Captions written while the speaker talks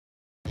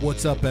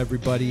What's up,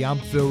 everybody? I'm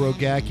Phil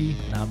Rogacki.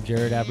 And I'm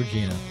Jared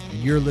Abergina. And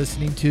you're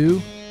listening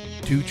to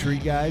Two Tree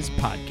Guys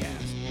Podcast.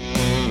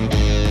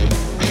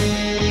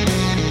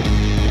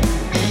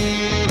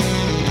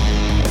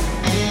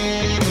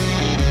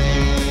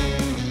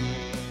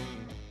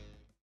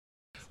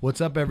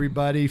 What's up,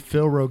 everybody?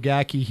 Phil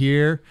Rogacki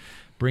here,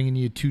 bringing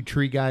you Two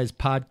Tree Guys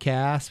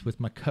Podcast with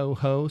my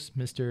co-host,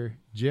 Mr.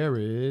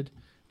 Jared,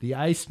 the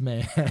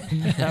Iceman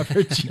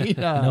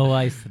Abergina. No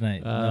ice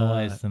tonight. No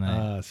ice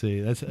tonight.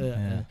 See, that's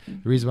the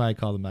reason why I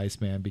call him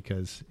Iceman,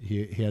 because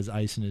he has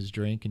ice in his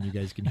drink, and you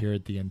guys can hear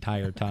it the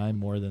entire time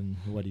more than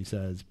what he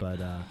says. But,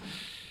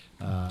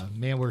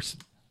 man, we're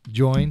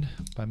joined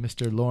by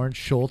Mr. Lawrence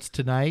Schultz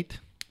tonight.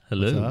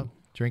 Hello. What's up?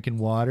 Drinking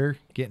water,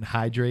 getting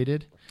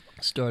hydrated.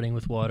 Starting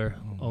with water.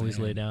 Always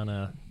lay down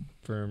a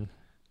firm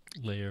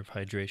layer of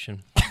hydration.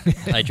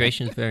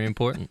 Hydration is very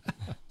important.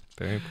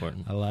 Very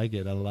important. I like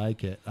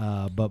it.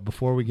 But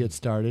before we get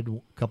started,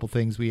 a couple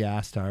things we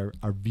asked our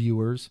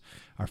viewers,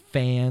 our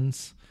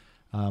fans.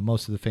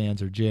 Most of the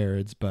fans are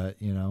Jared's, but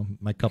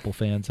my couple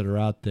fans that are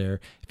out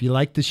there. If you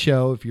like the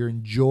show, if you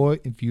enjoy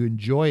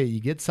it, you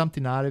get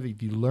something out of it.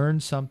 If you learn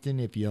something,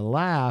 if you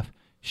laugh,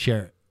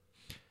 share it.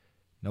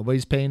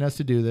 Nobody's paying us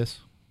to do this.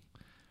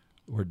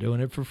 We're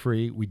doing it for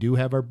free. We do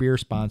have our beer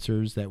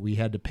sponsors that we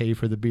had to pay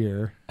for the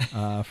beer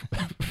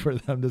for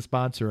them to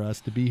sponsor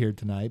us to be here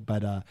tonight.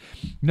 But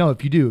no,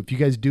 if you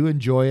guys do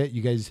enjoy it,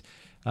 you guys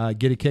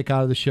get a kick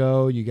out of the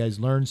show, you guys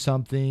learn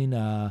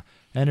something,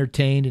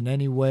 entertained in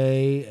any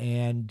way,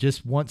 and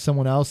just want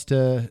someone else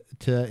to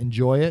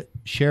enjoy it,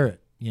 share it.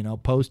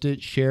 Post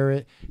it, share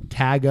it,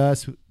 tag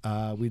us.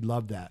 We'd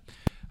love that.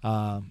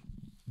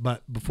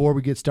 But before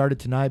we get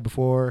started tonight,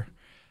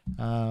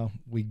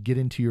 we get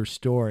into your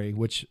story,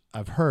 which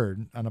I've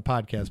heard on a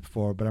podcast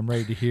before, but I'm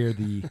ready to hear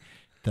the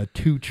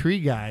Two Tree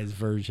Guys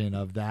version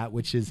of that,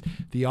 which is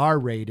the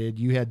R-rated.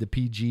 You had the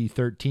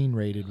PG-13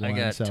 rated one.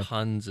 I got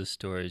tons of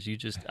stories.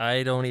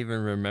 I don't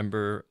even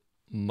remember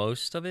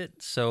most of it.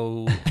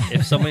 So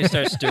if somebody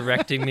starts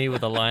directing me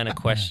with a line of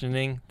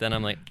questioning, then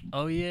I'm like,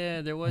 oh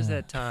yeah, there was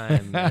that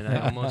time, and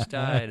I almost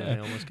died, and I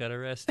almost got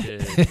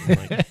arrested.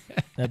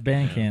 That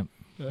band camp.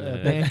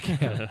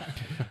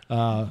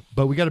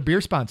 But we got a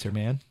beer sponsor,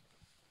 man.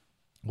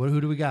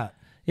 Who do we got?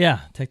 Yeah,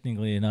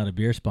 technically not a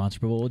beer sponsor,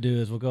 but what we'll do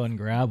is we'll go ahead and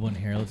grab one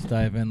here. Let's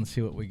dive in and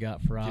see what we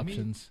got for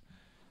options.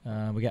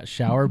 We got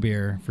shower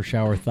beer for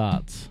shower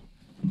thoughts.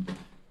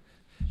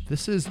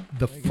 This is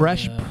the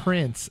Fresh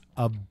Prince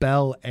of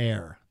Bel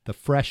Air, the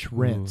Fresh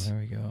Rinse. There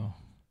we go.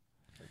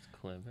 That's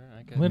clever.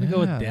 I'm going to go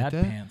with dad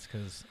pants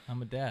because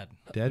I'm a dad.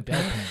 Dad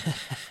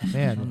pants.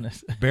 Man,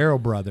 Barrel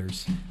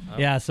Brothers.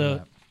 Yeah,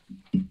 so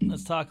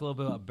let's talk a little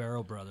bit about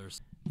Barrel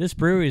Brothers. This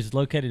brewery is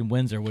located in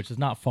Windsor, which is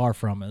not far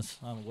from us.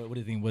 I don't know, what do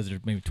you think, Windsor?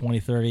 Maybe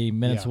 20, 30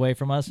 minutes away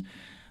from us.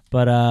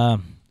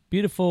 But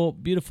beautiful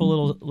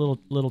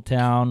little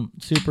town,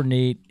 super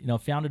neat.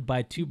 Founded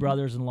by two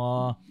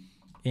brothers-in-law,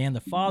 and the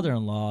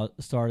father-in-law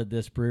started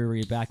this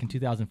brewery back in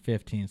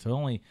 2015. So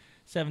only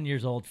 7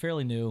 years old,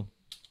 fairly new.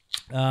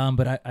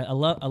 But I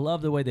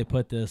love the way they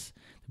put this.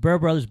 The Barrel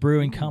Brothers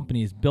Brewing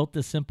Company has built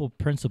this simple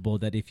principle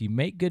that if you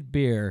make good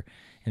beer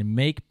and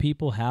make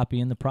people happy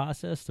in the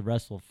process, the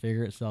rest will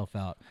figure itself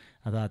out.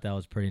 I thought that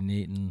was pretty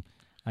neat, and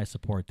I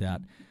support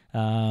that.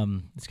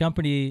 This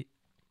company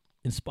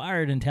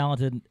inspired and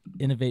talented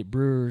innovate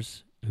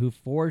brewers who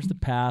forged the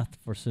path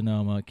for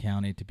Sonoma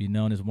County to be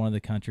known as one of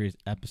the country's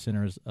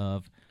epicenters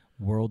of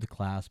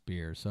world-class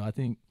beer. So I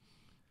think,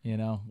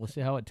 we'll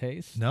see how it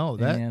tastes. No,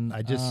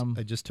 I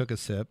just took a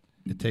sip.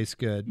 It tastes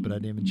good, but I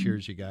didn't even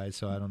cheers you guys,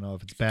 so I don't know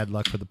if it's bad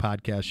luck for the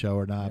podcast show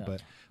or not. Yeah.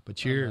 But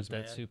cheers, I'm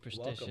not that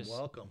superstitious.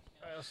 Welcome.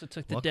 I also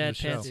took the dad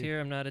pants here.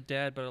 I'm not a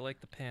dad, but I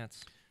like the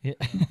pants. Yeah.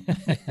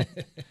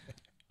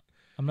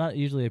 I'm not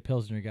usually a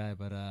Pilsner guy,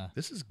 but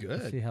this is good.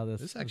 Let's see how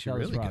this. This is actually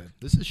really good.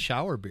 This is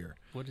shower beer.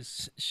 What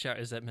is shower?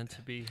 Is that meant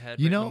to be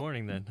had in the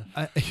morning then?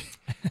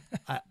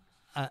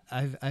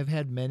 I've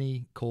had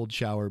many cold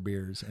shower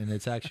beers, and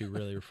it's actually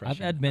really refreshing.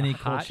 I've had many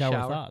cold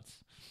shower thoughts.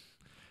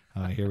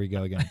 Here we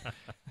go again.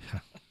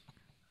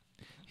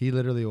 He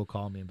literally will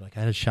call me and be like, I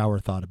had a shower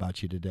thought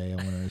about you today. I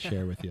wanted to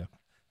share with you.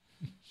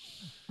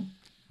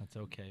 That's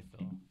okay,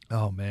 Phil.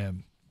 Oh,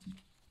 man.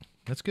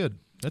 That's good.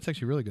 That's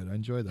actually really good. I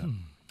enjoy that.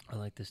 I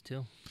like this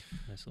too.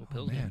 Nice little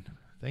Pilsner. Man,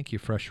 thank you,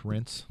 Fresh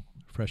Rinse.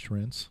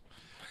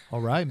 All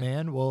right,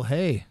 man. Well,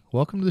 hey,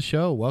 welcome to the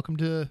show. Welcome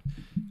to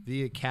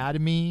the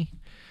Academy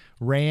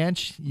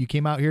Ranch. You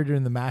came out here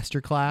during the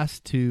master class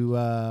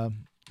to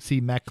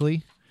see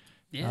Meckley.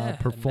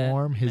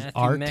 Perform his Matthew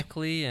art.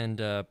 Meckley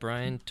and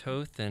Brian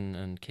Toth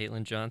and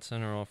Caitlin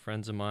Johnson are all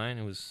friends of mine.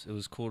 It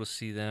was cool to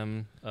see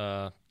them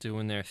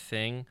doing their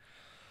thing.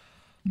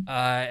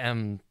 I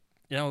am,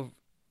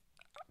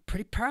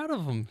 pretty proud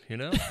of them.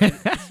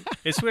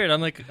 It's weird.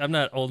 I'm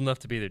not old enough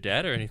to be their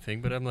dad or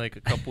anything, but I'm like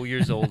a couple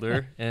years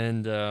older.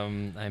 And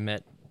I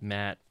met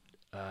Matt.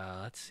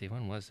 Let's see,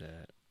 when was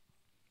that?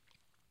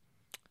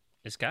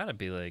 It's got to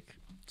be like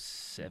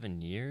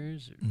 7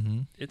 years.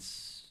 Mm-hmm.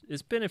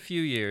 It's been a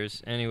few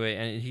years anyway,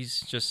 and he's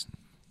just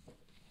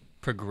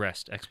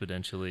progressed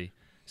exponentially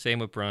Same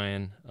with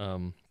Brian. I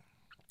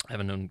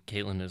haven't known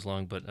Caitlin as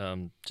long, but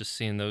just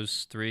seeing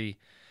those three,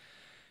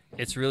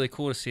 it's really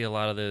cool to see a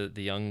lot of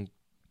the young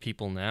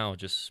people now.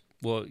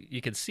 Well,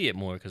 you can see it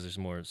more because there's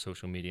more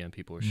social media and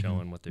people are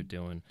showing what they're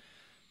doing.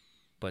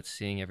 But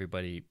seeing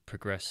everybody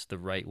progress the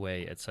right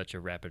way at such a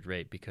rapid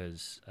rate,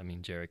 because, I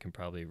mean, Jared can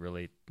probably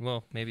relate.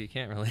 Well, maybe you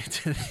can't relate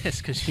to this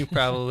because you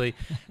probably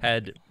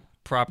had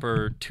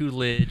proper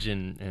tutelage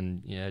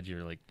and you had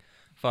your, like,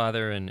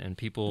 father and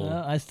people.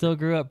 Well, I still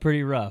grew up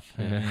pretty rough.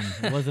 I mean,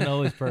 it wasn't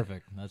always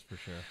perfect, that's for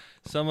sure.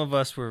 Some of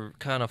us were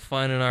kind of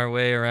finding our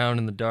way around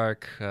in the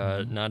dark.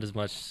 Not as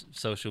much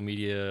social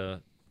media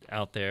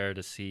out there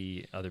to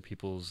see other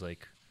people's,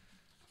 like,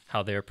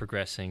 how they're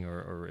progressing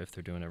or if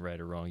they're doing it right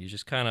or wrong. You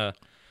just kind of,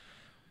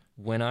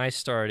 when I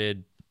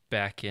started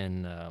back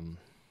in,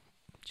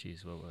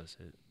 what was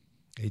it?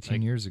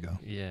 18 years ago.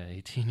 Yeah,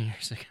 18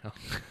 years ago.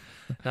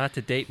 Not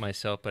to date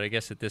myself, but I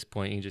guess at this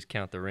point you can just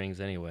count the rings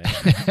anyway.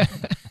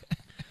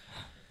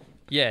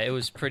 Yeah, it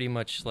was pretty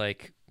much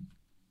like,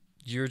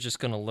 you're just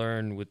going to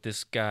learn with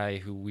this guy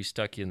who we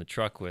stuck you in the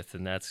truck with,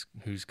 and that's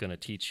who's going to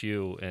teach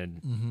you,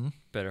 and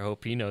better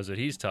hope he knows what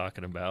he's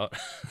talking about.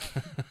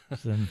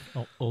 It's an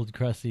old,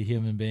 crusty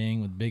human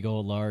being with big,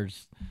 old,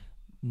 large,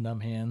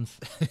 numb hands.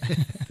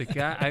 The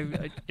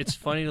guy, it's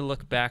funny to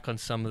look back on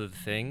some of the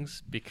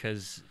things,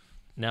 because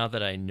now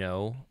that I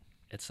know,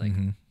 it's like,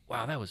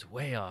 wow, that was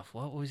way off.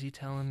 What was he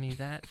telling me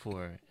that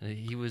for? And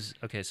he was,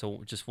 okay,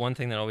 so just one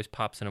thing that always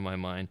pops into my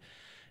mind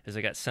is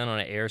I got sent on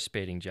an air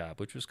spading job,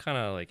 which was kind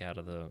of like out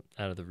of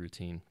the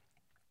routine.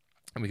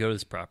 And we go to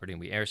this property and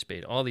we air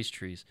spade all these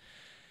trees.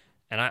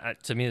 And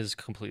to me, this is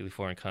completely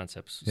foreign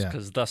concepts,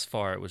 because thus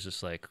far it was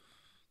just like,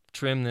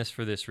 trim this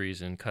for this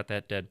reason, cut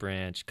that dead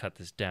branch, cut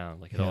this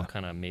down. Like, it all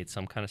kind of made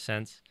some kind of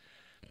sense.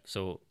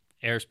 So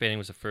air spading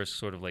was the first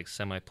sort of like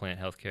semi-plant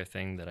healthcare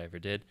thing that I ever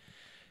did.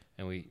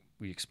 And we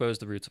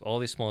exposed the roots of all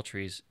these small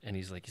trees, and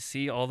he's like, you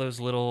see all those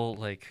little,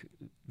 like,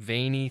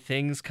 veiny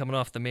things coming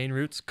off the main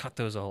roots? Cut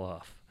those all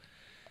off.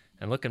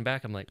 And looking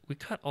back, I'm like, we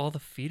cut all the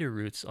feeder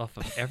roots off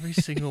of every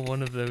single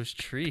one of those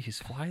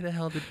trees. Why the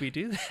hell did we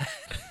do that?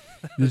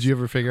 Did you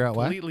ever figure out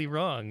why? Completely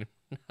wrong.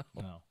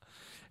 No.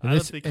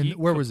 And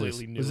where was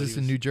this? Was this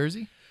in New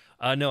Jersey?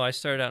 No, I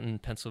started out in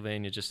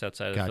Pennsylvania, just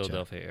outside of the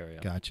Philadelphia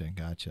area.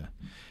 Gotcha.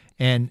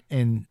 And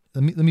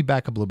let me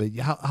back up a little bit.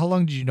 How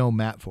long did you know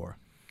Matt for?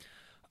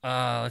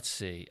 Let's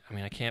see. I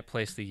mean, I can't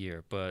place the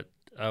year, but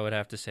I would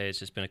have to say it's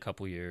just been a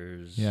couple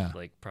years. Yeah.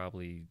 Like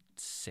probably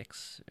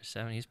 6 or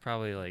 7. He's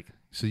probably like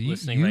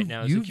listening right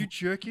now. He's like, you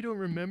jerk, you don't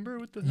remember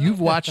what the hell? You've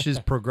watched his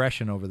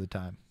progression over the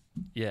time.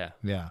 Yeah.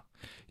 Yeah.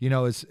 You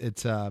know, it's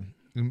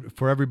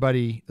for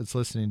everybody that's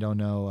listening, don't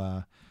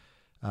know,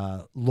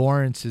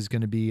 Lawrence is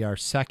going to be our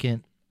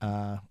second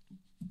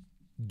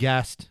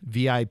guest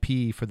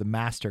VIP for the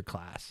master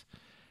class.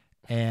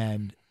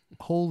 And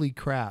holy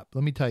crap,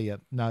 let me tell you,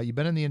 now you've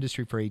been in the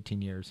industry for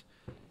 18 years.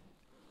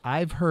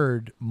 I've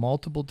heard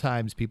multiple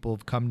times people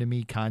have come to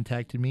me,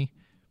 contacted me.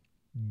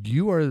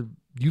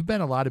 You've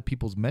been a lot of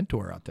people's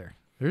mentor out there.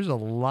 There's a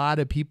lot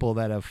of people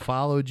that have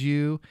followed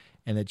you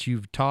and that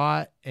you've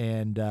taught,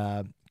 and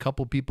a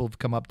couple people have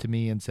come up to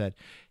me and said,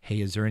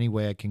 hey, is there any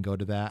way I can go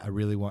to that? I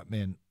really want,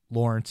 man,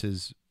 Lawrence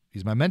he's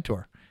my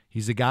mentor.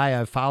 He's a guy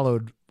I've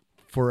followed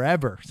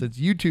forever since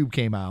YouTube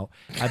came out.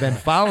 I've been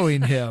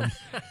following him,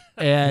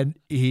 and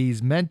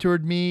he's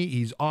mentored me.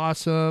 He's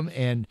awesome,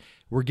 and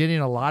we're getting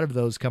a lot of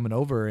those coming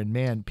over, and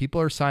man,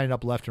 people are signing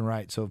up left and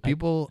right. So if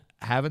people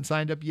haven't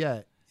signed up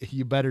yet,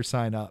 you better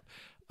sign up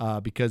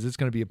because it's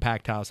going to be a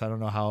packed house. I don't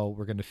know how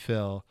we're going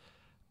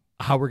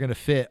to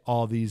fit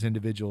all these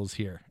individuals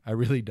here. I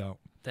really don't.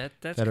 That's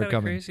kind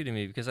of crazy to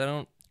me, because I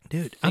don't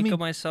think of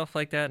myself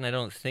like that, and I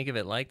don't think of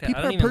it like that. People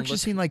I don't are even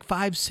purchasing like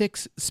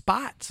 5-6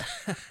 spots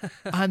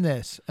on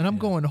this, and I'm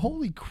going,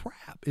 holy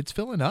crap! It's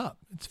filling up.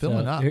 It's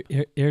filling up.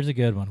 Here's a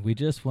good one. We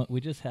just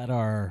had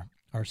our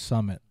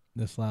summit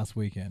this last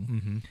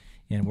weekend,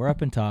 and we're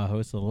up in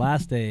Tahoe. So the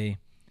last day,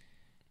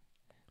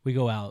 we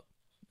go out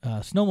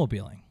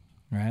snowmobiling.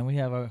 Right, we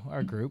have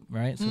our group.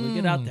 Right, so we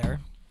get out there,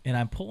 and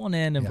I'm pulling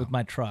in with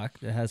my truck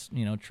that has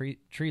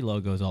tree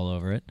logos all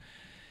over it,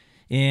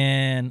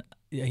 and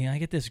I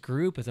get this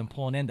group as I'm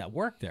pulling in that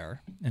work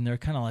there, and they're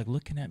kind of like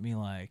looking at me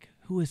like,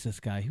 who is this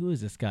guy? Who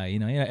is this guy?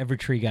 Every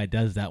tree guy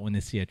does that when they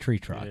see a tree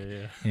truck.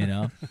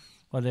 Yeah.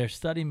 Well, they're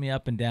studying me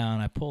up and down.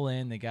 I pull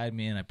in, they guide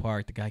me in, I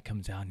park. The guy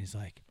comes out and he's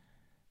like,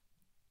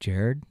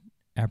 Jared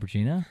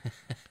Abergina?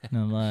 And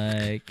I'm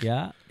like,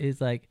 yeah. He's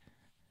like,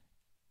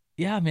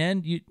 yeah,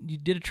 man, you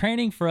did a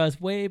training for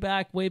us way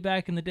back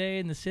in the day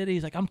in the city.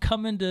 He's like, I'm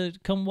coming to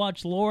come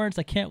watch Lawrence.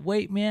 I can't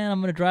wait, man.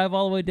 I'm going to drive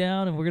all the way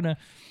down, and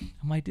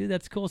I'm like, dude,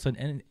 that's cool. So,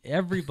 and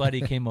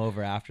everybody came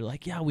over after,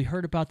 like, yeah, we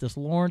heard about this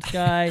Lawrence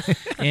guy,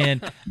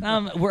 and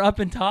we're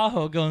up in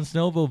Tahoe going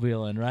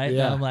snowmobiling, right?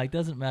 Yeah. And I'm like,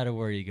 doesn't matter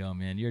where you go,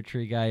 man. You're a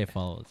tree guy. It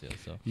follows you.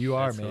 So you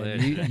are,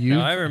 That's man.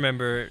 No, I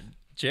remember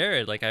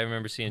Jared. Like, I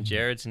remember seeing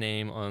Jared's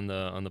name on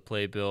the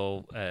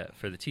playbill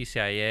for the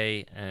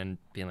TCIA and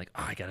being like,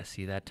 oh, I gotta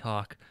see that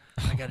talk.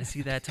 I got to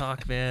see that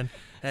talk, man.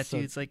 That So-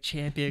 dude's like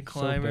champion so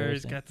climber. He's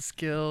embarrassing. got the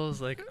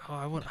skills. Like, oh,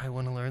 I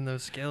want to learn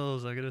those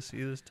skills. I got to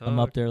see this talk. I'm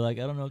up there like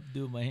I don't know what to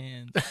do with my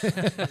hands.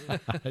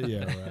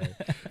 Yeah, right.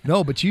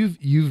 No, but you've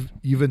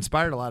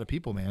inspired a lot of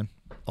people, man.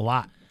 A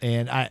lot.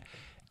 And I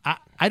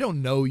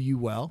don't know you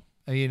well.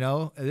 You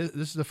know,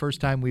 this is the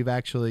first time we've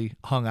actually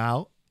hung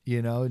out,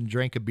 you know, and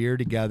drank a beer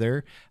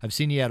together. I've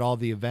seen you at all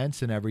the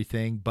events and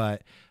everything,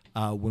 but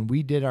when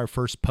we did our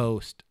first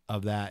post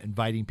of that,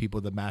 inviting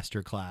people to the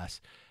master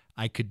class,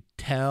 I could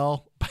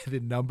tell by the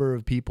number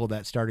of people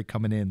that started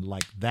coming in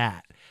like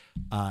that,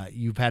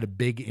 you've had a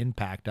big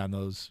impact on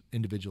those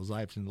individuals'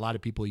 lives. And a lot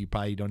of people you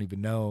probably don't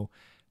even know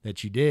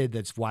that you did,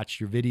 that's watched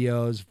your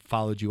videos,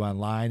 followed you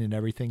online and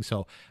everything.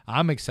 So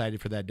I'm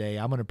excited for that day.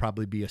 I'm going to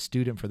probably be a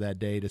student for that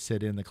day to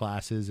sit in the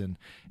classes and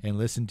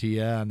listen to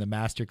you on the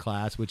master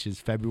class, which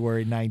is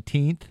February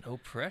 19th. No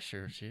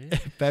pressure, shit.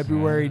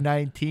 February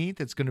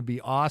 19th. It's going to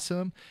be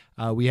awesome.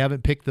 We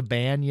haven't picked the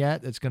band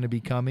yet that's going to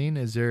be coming.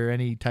 Is there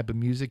any type of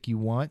music you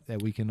want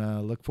that we can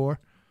look for?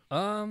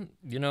 You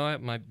know,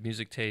 my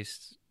music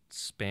taste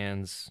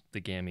spans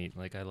the gamut.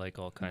 Like, I like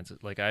all kinds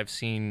of, like, I've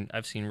seen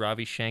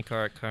Ravi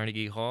Shankar at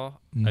Carnegie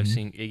Hall. Mhm. I've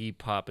seen Iggy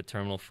Pop at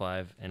Terminal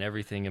 5 and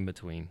everything in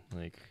between.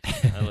 Like,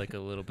 I like a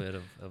little bit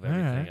of everything.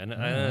 right, I know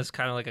all it's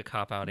kind of like a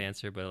cop-out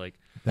answer, but like,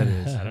 That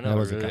is. I don't That know.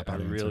 was a I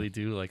cop-out answer. really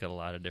do like a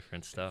lot of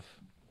different stuff.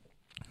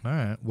 All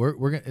right. We're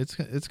gonna it's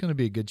going to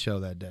be a good show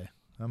that day.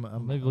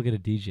 Maybe we'll get a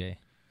DJ.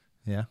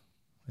 Yeah.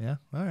 Yeah.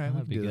 All right. We That'd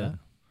can be do good.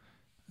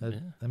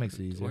 that. That makes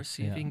it easier. Or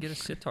see if Yeah. you can get a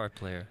sitar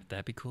player.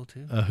 That'd be cool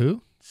too.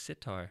 Who?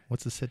 Sitar.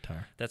 What's a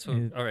sitar? That's what.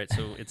 All right.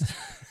 So it's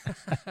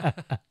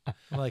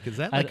Like, is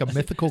that I- like a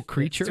mythical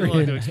creature? too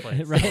long to in,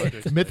 explain. Right. Too long to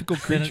explain. mythical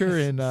creature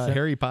in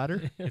Harry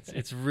Potter?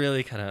 It's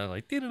really kind of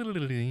like it's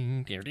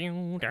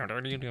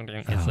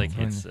like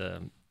it's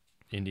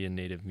Indian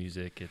native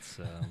music. It's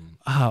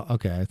Oh,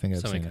 okay. I think I've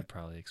somebody seen could it.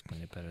 probably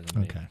explain it better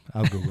than Okay, me.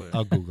 I'll Google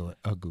it.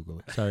 I'll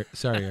Google it.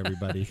 Sorry,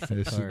 everybody.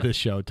 Sitar. This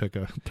show took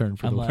a turn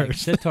for I'm the like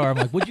worse. sitar. I'm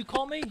like, what'd you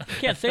call me? You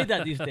can't say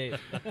that these days.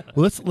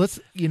 Well, let's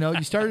you know,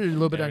 you started a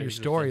little bit on Very your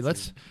story.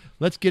 offensive.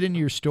 Let's get into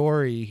your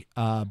story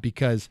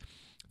because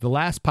the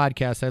last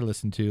podcast I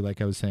listened to,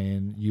 like I was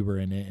saying, you were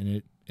in it, and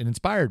it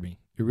inspired me.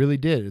 It really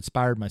did. It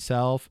inspired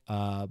myself.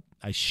 I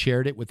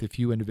shared it with a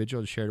few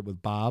individuals. I shared it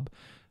with Bob.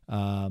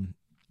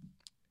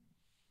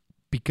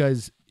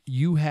 Because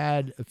you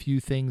had a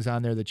few things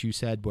on there that you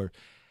said were,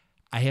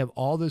 I have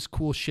all this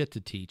cool shit to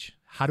teach.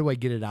 How do I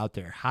get it out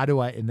there?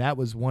 And that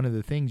was one of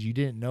the things, you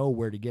didn't know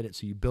where to get it.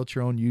 So you built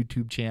your own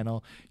YouTube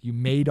channel. You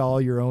made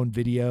all your own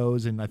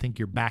videos, and I think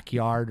your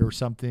backyard or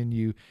something,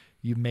 you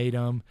made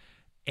them,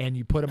 and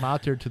you put them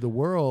out there to the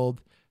world.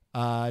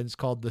 It's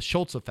called the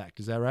Schultz effect.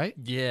 Is that right?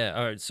 Yeah.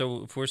 All right.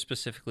 So if we're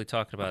specifically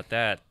talking about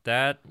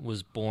that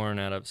was born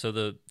out of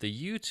the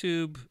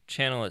YouTube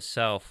channel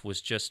itself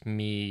was just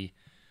me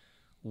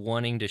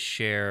wanting to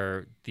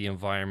share the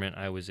environment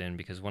I was in,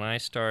 because when I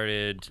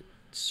started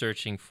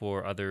searching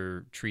for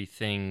other tree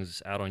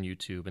things out on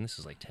YouTube, and this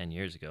is like 10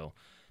 years ago,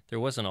 there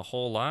wasn't a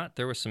whole lot.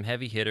 There were some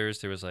heavy hitters.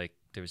 There was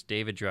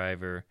David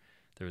Driver,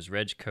 there was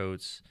Reg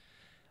Coates,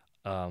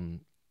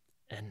 and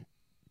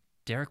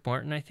Derek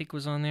Martin, I think,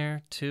 was on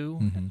there too,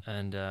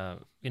 and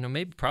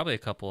maybe probably a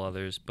couple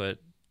others, but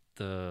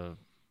the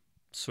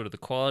sort of the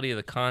quality of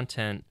the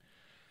content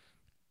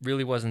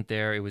really wasn't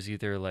there. It was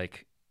either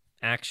like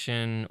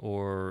action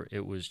or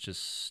it was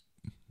just,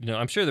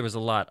 I'm sure there was a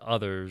lot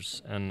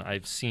others, and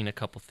I've seen a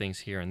couple things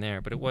here and there,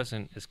 but it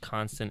wasn't as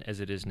constant as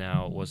it is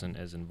now. It wasn't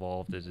as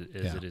involved as it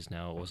is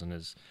now. It wasn't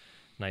as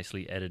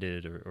nicely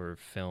edited or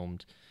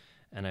filmed.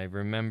 And I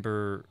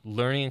remember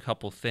learning a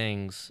couple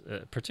things,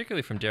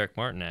 particularly from Derek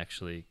Martin,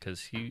 actually,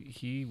 because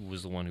he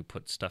was the one who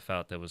put stuff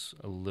out that was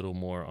a little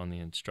more on the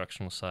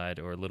instructional side,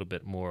 or a little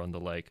bit more on the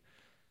like,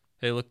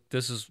 hey, look,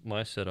 this is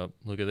my setup.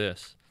 Look at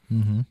this.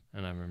 Mm-hmm.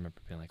 And I remember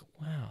being like,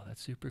 wow,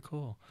 that's super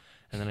cool.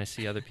 And then I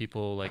see other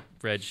people like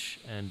Reg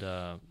and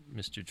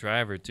Mr.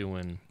 Driver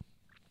doing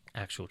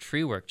actual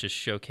tree work, just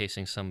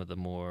showcasing some of the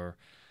more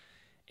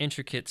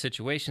intricate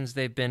situations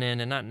they've been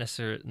in, and not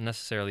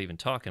necessarily even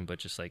talking, but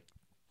just like,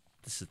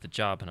 this is the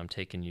job and I'm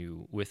taking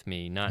you with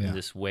me, not in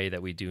this way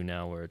that we do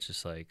now where it's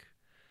just like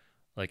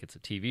it's a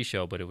TV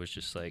show, but it was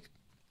just like,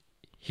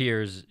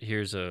 here's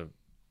a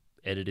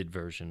edited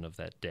version of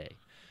that day.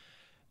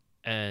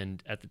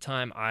 And at the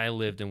time, I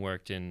lived and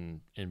worked in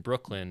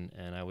Brooklyn,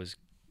 and I was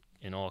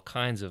in all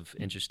kinds of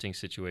interesting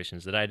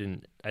situations that I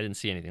didn't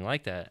see anything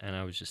like that. And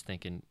I was just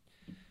thinking,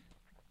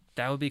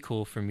 that would be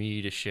cool for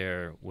me to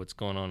share what's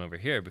going on over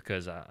here,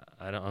 because I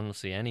don't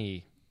see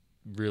any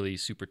really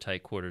super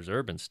tight quarters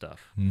urban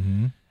stuff.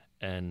 Mm-hmm.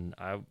 And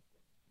I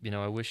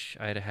wish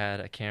I'd had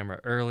a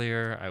camera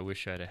earlier. I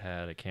wish I'd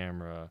had a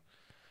camera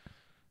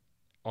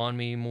on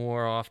me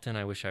more often.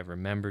 I wish I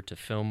remembered to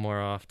film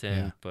more often.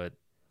 Yeah. But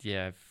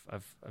yeah,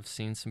 I've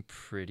seen some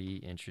pretty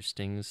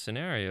interesting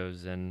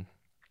scenarios, and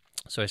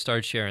so I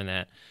started sharing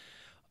that.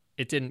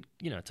 It didn't,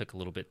 it took a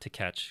little bit to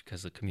catch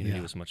because the community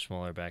was much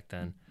smaller back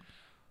then.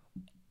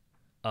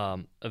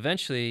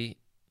 Eventually,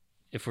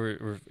 if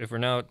we're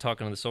now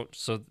talking on the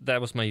so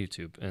that was my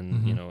YouTube,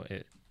 and you know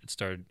it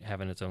started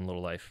having its own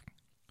little life.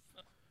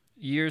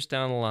 Years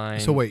down the line.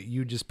 So wait,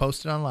 you just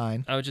posted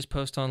online? I would just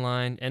post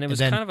online, and it was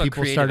then kind of a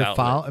people creative started outlet.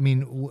 follow. I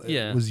mean,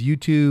 was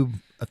YouTube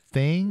a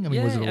thing? I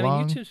mean, was it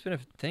long? YouTube's been a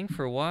thing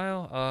for a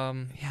while. How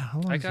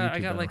long? I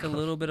got like a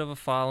little bit of a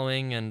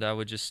following, and I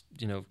would just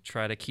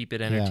try to keep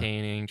it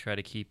entertaining, try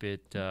to keep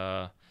it,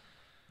 I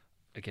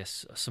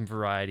guess, some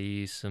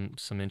variety,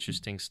 some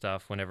interesting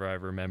stuff whenever I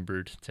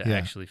remembered to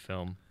actually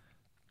film.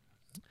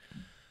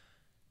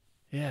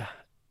 Yeah.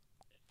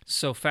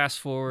 So fast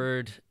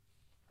forward,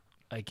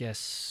 I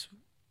guess.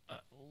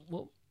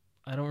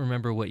 I don't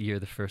remember what year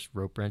the first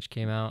rope wrench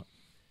came out.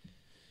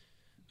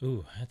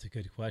 Ooh, that's a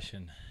good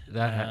question.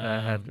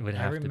 That would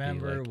have to be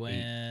remember like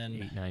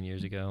when 9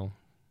 years ago.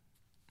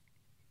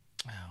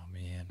 Oh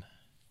man,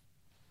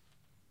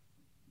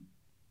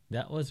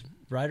 that was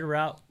right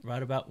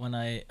about when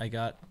I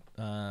got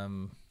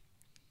when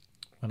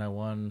I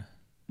won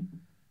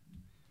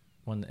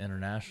the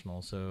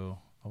international. So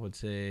I would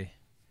say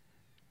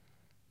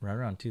right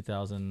around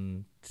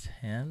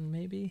 2010,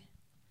 maybe.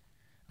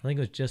 I think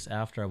it was just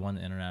after I won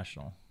the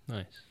international.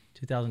 Nice.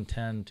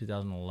 2010,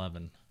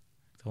 2011.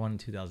 I won in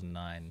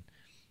 2009,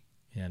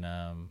 and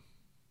I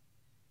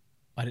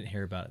didn't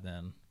hear about it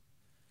then.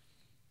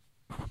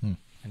 And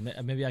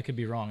maybe I could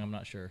be wrong. I'm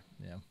not sure.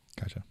 Yeah.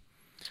 Gotcha.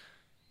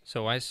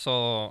 So I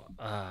saw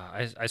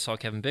I saw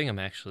Kevin Bingham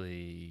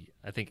actually.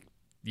 I think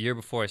the year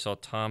before I saw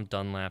Tom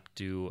Dunlap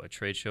do a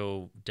trade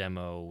show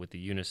demo with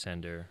the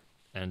Unisender,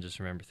 and just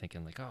remember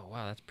thinking like, oh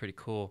wow, that's pretty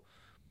cool,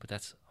 but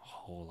that's a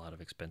whole lot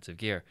of expensive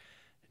gear.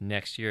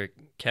 Next year,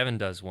 Kevin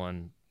does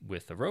one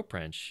with a rope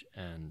wrench,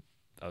 and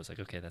I was like,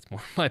 okay, that's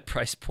more my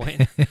price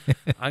point.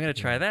 I'm going to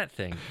try that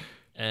thing.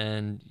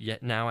 And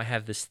yet now I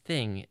have this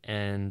thing,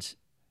 and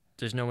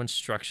there's no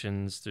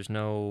instructions. There's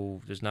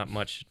not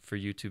much for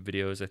YouTube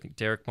videos. I think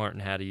Derek Martin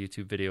had a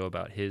YouTube video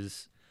about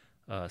his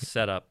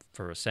setup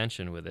for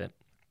Ascension with it.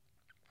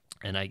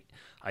 And I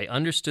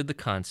understood the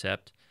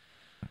concept.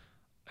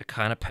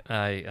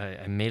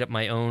 I made up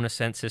my own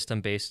Ascent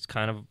system based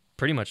kind of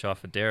pretty much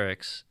off of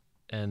Derek's.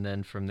 And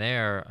then from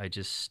there,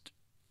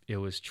 it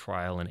was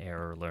trial and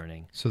error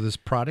learning. So this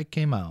product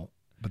came out,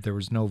 but there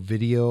was no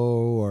video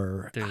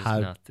or there's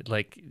nothing.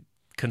 Like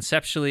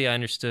conceptually, I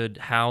understood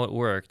how it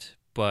worked,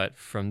 but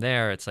from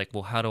there, it's like,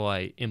 well, how do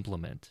I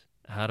implement?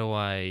 How do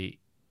I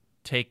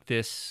take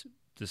this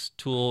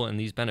tool and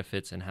these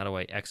benefits, and how do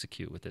I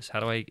execute with this?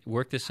 How do I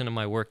work this into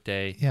my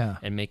workday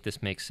and make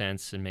this make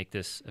sense and make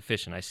this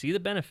efficient? I see the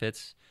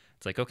benefits.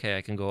 It's like, okay,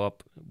 I can go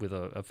up with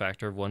a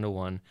factor of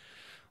 1-to-1.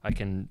 I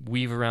can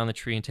weave around the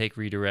tree and take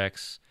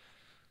redirects.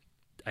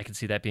 I can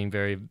see that being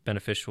very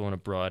beneficial in a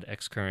broad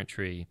X-current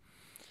tree.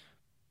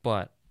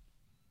 But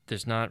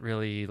there't not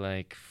really,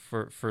 like,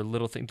 for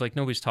little things, like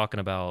nobody's talking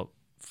about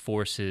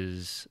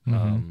forces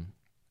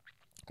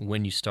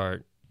when you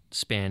start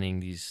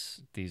spanning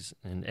these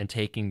and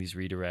taking these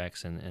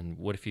redirects, and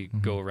what if you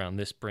go around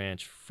this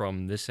branch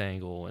from this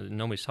angle? And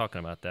nobody's talking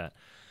about that.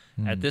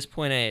 At this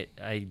point,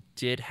 I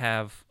did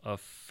have a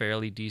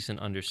fairly decent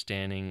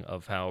understanding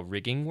of how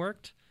rigging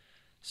worked.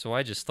 So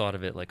I just thought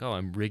of it like, oh,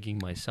 I'm rigging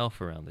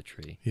myself around the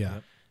tree. Yeah.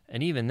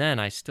 And even then,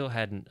 I still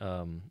hadn't,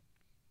 I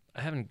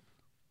haven't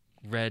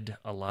read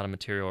a lot of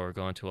material or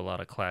gone to a lot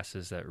of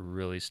classes that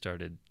really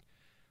started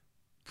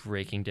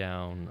breaking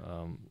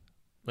down.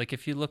 Like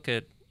if you look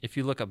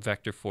up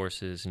vector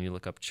forces and you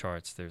look up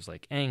charts, there's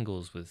like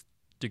angles with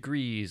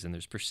degrees and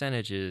there's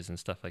percentages and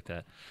stuff like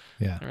that.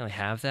 Yeah. I don't really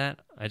have that.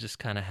 I just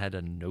kind of had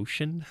a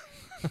notion.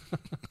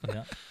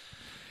 Yeah.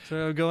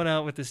 So I'm going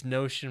out with this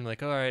notion,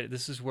 like, all right,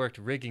 this has worked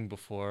rigging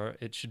before.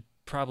 It should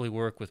probably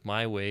work with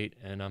my weight,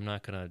 and I'm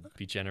not going to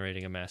be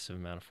generating a massive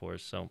amount of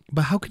force. So,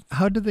 but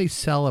how do they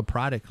sell a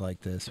product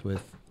like this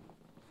with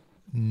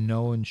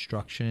no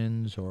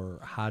instructions or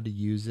how to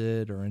use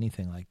it or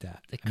anything like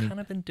that? They've kind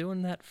of been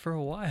doing that for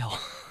a while.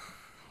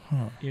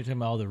 You're talking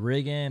about all the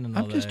rigging and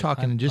all I'm just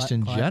talking just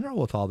in general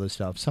with all this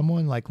stuff.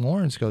 Someone like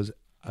Lawrence goes,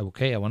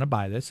 okay, I want to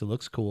buy this. It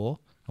looks cool.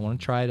 I want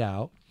to try it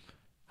out.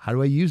 How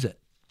do I use it?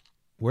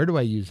 Where do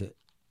I use it?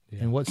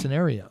 Yeah. In what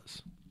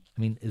scenarios?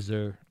 I mean, is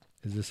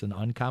this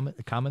a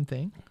common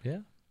thing?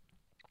 Yeah.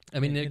 I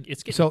mean,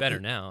 it's getting better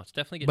now. It's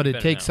definitely getting better. But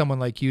it takes now. someone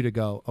like you to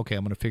go, okay,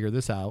 I'm going to figure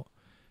this out.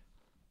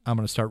 I'm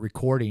going to start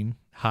recording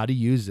how to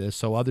use this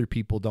so other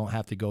people don't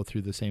have to go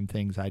through the same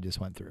things I just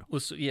went through. Well,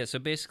 so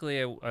basically,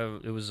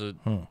 it was a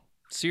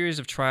series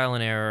of trial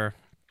and error,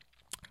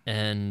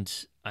 and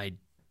I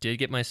did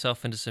get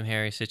myself into some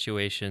hairy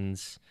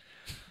situations.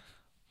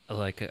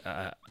 Like,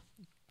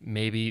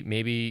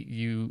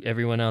 maybe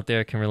everyone out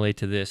there can relate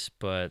to this,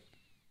 but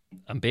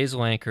I'm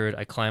basal anchored.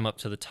 I climb up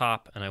to the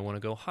top, and I want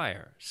to go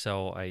higher.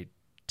 So I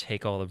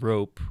take all the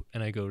rope,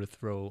 and I go to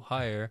throw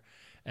higher.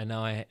 And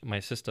now my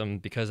system,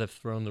 because I've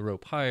thrown the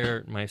rope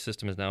higher, my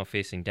system is now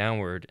facing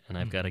downward, and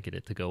I've got to get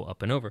it to go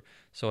up and over.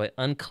 So I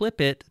unclip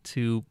it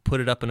to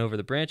put it up and over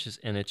the branches,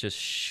 and it just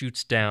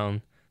shoots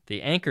down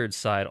the anchored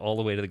side all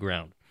the way to the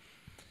ground.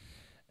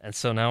 And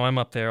so now I'm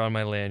up there on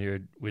my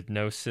lanyard with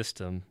no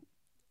system.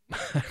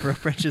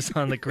 rope wrenches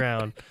on the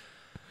ground.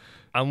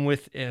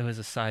 It was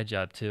a side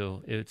job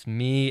too. It's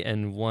me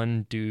and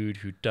one dude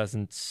who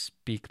doesn't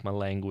speak my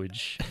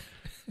language.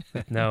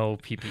 No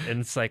people,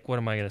 and it's like, what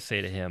am I gonna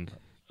say to him?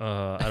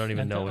 I don't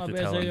even know what to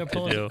tell him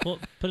to do.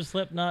 Put a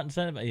slip knot and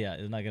send it. Yeah,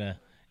 you're not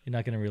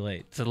gonna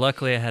relate. So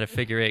luckily I had a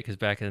figure 8 because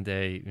back in the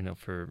day,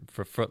 for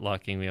foot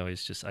locking,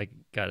 I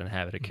got in the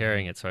habit of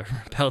carrying it. So I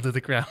rappelled to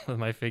the ground with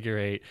my figure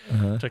 8,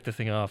 took the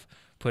thing off,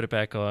 put it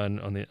back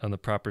on the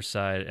proper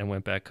side, and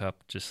went back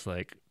up just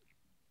like.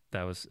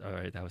 That was all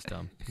right. That was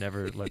dumb.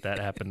 Never let that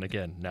happen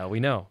again. Now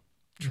we know.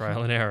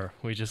 Trial and error.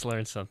 We just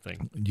learned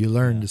something. You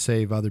learn to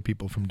save other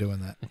people from doing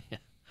that. Yeah.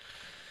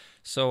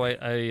 So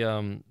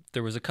I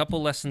there was a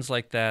couple lessons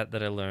like that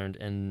I learned,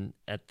 and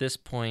at this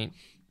point,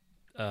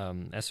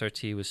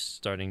 SRT was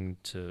starting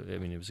to. I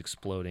mean, it was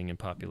exploding in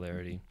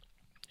popularity,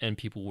 and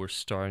people were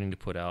starting to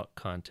put out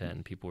content,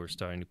 and people were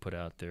starting to put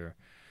out their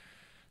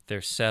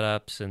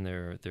setups and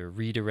their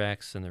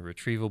redirects and their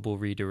retrievable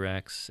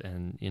redirects,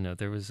 and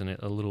there was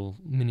a little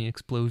mini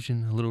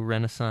explosion, a little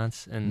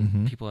renaissance,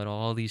 and people had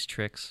all these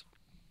tricks,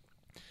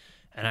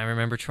 and I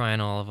remember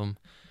trying all of them,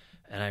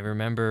 and I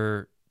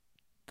remember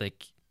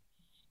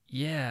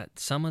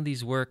some of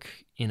these work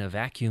in a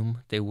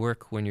vacuum. They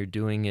work when you're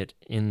doing it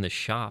in the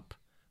shop,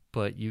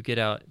 but you get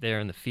out there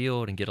in the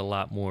field and get a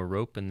lot more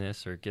rope in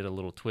this, or get a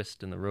little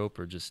twist in the rope,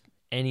 or just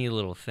any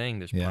little thing.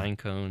 There's pine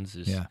cones,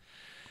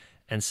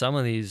 and some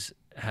of these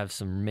have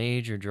some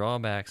major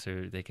drawbacks,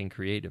 or they can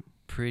create a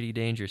pretty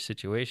dangerous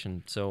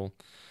situation. So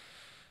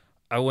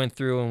I went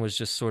through and was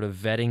just sort of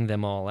vetting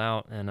them all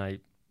out, and I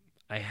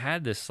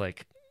had this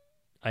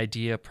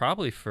idea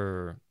probably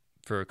for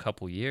a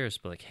couple years,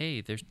 but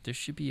hey, there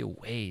should be a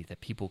way that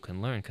people can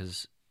learn,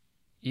 because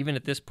even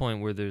at this point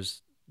where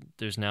there's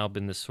now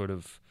been this sort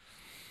of,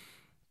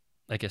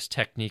 I guess,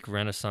 technique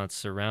renaissance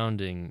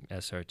surrounding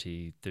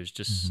SRT, there's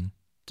just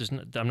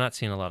I'm not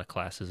seeing a lot of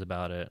classes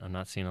about it. I'm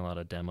not seeing a lot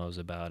of demos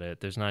about it.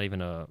 There's not even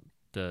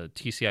the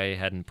TCIA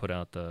hadn't put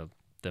out the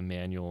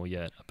manual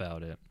yet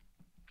about it.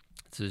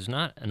 So there's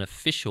not an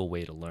official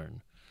way to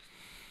learn.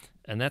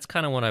 And that's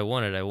kind of what I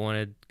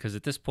wanted. Because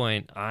at this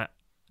point I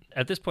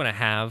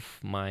have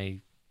my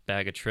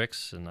bag of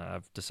tricks, and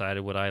I've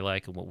decided what I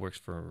like and what works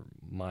for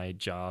my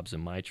jobs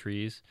and my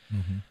trees.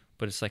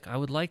 But it's I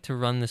would like to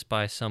run this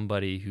by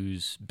somebody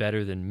who's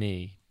better than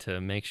me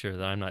to make sure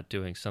that I'm not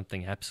doing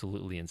something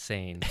absolutely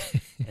insane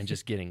and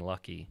just getting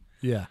lucky.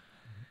 Yeah.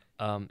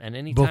 And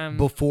anytime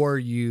before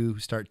you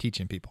start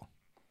teaching people.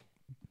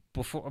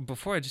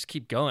 Before I just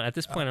keep going. At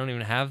this point, I don't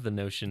even have the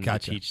notion to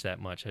teach that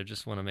much. I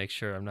just want to make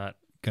sure I'm not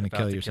going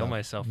to kill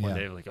myself one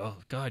day. Oh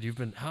God, I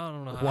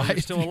don't know how you're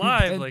still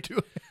alive.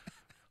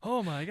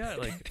 Oh my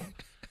God,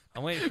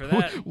 I'm waiting for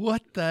that.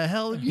 What the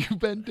hell have you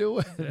been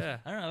doing? Yeah,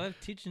 I don't know. I'm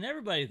teaching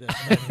everybody this.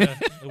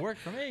 It worked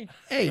for me.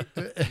 Hey,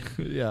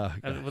 yeah.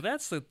 Well,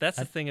 that's the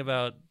thing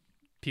about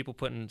people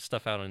putting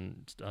stuff out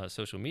on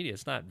social media.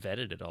 It's not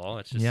vetted at all.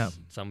 It's just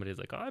somebody's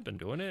oh, I've been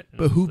doing it. And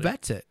but who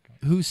vets it?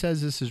 Who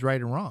says this is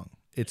right and wrong?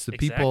 It's the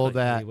people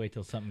that wait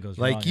till something goes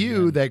wrong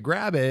that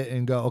grab it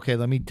and go, okay,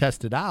 let me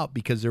test it out,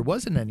 because there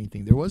wasn't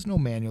anything. There was no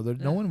manual.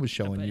 No one was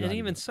showing you. And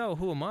even so,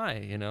 who am I?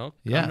 I'm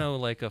no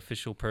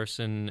official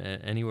person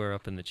anywhere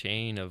up in the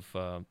chain of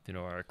our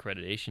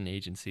accreditation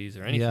agencies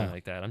or anything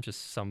like that. I'm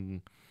just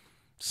some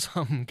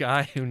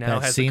guy who now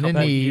has seen a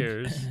couple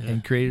years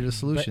and created a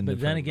solution. But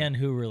then again,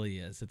 who really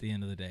is at the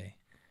end of the day?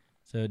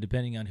 So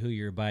depending on who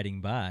you're abiding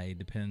by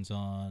depends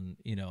on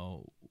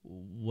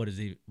what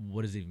does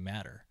even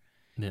matter.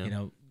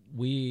 Yeah.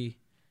 We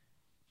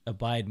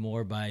abide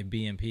more by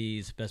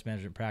BMPs, best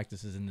management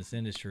practices in this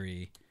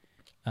industry.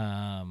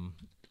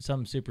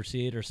 Some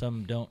supersede or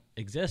some don't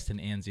exist in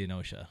ANSI and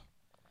OSHA,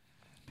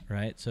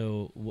 right?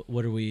 So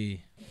what are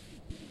we?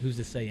 Who's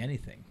to say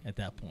anything at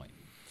that point?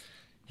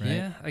 Right?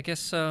 Yeah, I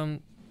guess I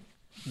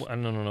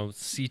don't know.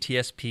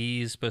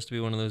 CTSP is supposed to be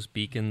one of those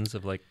beacons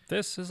of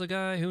this is a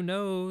guy who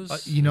knows.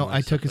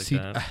 I took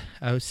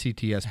I was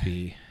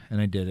CTSP. And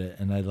I did it,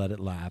 and I let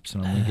it lapse,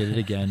 and I'm going to get it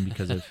again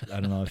because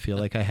I don't know, I feel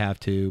like I have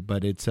to,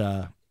 but it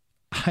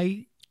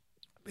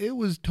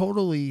was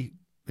totally,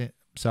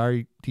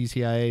 sorry,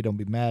 TCIA, don't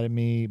be mad at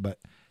me, but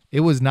it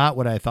was not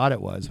what I thought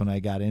it was when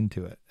I got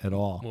into it at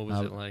all. What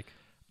was it like?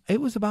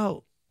 It was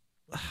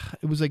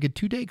like a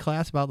 2-day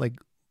class about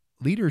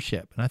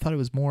leadership, and I thought it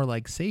was more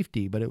like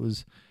safety, but it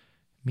was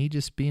me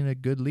just being a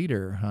good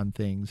leader on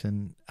things,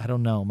 and I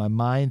don't know, my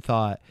mind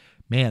thought,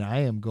 man, I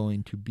am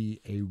going to be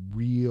a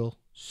real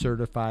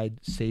certified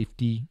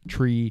safety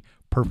tree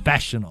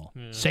professional.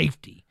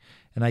 Safety.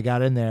 And I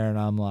got in there and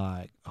I'm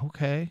like,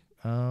 okay,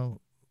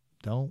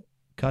 don't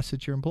cuss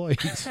at your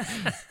employees.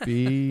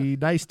 Be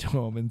nice to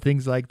them and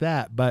things like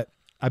that. But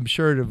I'm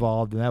sure it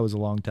evolved, and that was a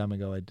long time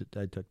ago. I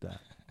took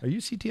that. Are you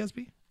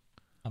CTSB?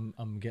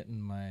 I'm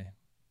getting my.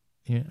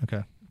 Yeah.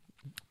 Okay.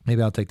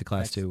 Maybe I'll take the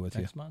class too with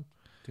you. Next month,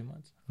 2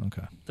 months.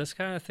 Okay. This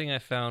kind of thing I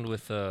found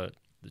with the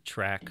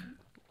track.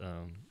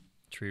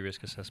 Tree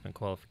risk assessment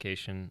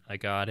qualification. I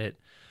got it,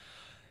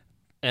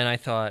 and I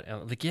thought,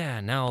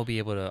 now I'll be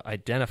able to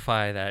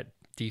identify that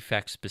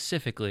defect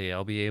specifically,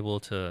 I'll be able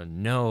to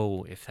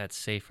know if that's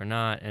safe or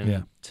not.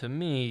 And to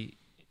me,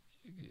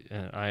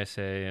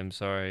 ISA, I'm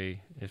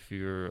sorry if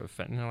you're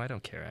offended. No, I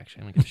don't care,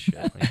 actually. I don't give a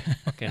shit.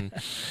 Like,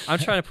 I'm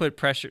trying to put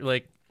pressure,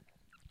 like,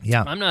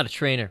 I'm not a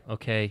trainer,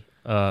 okay?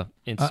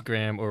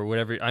 Instagram or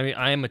whatever. I mean,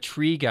 I am a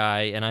tree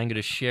guy, and I'm going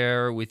to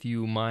share with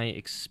you my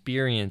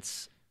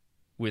experience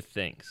with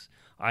things.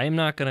 I'm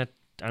not gonna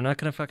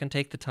fucking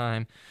take the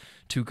time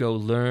to go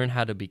learn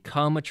how to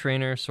become a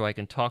trainer so I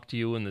can talk to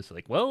you in this,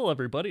 like, well,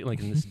 everybody, like,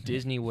 in this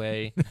Disney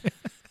way.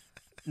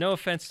 No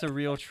offense to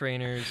real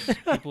trainers,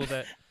 people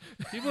that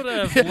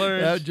have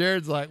learned. Now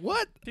Jared's like,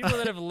 what? People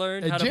that have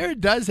learned how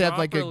Jared to does have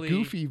like a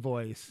goofy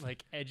voice.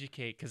 Like,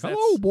 educate.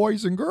 Hello,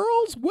 boys and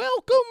girls.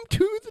 Welcome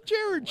to the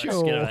Jared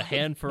Show. Let's get a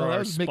hand for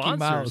our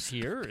sponsors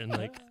here. And,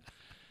 like,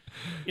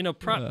 you know,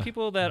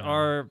 people that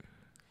are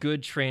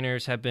good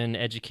trainers have been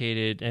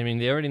educated. I mean,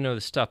 they already know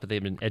the stuff, but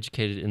they've been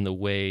educated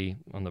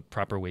on the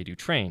proper way to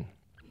train.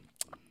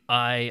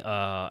 I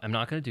am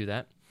not going to do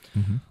that.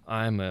 Mm-hmm.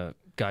 I'm a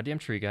goddamn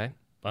tree guy.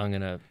 I'm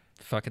going to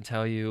fucking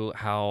tell you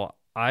how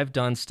I've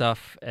done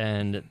stuff,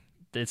 and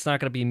it's not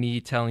going to be me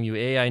telling you,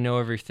 hey, I know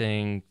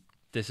everything,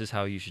 this is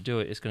how you should do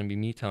it. It's going to be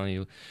me telling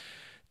you,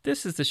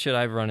 this is the shit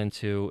I've run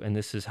into, and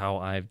this is how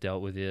I've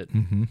dealt with it.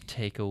 Mm-hmm.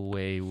 Take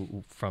away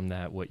from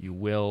that what you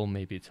will.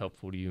 Maybe it's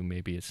helpful to you,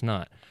 maybe it's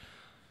not.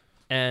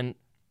 And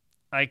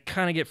I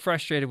kind of get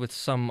frustrated with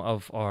some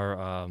of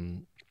our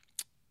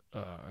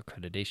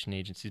accreditation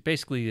agencies.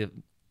 Basically,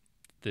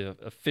 the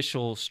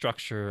official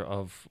structure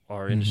of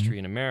our industry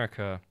in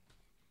America,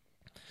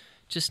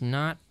 just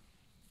not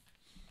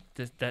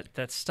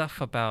that stuff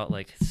about,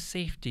 like,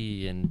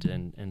 safety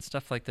and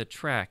stuff like the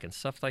track and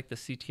stuff like the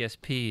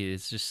CTSP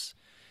is just,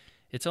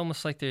 it's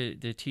almost like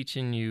they're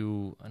teaching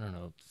you, I don't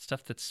know,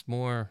 stuff that's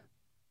more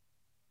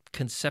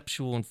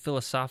conceptual and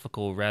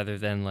philosophical rather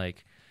than,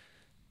 like,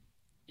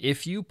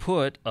 if you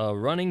put a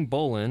running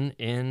bowline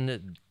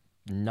in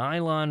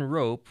nylon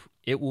rope,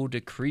 it will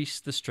decrease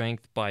the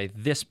strength by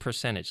this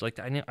percentage. Like,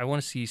 I want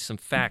to see some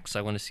facts.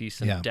 I want to see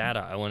some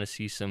data. I want to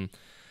see some,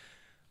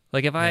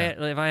 like, if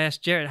I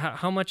ask Jared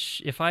how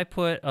much, if I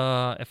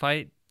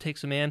take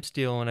some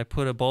Amsteel and I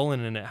put a bowline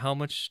in it, how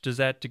much does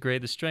that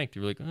degrade the strength?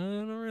 You're like, I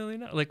don't really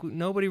know. Like,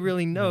 nobody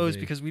really knows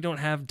because we don't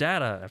have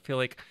data. I feel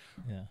like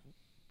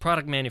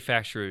product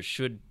manufacturers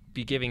should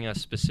be giving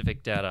us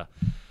specific data.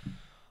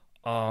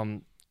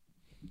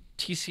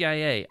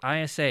 TCIA,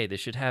 ISA, they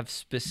should have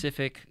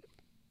specific,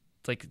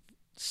 like,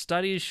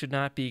 studies should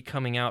not be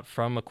coming out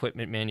from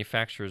equipment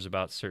manufacturers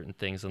about certain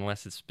things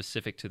unless it's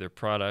specific to their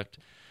product.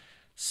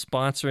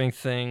 Sponsoring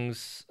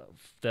things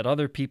that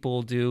other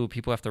people do,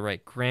 people have to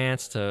write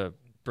grants to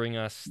bring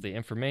us the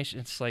information.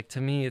 It's like,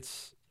 to me,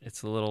 it's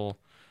a little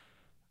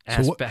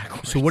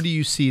backwards. So what do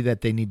you see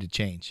that they need to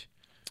change?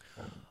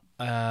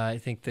 I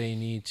think they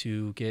need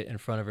to get in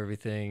front of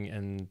everything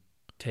and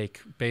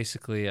take,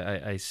 basically,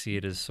 I see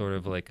it as sort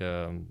of like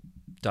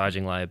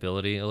dodging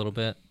liability a little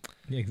bit.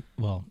 Yeah,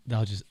 well,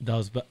 that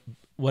was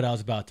what I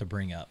was about to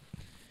bring up.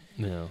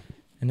 No.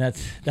 And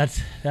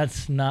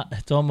that's not,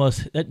 it's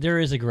almost, there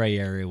is a gray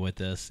area with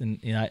this. And,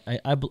 you know,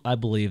 I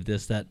believe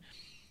this, that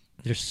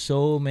there's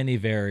so many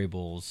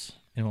variables.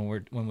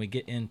 And when we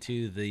get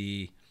into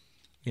the,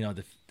 you know,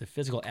 the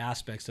physical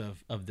aspects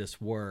of this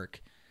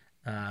work,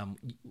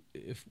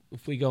 if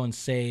we go and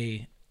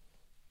say,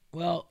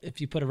 well,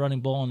 if you put a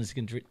running bowline, it's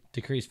going to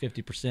decrease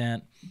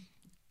 50%.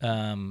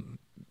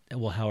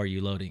 Well, how are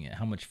you loading it?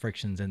 How much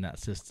friction's in that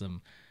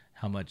system?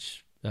 How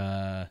much,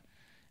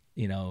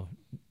 you know,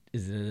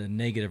 is it a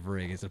negative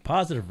rig? Is it a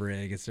positive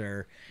rig? Is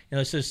there, you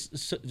know, it's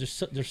just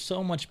there's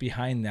so much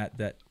behind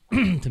that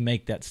to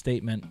make that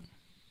statement.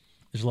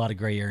 There's a lot of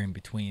gray area in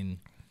between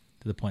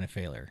to the point of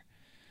failure,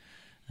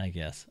 I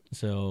guess.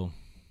 So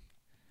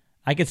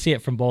I could see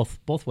it from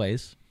both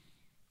ways,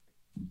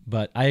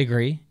 but I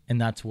agree, and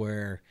that's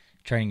where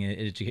training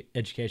and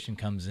education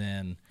comes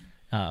in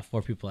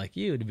for people like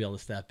you to be able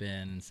to step in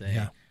and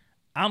say,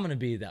 I'm going to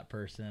be that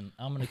person.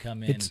 I'm going to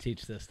come in and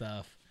teach this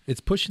stuff. It's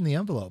pushing the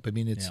envelope. I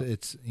mean,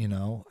 it's you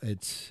know,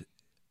 it's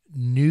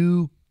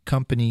new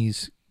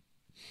companies.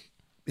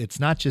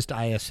 It's not just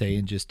ISA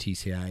and just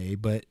TCIA,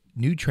 but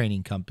new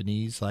training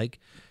companies like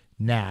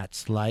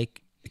NATS,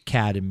 like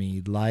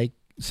Academy, like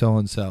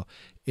so-and-so.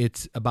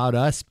 It's about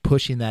us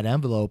pushing that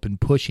envelope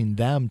and pushing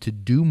them to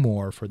do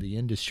more for the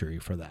industry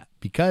for that,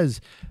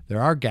 because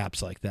there are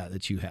gaps like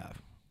that you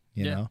have,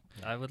 you know?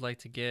 I would like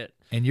to get.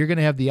 And you're going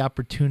to have the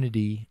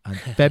opportunity on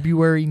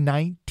February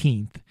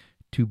 19th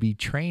to be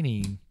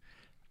training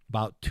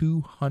about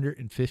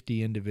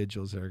 250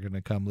 individuals that are going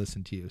to come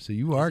listen to you. So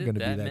you are going to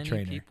be that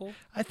trainer. People?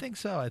 I think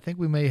so. I think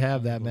we may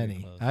have that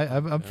many.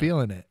 I'm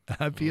feeling it.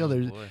 I feel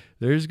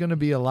there's going to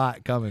be a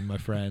lot coming, my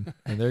friend.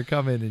 And they're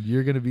coming, and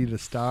you're going to be the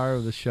star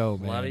of the show,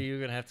 man. A lot of you are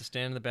going to have to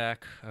stand in the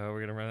back. We're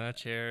going to run out of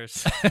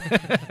chairs.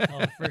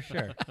 Oh, for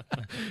sure.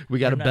 We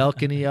got a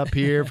balcony up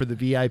here for the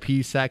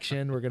VIP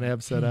section we're going to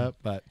have set up.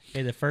 But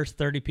hey, the first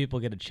 30 people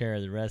get a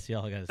chair. The rest,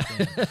 y'all got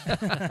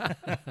to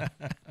stand.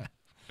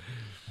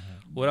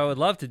 What I would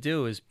love to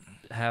do is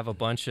have a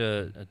bunch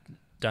of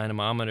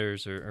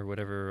dynamometers or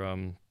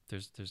whatever.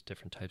 There's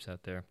different types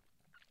out there,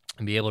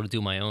 and be able to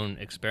do my own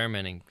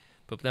experimenting.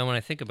 But then when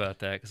I think about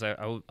that, because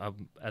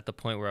I'm at the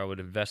point where I would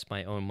invest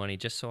my own money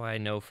just so I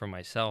know for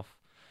myself.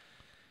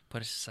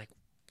 But it's just like,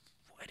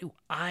 why do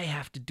I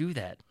have to do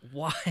that?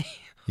 Why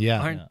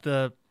aren't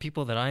the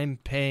people that I'm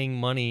paying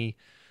money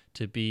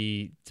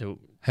to?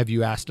 Have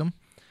you asked them?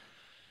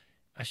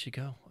 I should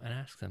go and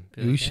ask them.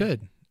 We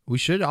should. We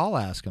should all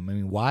ask them. I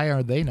mean, why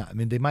are they not? I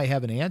mean, they might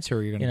have an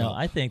answer. You're going to go,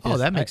 I think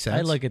that makes sense.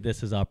 I look at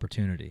this as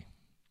opportunity.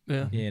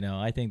 Yeah.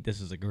 I think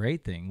this is a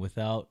great thing.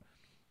 Without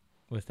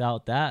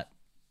that,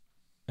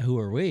 who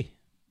are we?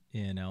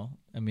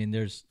 I mean,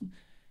 there's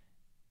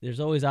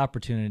always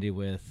opportunity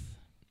with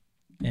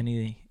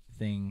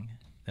anything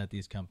that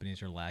these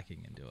companies are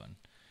lacking in doing.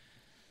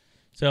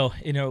 So,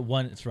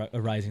 one, it's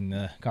arising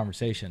the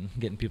conversation,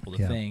 getting people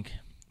to think.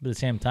 But at the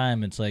same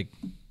time, it's like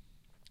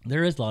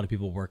there is a lot of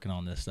people working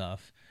on this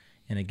stuff,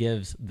 and it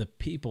gives the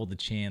people the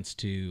chance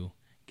to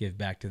give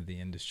back to the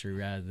industry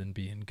rather than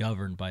being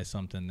governed by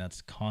something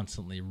that's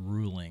constantly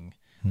ruling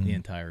the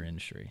entire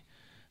industry.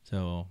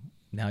 So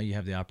now you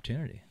have the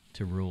opportunity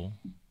to rule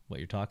what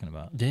you're talking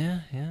about.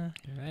 Yeah, you're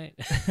right.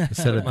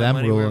 Instead of them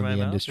ruling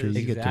the industry,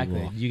 you get to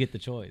rule. You get the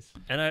choice.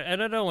 And I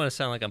don't want to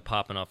sound like I'm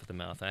popping off at the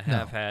mouth. I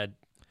have had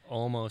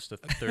almost a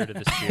third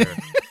of this year.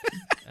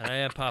 And I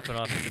am popping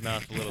off at the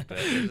mouth a little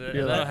bit.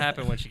 That'll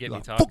happen when she get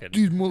me talking. Fuck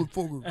these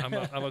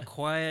motherfuckers. I'm a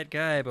quiet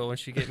guy, but when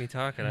she get me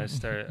talking, I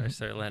start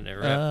letting it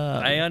rip.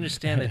 I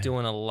understand they're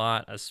doing a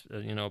lot,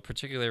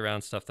 particularly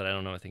around stuff that I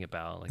don't know anything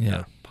about,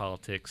 like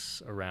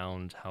politics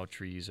around how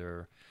trees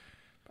are,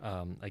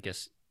 I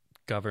guess,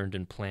 governed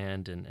and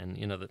planned,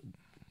 and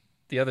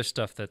the other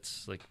stuff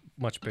that's like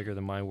much bigger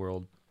than my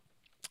world.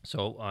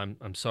 So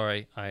I'm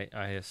sorry,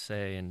 ISA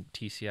and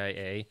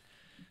TCIA.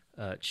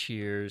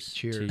 Cheers.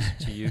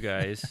 To you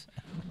guys.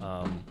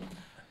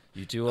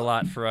 You do a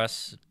lot for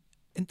us.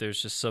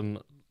 There's just some,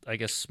 I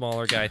guess,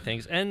 smaller guy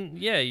things. And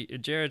yeah,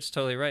 Jared's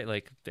totally right.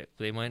 Like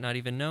they might not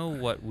even know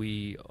what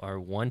we are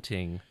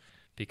wanting,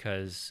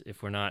 because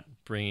if we're not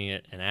bringing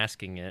it and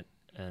asking it,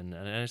 and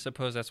I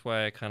suppose that's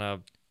why I kind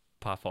of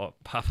pop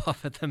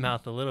off at the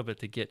mouth a little bit,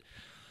 to get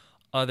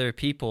other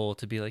people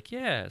to be like,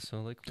 yeah,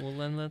 so like, well,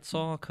 then let's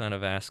all kind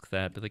of ask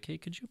that. But like, hey,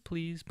 could you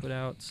please put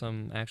out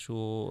some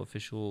actual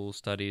official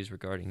studies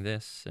regarding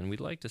this? And we'd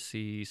like to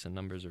see some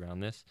numbers around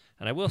this.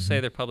 And I will say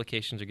their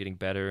publications are getting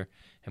better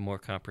and more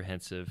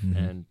comprehensive.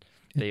 And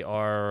they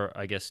are,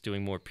 I guess,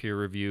 doing more peer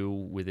review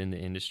within the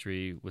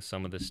industry with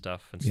some of this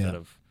stuff, instead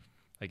of,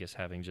 I guess,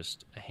 having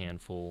just a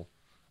handful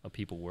of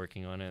people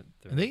working on it.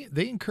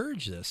 They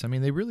encourage this. I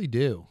mean, they really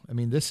do. I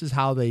mean, this is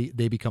how they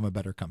become a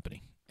better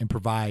company and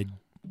provide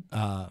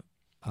a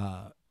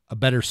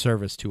better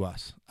service to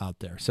us out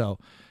there. So,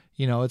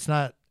 it's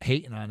not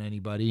hating on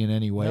anybody in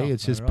any way. No,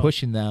 it's just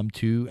pushing them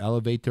to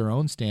elevate their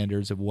own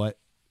standards of what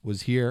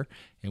was here,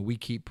 and we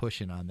keep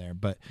pushing on there.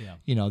 But,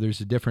 there's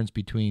a difference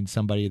between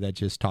somebody that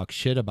just talks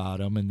shit about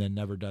them and then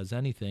never does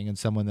anything, and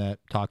someone that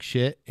talks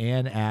shit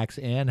and acts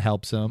and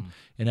helps them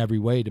in every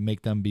way to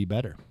make them be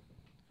better.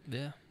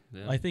 Yeah.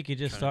 I think you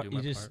just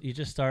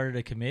started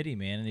a committee,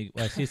 man. And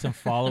I see some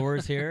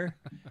followers here.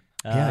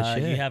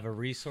 Shit. You have a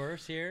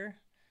resource here.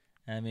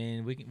 I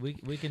mean,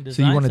 we can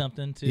design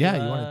something to.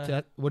 Yeah, you want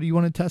to. What do you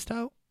want to test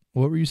out?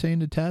 What were you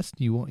saying to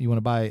test? You want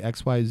to buy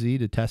XYZ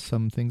to test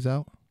some things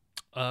out?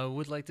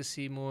 Would like to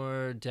see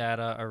more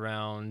data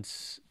around.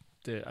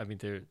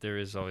 There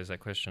is always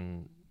that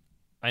question.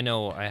 I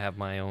know I have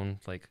my own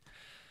like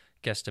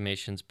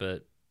guesstimations,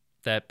 but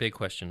that big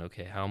question,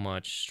 okay, how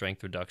much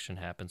strength reduction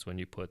happens when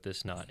you put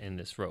this knot in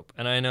this rope?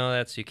 And I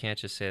know you can't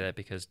just say that,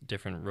 because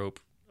different rope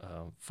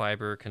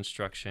fiber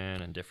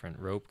construction and different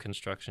rope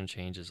construction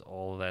changes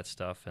all of that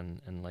stuff.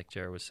 And like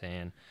Jared was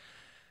saying,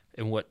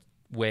 in what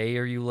way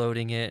are you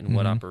loading it, and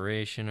what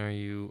operation are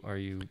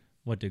you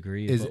what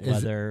degree is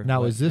weather?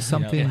 Now, is this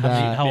something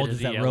that... How old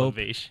is that rope?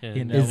 Is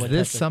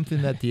this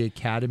something that the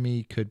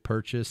Academy could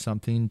purchase,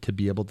 something to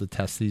be able to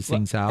test these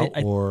things out?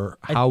 Or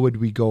how would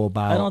we go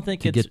about I don't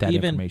think to it's get that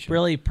even information?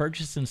 really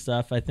purchasing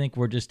stuff. I think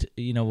we're just,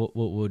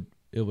 what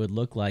it would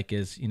look like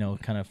is,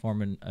 kind of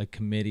forming a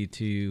committee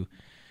to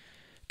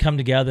come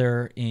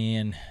together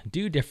and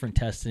do different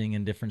testing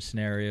in different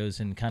scenarios,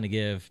 and kind of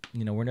give,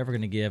 we're never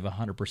going to give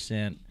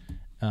 100%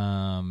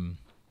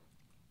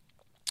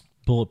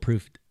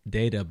 bulletproof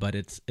data, but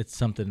it's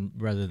something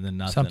rather than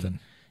nothing. Something.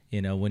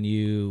 When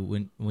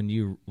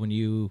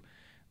you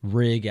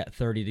rig at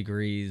 30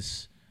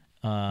 degrees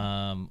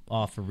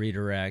off a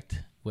redirect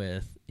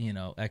with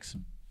X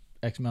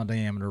amount of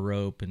diameter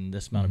rope and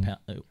this amount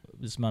of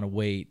this amount of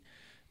weight,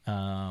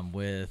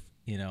 with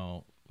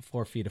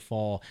 4 feet of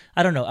fall.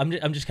 I don't know.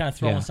 I'm just kind of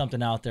throwing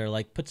something out there.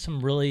 Like, put some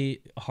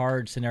really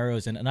hard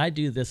scenarios in, and I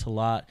do this a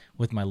lot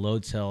with my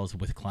load cells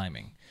with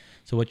climbing.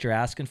 So what you're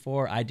asking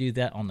for, I do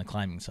that on the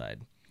climbing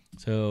side.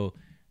 So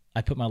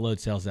I put my load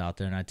cells out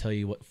there, and I tell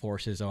you what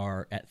forces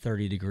are at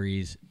 30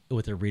 degrees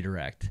with a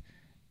redirect,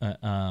 or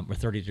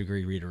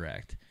 30-degree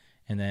redirect.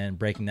 and then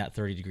breaking that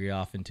 30 degree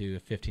off into a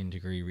 15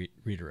 degree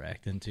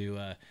redirect into,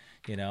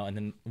 and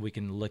then we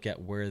can look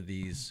at where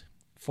these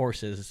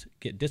forces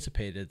get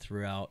dissipated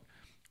throughout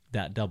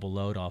that double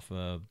load off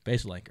a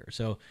basal anchor.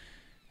 So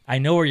I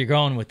know where you're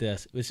going with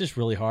this. It's just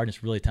really hard.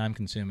 It's really time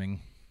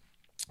consuming.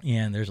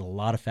 And there's a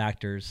lot of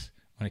factors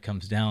when it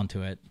comes down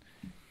to it.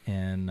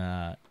 And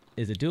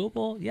is it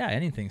doable? Yeah,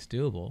 anything's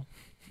doable.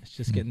 It's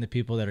just getting the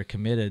people that are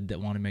committed, that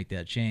want to make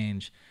that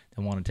change,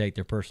 that want to take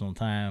their personal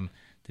time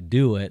to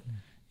do it.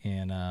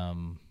 And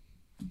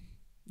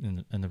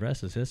the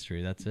rest is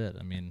history. That's it.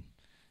 I mean,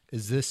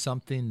 is this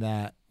something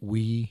that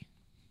we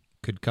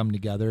could come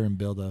together and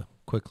build a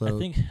quick load I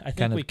think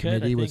kind we of could.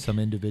 committee with some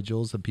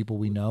individuals and people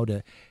we know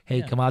to,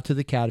 hey, come out to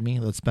the academy.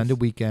 Let's spend a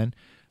weekend.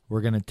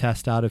 We're going to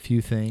test out a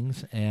few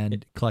things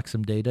and collect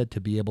some data to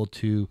be able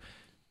to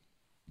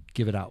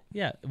give it out.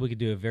 Yeah, we could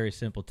do a very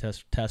simple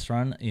test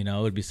run. It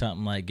would be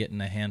something like getting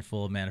a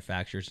handful of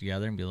manufacturers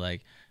together and be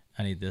like,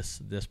 I need this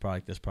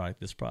product, this product,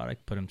 this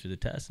product, put them through the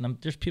test. And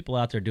there's people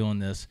out there doing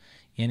this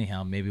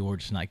anyhow. Maybe we're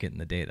just not getting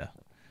the data.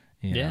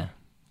 You know?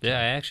 Yeah,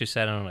 I actually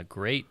sat on a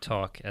great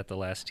talk at the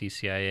last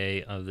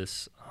TCIA of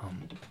this.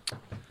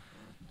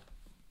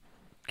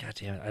 God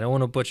damn it, I don't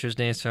want to butcher his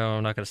name, so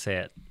I'm not going to say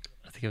it.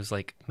 I think it was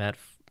like Matt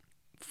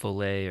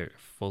Foley.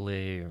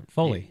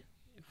 Foley.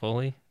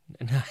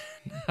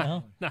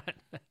 No, not.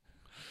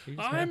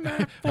 I'm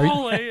Matt Are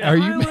Foley. are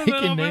you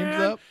making names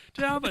up?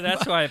 Yeah, but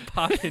that's why it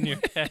popped in your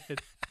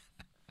head.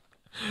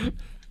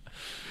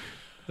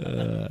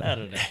 I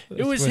don't know.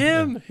 It was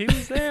him. He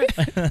was there.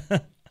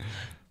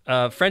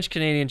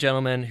 French-Canadian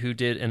gentleman who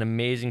did an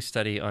amazing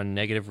study on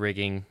negative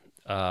rigging.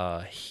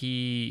 I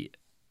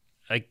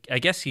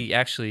guess he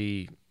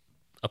actually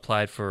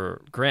applied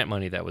for grant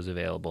money that was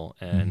available,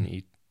 and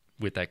he,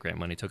 with that grant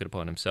money, took it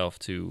upon himself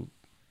to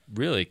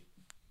really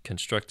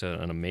construct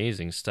an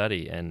amazing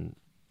study. And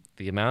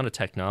the amount of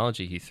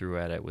technology he threw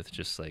at it with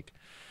just like,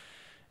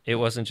 it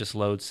wasn't just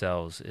load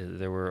cells.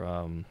 There were,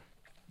 what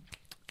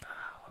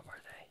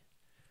were they?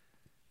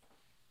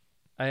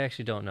 I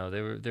actually don't know.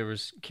 There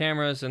was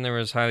cameras, and there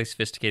was highly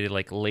sophisticated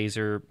like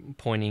laser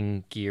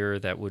pointing gear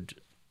that would,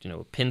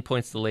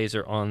 pinpoints the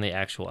laser on the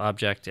actual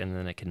object, and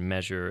then it can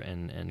measure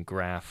and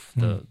graph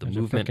the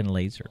movement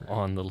laser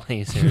on the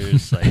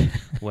lasers, like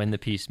when the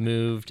piece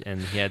moved.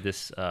 And he had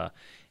this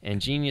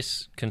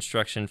ingenious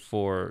construction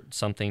for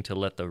something to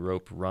let the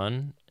rope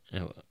run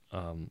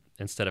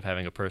instead of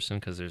having a person,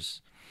 because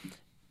there's,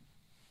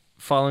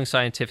 following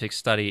scientific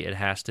study, it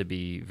has to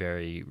be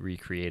very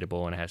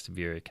recreatable and it has to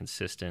be very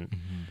consistent.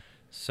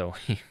 So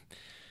he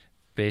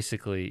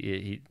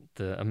basically,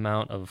 the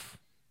amount of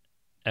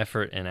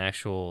effort and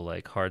actual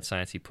like hard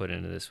science he put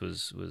into this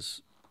was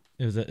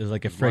it was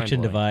like a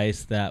friction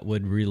device that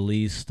would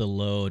release the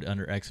load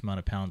under X amount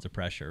of pounds of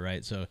pressure,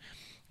 right? So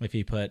if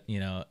you put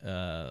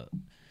 200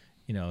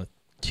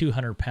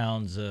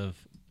 pounds of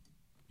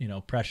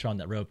pressure on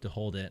that rope to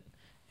hold it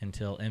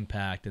until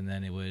impact, and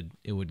then it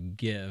would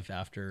give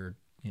after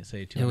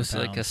say 200 pounds. It was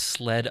like a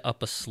sled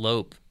up a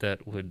slope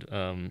that would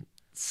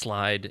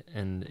slide,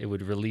 and it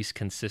would release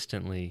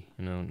consistently,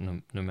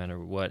 no matter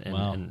what,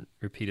 and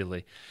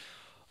repeatedly.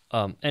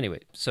 Anyway,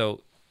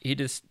 so he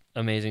did this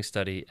amazing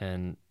study,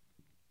 and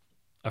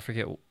I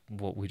forget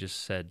what we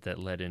just said that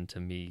led into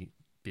me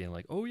being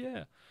like, "Oh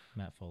yeah,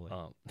 Matt Foley."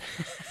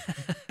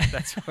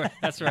 That's where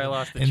I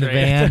lost the in train.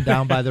 the van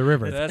down by the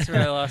river. That's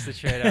where I lost the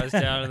train. I was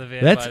down in the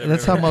van. by the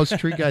That's river. how most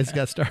tree guys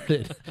got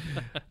started.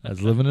 I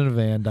was living in a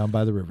van down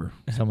by the river.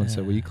 Someone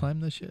said, "Will you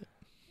climb this shit?"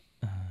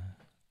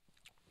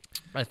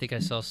 I think I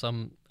saw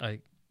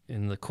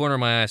in the corner of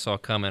my eye, I saw a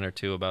comment or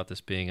two about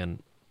this being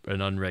an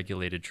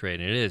unregulated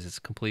trade, and it is. It's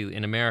completely,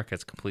 in America,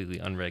 it's completely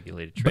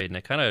unregulated trade, and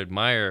I kind of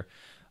admire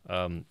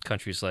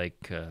countries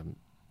like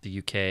the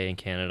UK and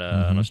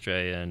Canada and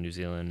Australia and New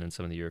Zealand and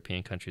some of the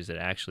European countries that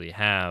actually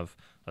have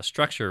a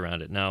structure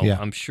around it. Now,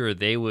 I'm sure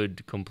they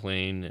would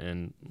complain,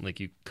 and like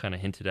you kind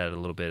of hinted at it a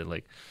little bit,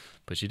 like,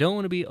 but you don't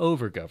want to be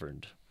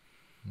over-governed.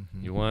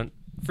 You want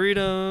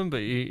freedom,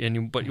 but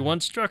you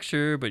want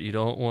structure, but you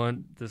don't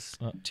want this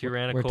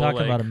tyrannical. We're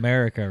talking about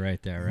America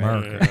right there,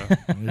 right?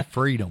 America,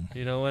 freedom.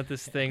 You don't want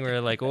this thing where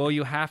like, oh,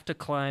 you have to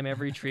climb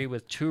every tree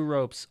with 2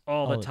 ropes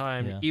all the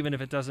time, even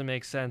if it doesn't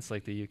make sense,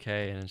 like the UK.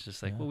 And it's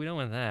just like, well, we don't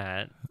want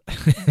that.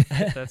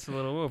 That's a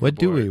little overboard. What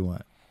do we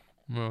want?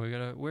 Well, we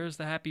gotta. Where's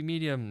the happy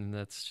medium? And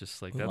that's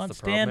just like, We that's want the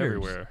problem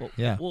standards.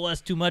 everywhere. Well,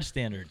 that's too much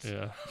standards.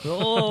 Yeah.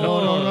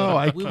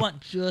 No. We want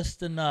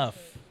just enough.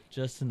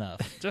 Just enough.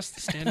 Just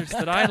the standards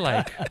that I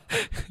like.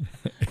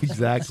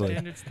 Exactly. The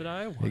standards that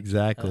I want.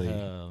 Exactly.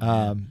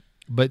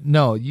 But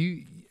no,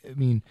 I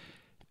mean,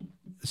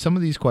 some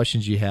of these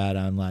questions you had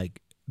on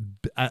like,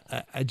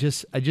 I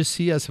just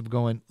see us of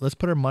going, let's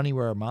put our money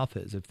where our mouth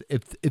is.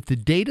 If the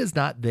data's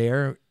not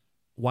there,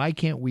 why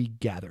can't we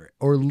gather it,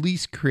 or at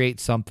least create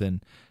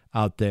something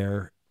out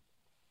there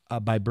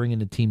by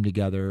bringing a team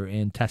together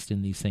and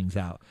testing these things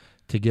out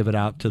to give it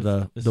out to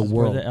the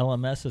world? Where the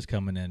LMS is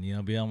coming in,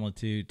 be able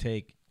to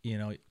take,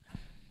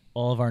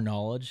 all of our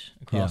knowledge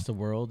across the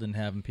world and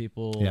having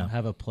people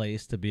have a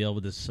place to be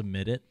able to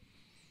submit it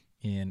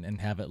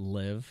and have it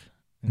live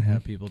and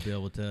have people be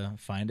able to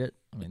find it.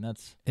 I mean,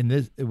 that's And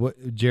this,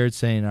 what Jared's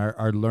saying,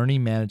 our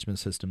learning management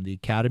system, the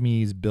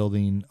Academy is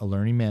building a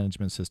learning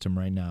management system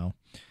right now.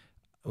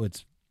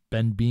 It's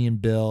been being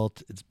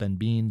built, it's been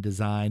being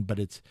designed, but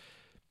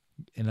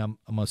and I'm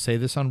going to say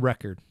this on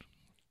record.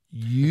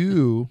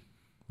 You,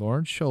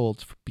 Lauren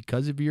Schultz,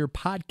 because of your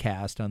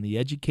podcast on the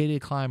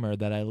Educated Climber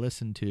that I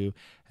listened to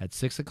at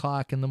 6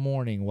 o'clock in the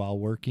morning while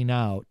working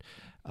out,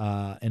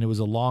 and it was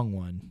a long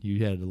one.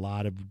 You had a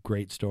lot of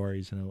great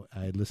stories, and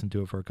I listened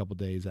to it for a couple of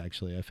days.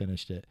 Actually, I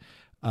finished it.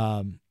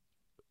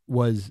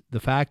 Was the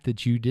fact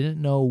that you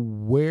didn't know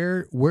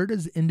where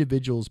does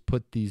individuals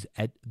put these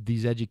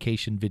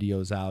education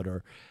videos out,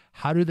 or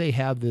how do they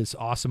have this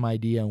awesome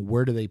idea and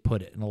where do they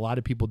put it? And a lot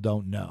of people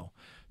don't know.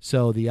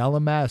 So the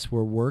LMS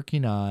we're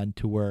working on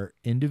to where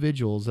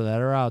individuals that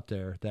are out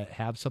there that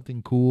have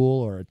something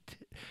cool or a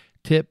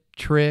tip,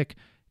 trick,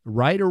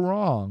 right or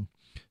wrong,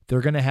 they're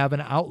going to have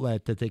an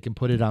outlet that they can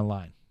put it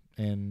online.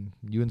 And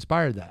you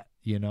inspired that.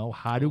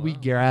 How do we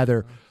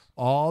gather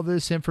all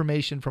this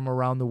information from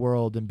around the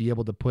world and be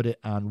able to put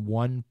it on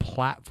one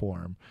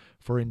platform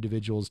for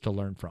individuals to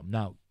learn from?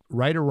 Now,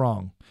 right or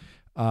wrong,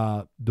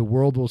 the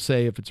world will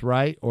say if it's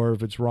right or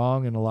if it's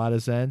wrong in a lot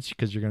of sense,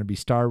 because you're going to be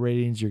star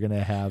ratings, you're going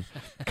to have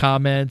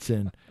comments,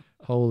 and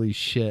holy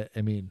shit.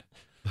 I mean,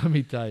 let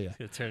me tell you. It's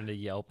going to turn into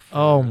Yelp.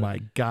 Oh my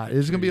God.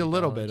 There's going to be a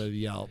little bit of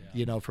Yelp,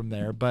 from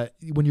there. But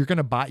when you're going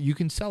to buy, you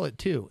can sell it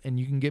too, and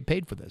you can get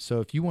paid for this. So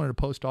if you wanted to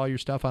post all your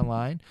stuff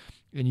online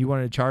and you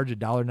wanted to charge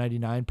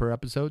 $1.99 per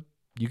episode,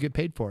 you get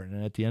paid for it.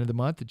 And at the end of the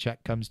month, the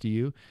check comes to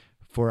you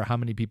for how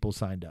many people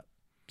signed up.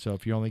 So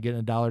if you're only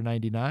getting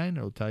 $1.99,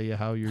 it'll tell you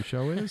how your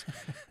show is.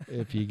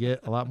 If you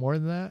get a lot more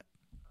than that,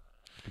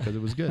 because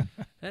it was good.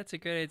 That's a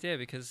great idea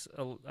because,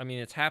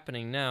 it's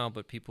happening now,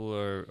 but people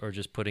are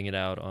just putting it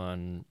out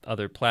on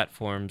other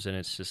platforms, and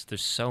it's just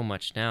there's so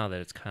much now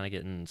that it's kind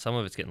of some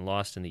of it's getting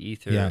lost in the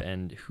ether,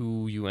 and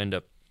who you end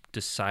up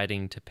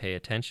deciding to pay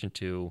attention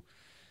to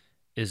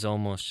is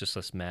almost just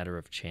this matter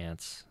of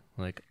chance.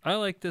 Like, I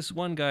like this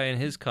one guy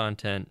and his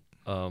content,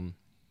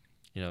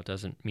 it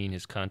doesn't mean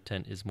his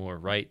content is more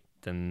right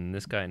than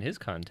this guy and his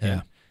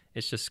content. Yeah.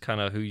 It's just kind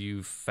of who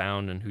you've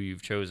found and who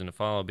you've chosen to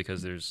follow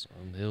because there's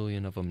a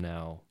million of them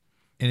now.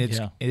 And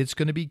it's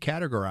going to be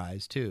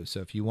categorized too.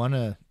 So if you want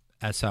to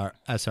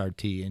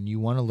SRT and you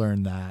want to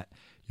learn that,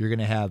 you're going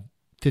to have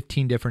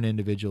 15 different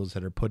individuals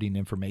that are putting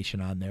information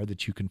on there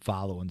that you can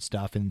follow and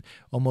stuff, and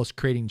almost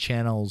creating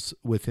channels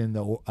within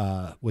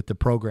with the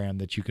program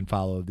that you can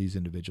follow these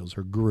individuals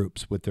or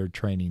groups with their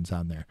trainings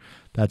on there.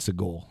 That's the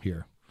goal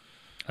here.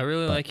 I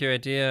really like your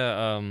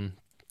idea.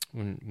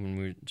 When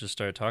we just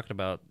started talking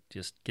about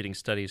just getting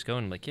studies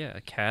going, like,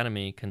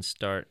 Academy can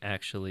start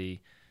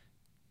actually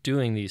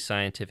doing these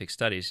scientific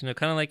studies.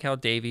 Kind of like how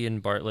Davey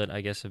and Bartlett,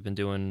 I guess, have been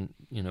doing,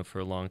 for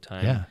a long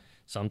time. Yeah.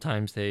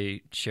 Sometimes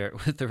they share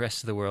it with the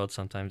rest of the world.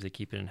 Sometimes they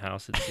keep it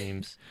in-house, it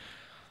seems.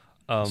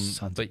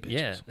 Sons of but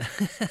bitches.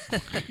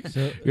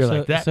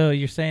 So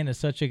you're saying it's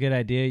such a good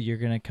idea, you're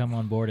going to come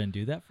on board and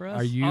do that for us?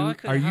 Are you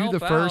the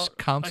first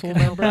council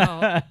help member?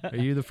 out. Are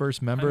you the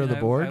first member of the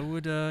board? I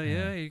would,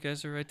 you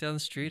guys are right down the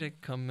street. I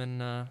could come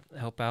and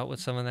help out with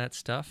some of that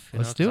stuff.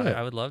 Let's do it.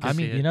 I would love to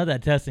see it.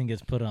 That testing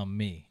gets put on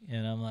me,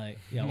 and I'm like,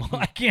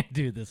 I can't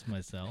do this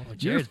myself.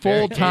 You're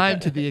full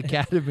time to the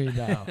Academy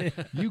now.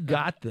 You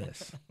got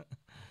this.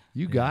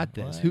 You got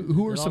this.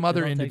 Who are some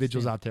other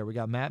individuals out there? We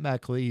got Matt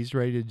Meckley. He's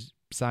ready to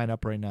sign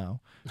up right now.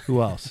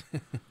 Who else?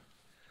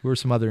 Who are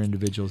some other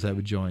individuals that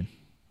would join?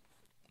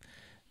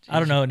 I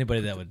don't know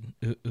anybody that would.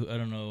 I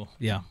don't know.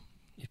 Yeah.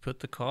 You put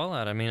the call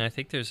out. I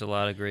think there's a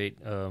lot of great,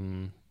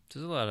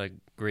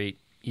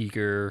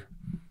 eager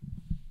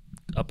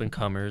up and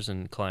comers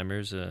and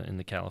climbers in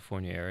the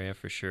California area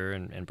for sure,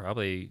 and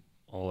probably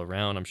all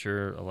around. I'm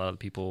sure a lot of the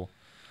people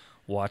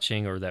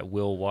watching or that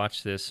will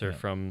watch this are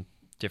from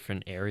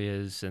different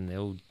areas, and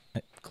they'll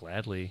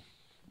gladly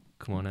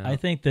come on out. I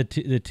think the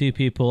two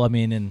people,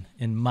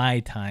 in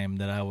my time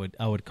that I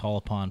would call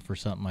upon for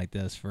something like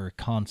this, for a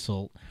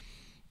consult,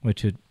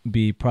 which would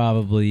be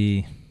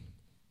probably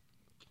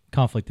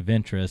conflict of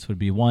interest, would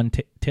be one,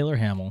 Taylor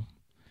Hamill,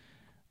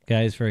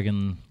 guy's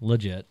friggin'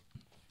 legit,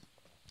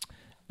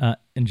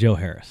 and Joe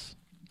Harris.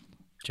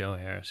 Joe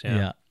Harris,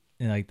 yeah.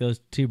 And like those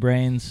two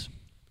brains,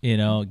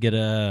 get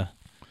a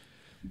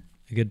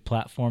good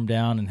platform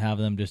down and have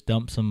them just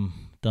dump some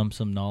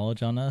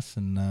knowledge on us.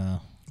 And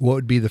what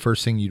would be the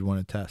first thing you'd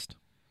want to test?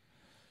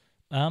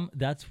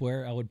 That's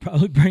where I would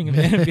probably bring him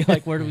in and be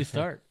like, where do we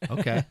start?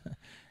 Okay.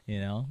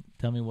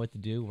 Tell me what to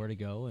do, where to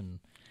go. And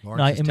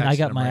I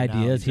got my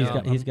ideas. He's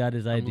got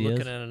his ideas. I'm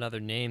looking at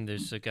another name.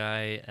 There's a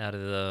guy out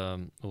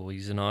of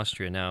he's in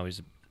Austria now. He's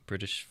a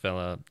British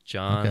fella,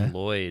 John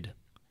Lloyd.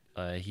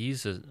 He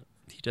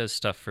does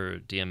stuff for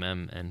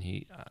DMM,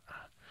 and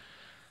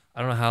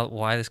I don't know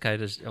why this guy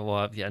does.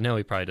 Well, I know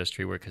he probably does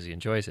tree work because he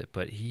enjoys it,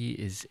 but he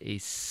is a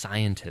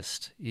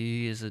scientist.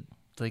 He is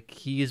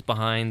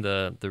behind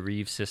the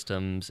Reeve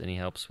systems, and he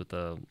helps with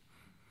the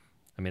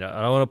I mean,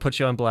 I don't want to put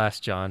you on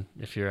blast, John,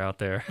 if you're out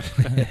there.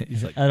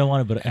 He's like, I don't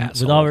want to, but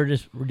asshole.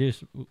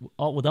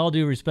 with all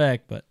due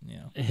respect, but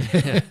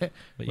but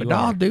you with are.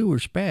 all due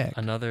respect.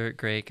 Another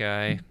great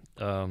guy.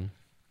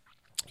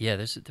 Yeah,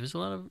 there's a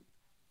lot of.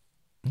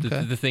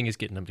 Okay. The thing is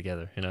getting them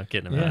together,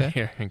 getting them out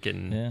here and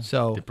getting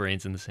So, the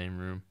brains in the same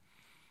room.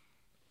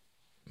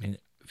 I mean,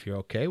 if you're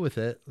okay with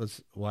it,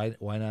 why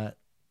not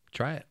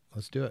try it?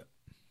 Let's do it.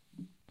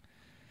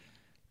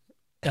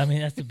 I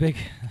mean, that's the big.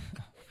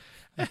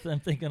 I'm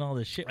thinking all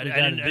the shit we got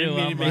to do. mean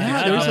to I'm make like, it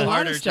Yeah, I there's a don't lot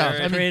want of to stuff.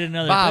 I mean, create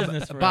another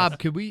business for Bob, us.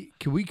 could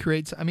we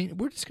create? I mean,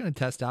 we're just going to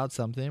test out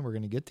something. We're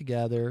going to get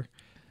together.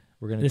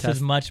 We're going to. This test.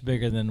 is much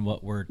bigger than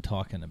what we're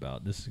talking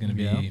about. This is going to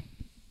be.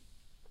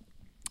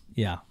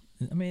 Yeah,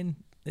 I mean,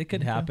 it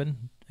could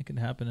happen. It could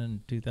happen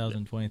in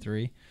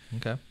 2023.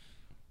 Okay.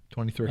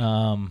 23.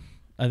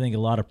 I think a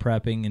lot of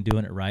prepping and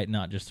doing it right,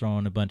 not just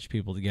throwing a bunch of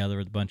people together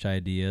with a bunch of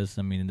ideas.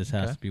 I mean, this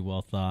has Okay. to be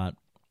well thought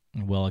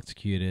and well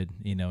executed.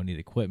 Need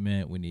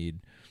equipment. We need,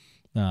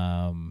 it's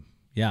going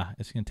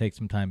to take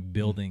some time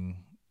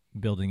building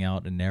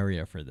out an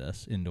area for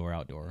this indoor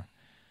outdoor.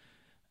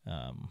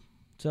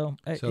 So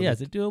is the-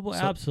 it doable? so-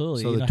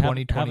 Absolutely. so the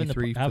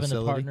 2023 having the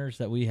facility? partners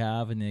that we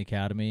have in the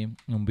academy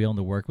and be able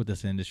to work with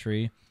this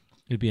industry,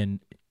 it'd be a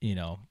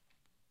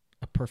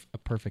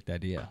perfect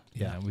idea.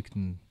 Yeah. We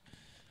can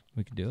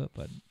do it,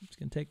 but it's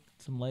gonna take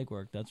some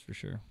legwork, that's for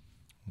sure.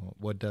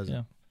 What does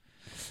it?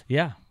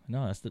 Yeah.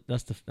 No,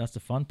 that's the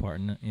fun part,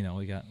 and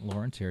we got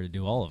Lawrence here to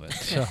do all of it.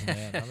 So Oh,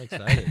 man, I'm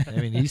excited. I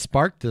mean, he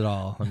sparked it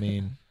all. I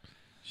mean,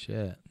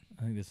 shit.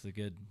 I think this is a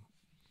good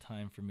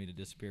time for me to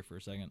disappear for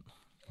a second.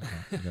 Okay,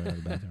 I gotta go to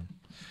the bathroom.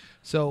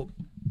 So,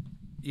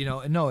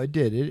 no, it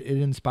did. It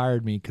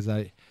inspired me because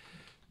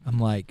I'm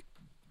like,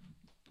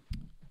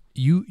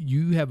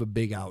 you have a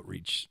big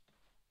outreach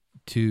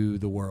to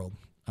the world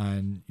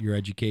on your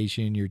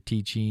education, your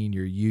teaching,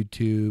 your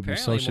YouTube, your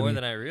Apparently social more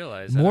media. than I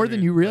realized. More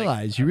than you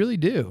realize. You really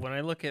do. When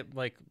I look at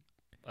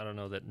I don't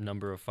know that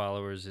number of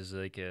followers is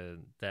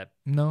that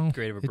No,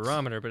 great of a it's-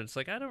 barometer, but it's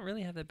like I don't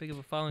really have that big of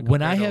a following When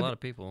compared I to have- a lot of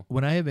people.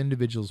 When I have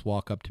individuals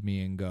walk up to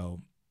me and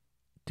go,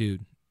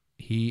 dude,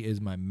 he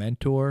is my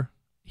mentor.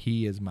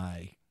 He is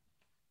my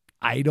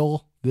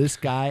idol. This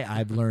guy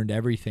I've learned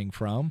everything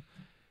from.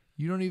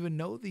 You don't even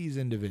know these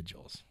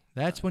individuals.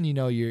 That's when you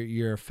know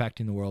you're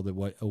affecting the world of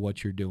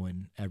what you're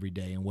doing every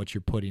day and what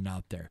you're putting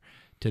out there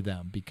to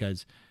them,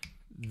 because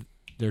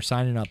they're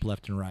signing up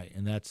left and right,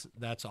 and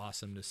that's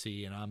awesome to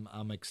see. And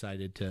I'm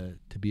excited to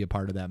be a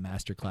part of that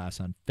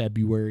masterclass on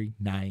February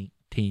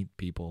 19th.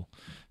 People,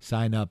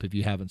 sign up if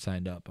you haven't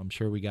signed up. I'm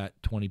sure we got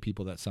 20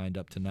 people that signed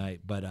up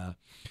tonight, but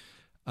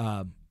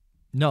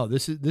no,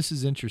 this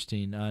is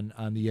interesting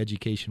on the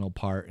educational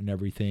part and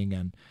everything.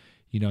 And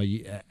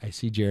I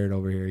see Jared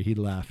over here. He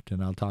left,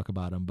 and I'll talk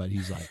about him, but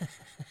he's like,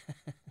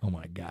 "Oh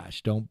my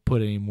gosh, don't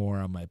put any more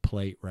on my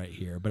plate right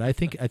here." But I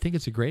think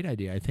it's a great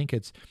idea. I think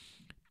it's,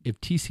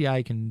 if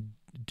TCI can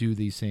do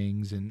these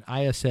things and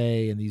ISA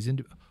and these,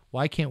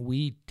 why can't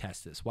we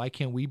test this? Why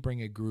can't we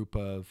bring a group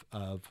of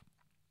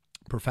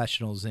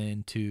professionals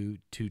in to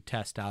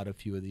test out a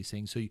few of these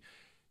things? So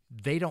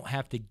they don't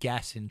have to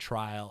guess and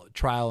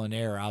trial and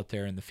error out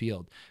there in the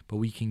field, but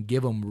we can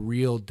give them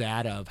real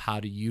data of how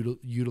to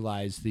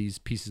utilize these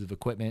pieces of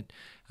equipment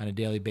on a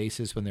daily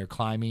basis when they're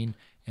climbing,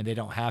 and they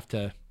don't have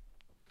to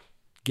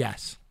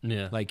guess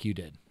like you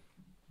did.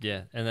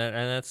 Yeah, and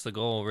that's the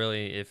goal,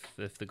 really.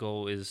 If the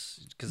goal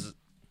is, because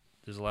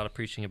there's a lot of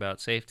preaching about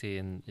safety,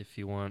 and if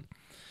you want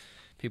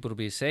people to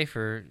be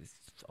safer,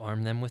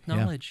 arm them with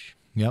knowledge.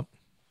 Yep,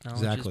 Knowledge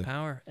exactly. is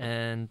power,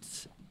 and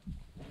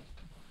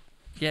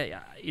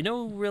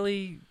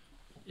really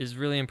is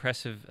really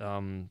impressive.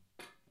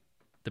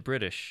 The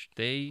British,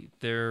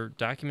 their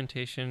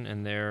documentation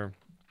and their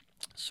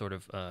sort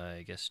of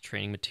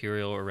training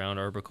material around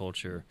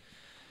arboriculture.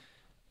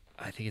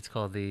 I think it's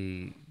called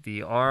the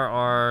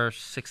RR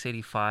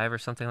 685 or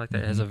something like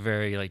that. It has a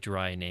very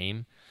dry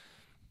name,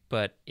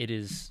 but it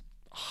is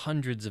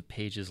hundreds of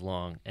pages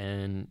long,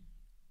 and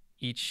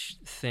each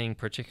thing,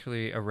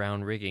 particularly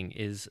around rigging,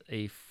 is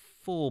a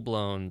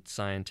full-blown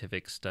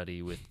scientific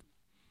study with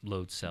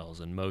load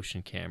cells and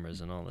motion cameras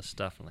and all this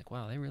stuff. I'm like,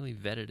 wow, they really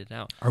vetted it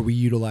out. Are we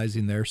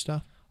utilizing their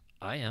stuff?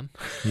 I am.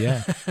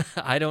 Yeah.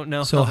 I don't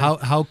know. So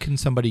how can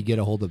somebody get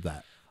a hold of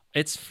that?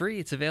 It's free.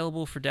 It's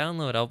available for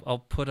download. I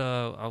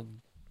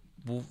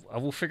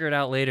will figure it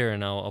out later,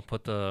 and I'll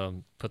put the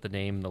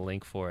name, the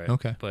link for it.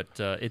 Okay. But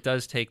it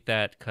does take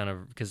that kind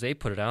of, because they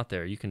put it out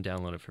there. You can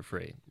download it for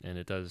free, and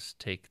it does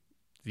take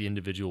the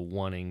individual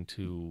wanting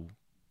to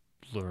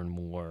learn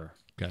more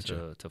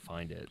Gotcha. to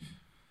find it.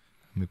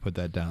 Let me put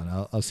that down.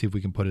 I'll see if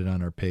we can put it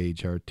on our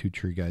page, our Two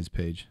Tree Guys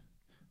page,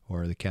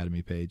 or the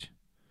Academy page.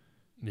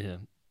 Yeah,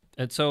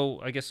 and so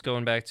I guess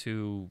going back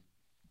to,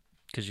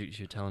 because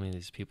you're telling me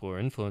these people are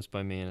influenced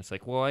by me, and it's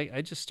like, well,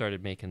 I just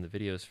started making the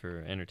videos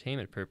for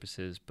entertainment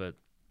purposes, but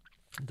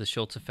the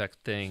Schultz effect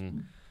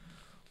thing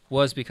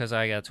was because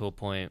I got to a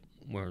point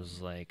where it was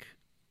like,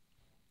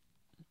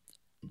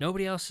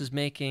 nobody else is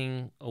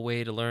making a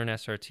way to learn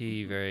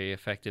SRT very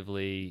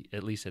effectively,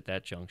 at least at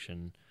that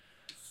junction.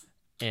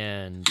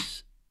 and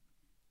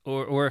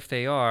or if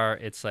they are,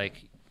 it's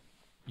like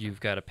you've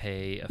got to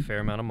pay a fair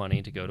amount of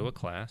money to go to a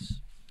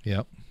class.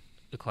 Yep.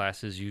 The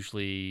class is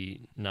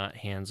usually not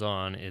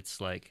hands-on.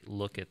 It's like,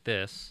 look at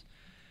this,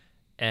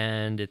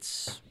 and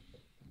it's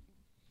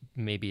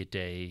maybe a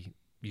day.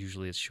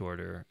 Usually it's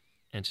shorter.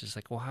 And it's just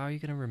like, well, how are you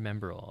going to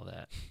remember all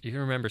that? You can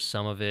remember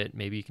some of it.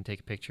 Maybe you can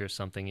take a picture of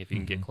something if you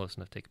can get close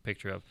enough to take a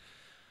picture of.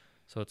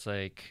 So it's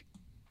like,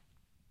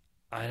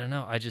 I don't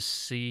know. I just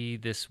see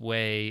this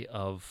way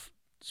of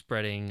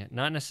spreading,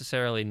 not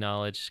necessarily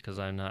knowledge, because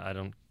I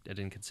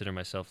didn't consider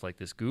myself like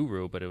this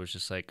guru, but it was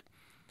just like,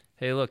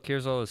 hey, look,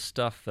 here's all this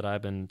stuff that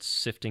I've been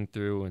sifting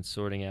through and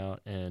sorting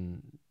out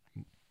and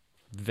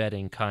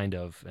vetting kind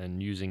of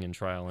and using in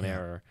trial and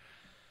error.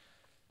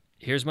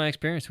 Here's my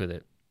experience with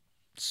it.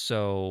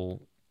 So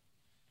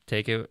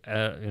take it,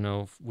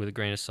 with a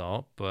grain of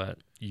salt, but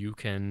you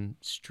can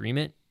stream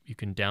it, you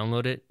can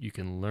download it, you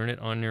can learn it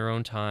on your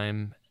own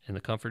time in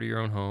the comfort of your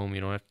own home.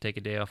 You don't have to take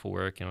a day off of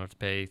work. You don't have to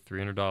pay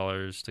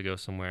 $300 to go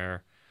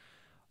somewhere.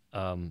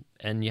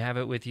 And you have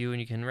it with you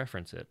and you can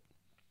reference it.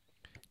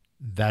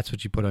 That's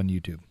what you put on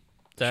YouTube.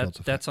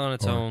 That's on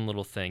its own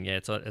little thing. Yeah,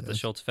 it's at the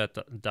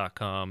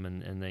schultzeffect.com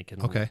and they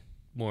can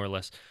more or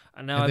less.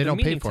 Now, and they don't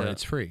pay for it.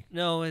 It's free.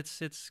 No, it's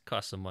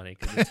cost some money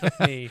because it took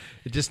me.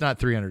 It's just not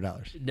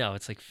 $300. No,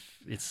 it's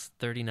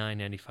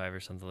 $39.95 or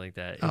something like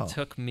that. Oh. It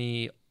took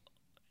me.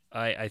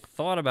 I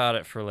thought about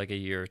it for like a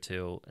year or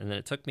two, and then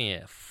it took me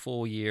a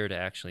full year to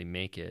actually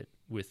make it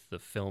with the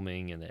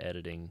filming and the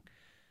editing,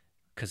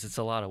 because it's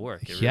a lot of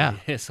work. It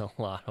really is a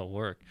lot of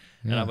work,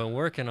 and I've been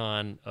working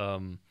on.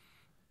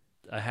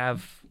 I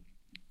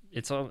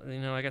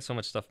got so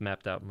much stuff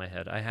mapped out in my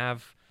head. I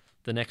have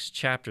the next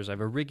chapters. I have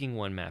a rigging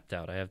one mapped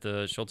out. I have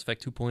the Schultz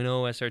Effect 2.0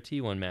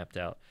 SRT one mapped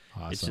out.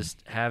 Awesome. It's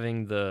just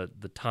having the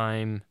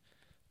time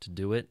to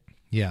do it,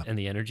 and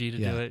the energy to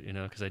do it.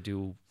 Because I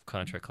do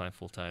contract client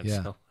full time.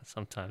 Yeah. So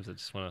sometimes I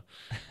just want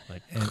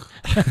to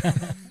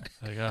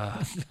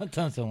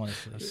Sometimes I want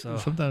to sleep.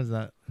 Sometimes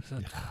not. I'm so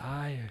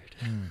tired.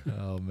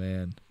 Oh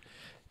man.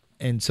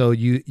 And so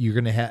you're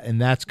gonna have, and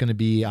that's gonna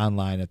be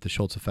online at the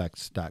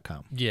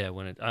schultzeffects.com. Yeah,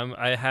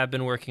 I have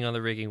been working on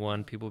the rigging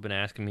one. People have been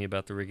asking me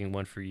about the rigging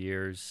one for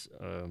years.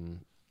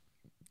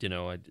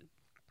 I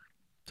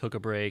took a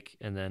break,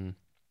 and then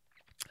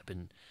I've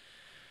been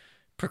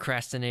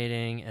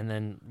procrastinating, and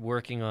then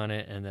working on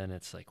it, and then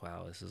it's like,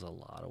 wow, this is a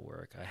lot of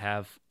work. I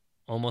have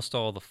almost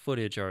all the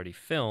footage already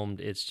filmed.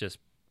 It's just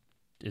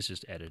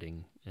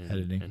editing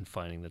and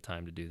finding the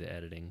time to do the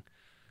editing.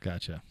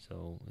 Gotcha.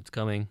 So it's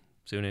coming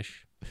soonish.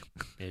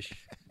 Ish.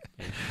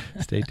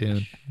 Stay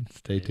tuned.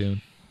 Stay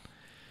tuned.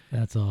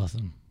 That's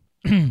awesome.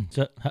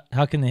 So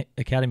how can the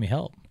Academy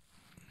help?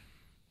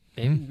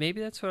 Maybe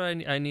that's what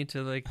I need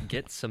to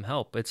get some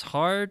help. It's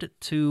hard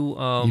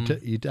to.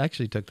 You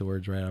actually took the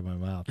words right out of my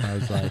mouth. I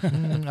was like,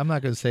 I'm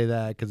not going to say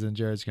that, because then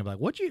Jared's going to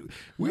be like,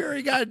 we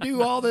already got to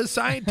do all this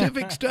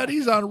scientific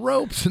studies on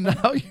ropes, and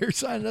now you're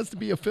signing us to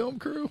be a film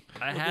crew?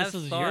 I have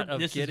thought of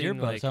this getting is your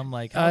book. So I'm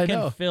like, I how can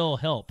know. Phil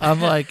help? I'm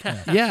like,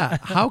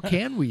 how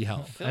can we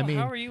help? Phil,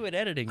 how are you at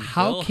editing?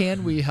 How Phil?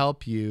 can we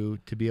help you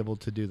to be able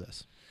to do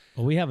this?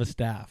 Well, we have a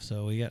staff,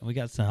 so we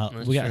got some help.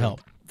 That's We got true.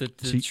 help.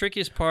 The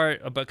trickiest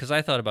part about, because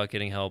I thought about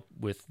getting help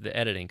with the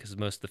editing, because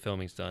most of the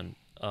filming's done,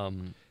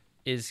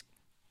 is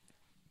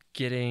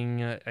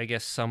getting, I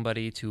guess,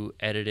 somebody to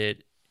edit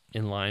it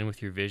in line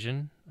with your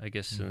vision. I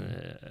guess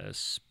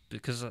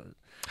because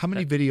how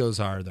many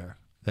videos are there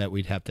that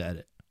we'd have to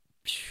edit?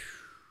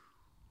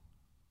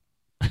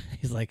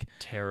 He's like,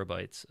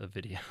 terabytes of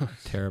videos.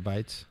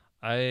 Terabytes.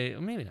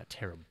 Maybe not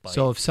terabytes.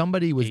 So if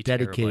somebody was 8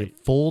 dedicated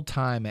terabyte. full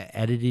time at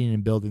editing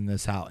and building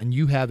this out, and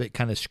you have it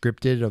kind of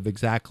scripted of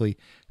exactly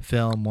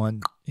film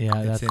one,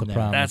 that's in the there.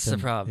 problem. That's the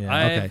problem.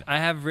 Yeah. I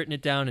have written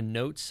it down in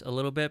notes a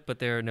little bit, but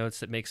there are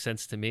notes that make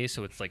sense to me.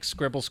 So it's like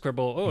scribble.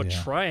 Oh, a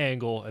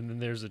triangle, and then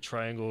there's a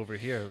triangle over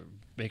here.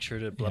 Make sure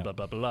to blah blah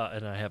blah blah,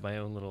 and I have my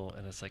own little.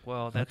 And it's like,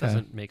 well, that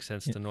doesn't make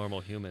sense to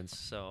normal humans.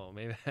 So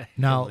maybe.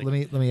 Now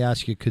let me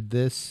ask you: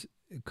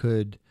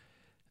 could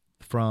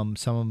from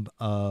some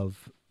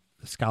of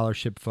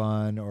scholarship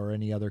fund or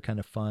any other kind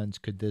of funds,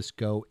 could this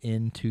go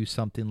into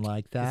something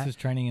like that? This is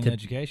training and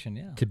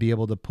education, to be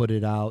able to put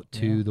it out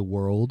to the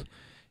world,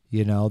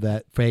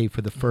 that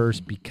for the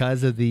first,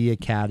 because of the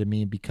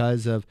Academy,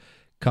 because of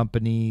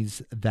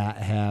companies that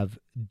have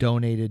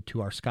donated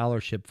to our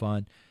scholarship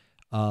fund,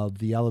 of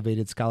the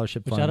Elevated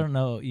Scholarship Which Fund. I don't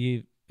know.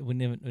 We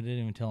didn't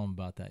even tell him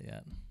about that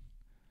yet.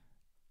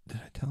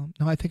 Did I tell him?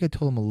 No, I think I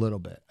told him a little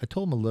bit. I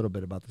told him a little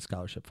bit about the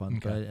scholarship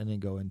fund, but I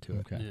didn't go into it.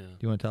 Okay. Do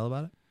you want to tell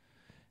about it?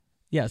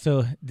 Yeah,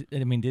 so,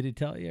 did he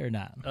tell you or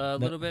not? A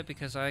little bit,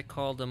 because I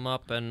called him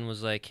up and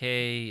was like,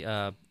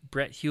 hey,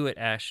 Brett Hewitt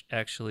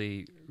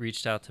actually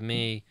reached out to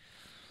me.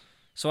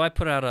 So I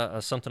put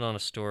out something on a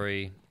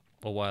story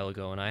a while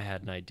ago, and I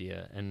had an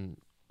idea, and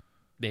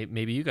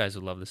maybe you guys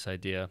would love this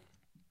idea.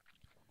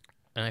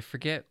 And I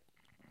forget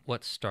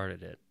what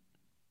started it.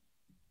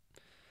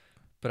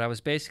 But I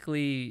was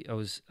thinking,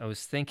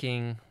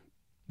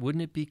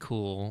 wouldn't it be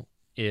cool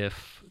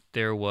if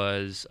there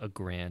was a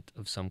grant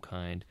of some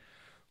kind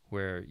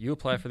where you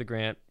apply for the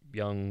grant,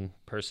 young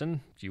person,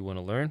 if you want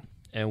to learn,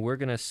 and we're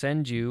going to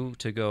send you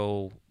to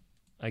go,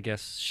 I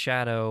guess,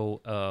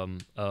 shadow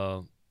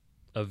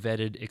a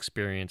vetted,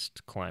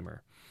 experienced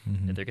climber.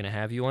 Mm-hmm. And they're going to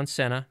have you on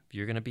Senna.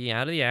 You're going to be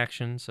out of the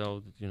action,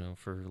 so,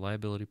 for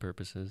liability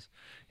purposes,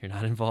 you're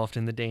not involved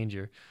in the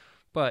danger.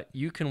 But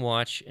you can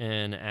watch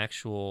an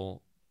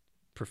actual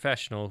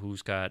professional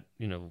who's got,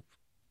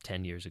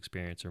 10 years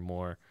experience or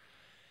more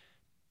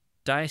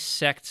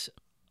dissect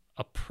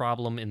a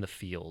problem in the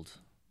field,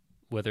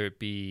 whether it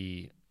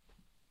be,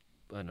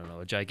 I don't know,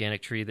 a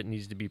gigantic tree that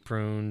needs to be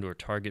pruned or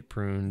target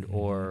pruned,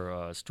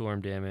 or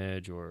storm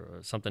damage, or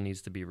something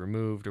needs to be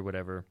removed or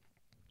whatever.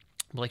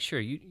 Like,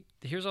 sure,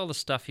 here's all the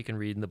stuff you can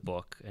read in the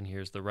book, and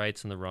here's the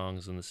rights and the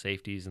wrongs and the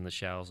safeties and the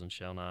shalls and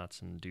shall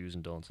nots and do's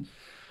and don'ts.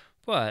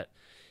 But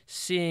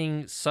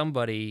seeing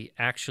somebody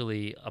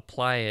actually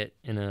apply it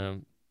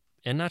and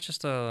not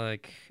just in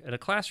a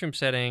classroom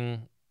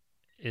setting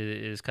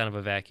is kind of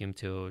a vacuum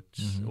too,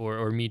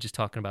 or me just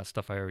talking about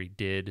stuff I already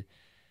did,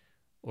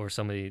 or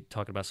somebody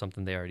talking about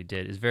something they already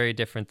did is very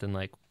different than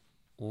like,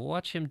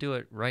 watch him do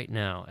it right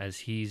now as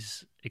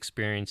he's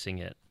experiencing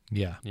it.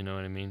 Yeah. You know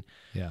what I mean?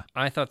 Yeah.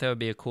 I thought that would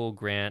be a cool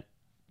grant.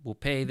 We'll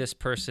pay this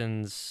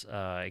person's,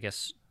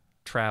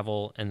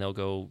 travel, and they'll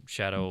go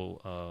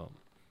shadow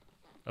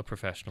a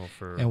professional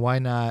for. And why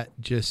not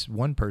just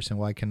one person?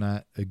 Why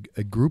cannot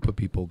a group of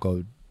people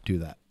go do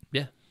that?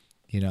 Yeah.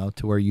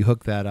 To where you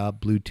hook that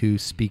up, Bluetooth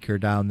speaker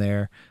down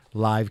there,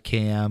 live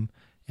cam,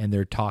 and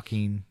they're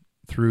talking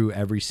through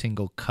every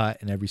single cut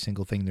and every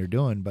single thing they're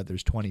doing, but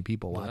there's 20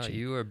 people watching.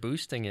 You are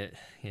boosting it.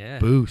 Yeah.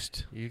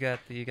 Boost. You got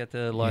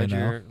the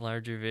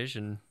larger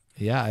vision.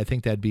 Yeah, I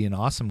think that'd be an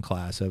awesome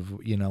class of,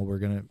 you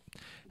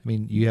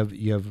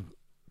have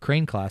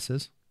crane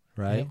classes,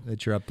 right? Yep.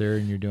 That you're up there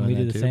and you're doing we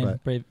that do the too.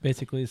 same,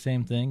 basically the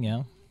same thing.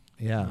 Yeah.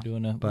 Yeah.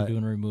 We're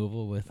doing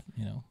removal with,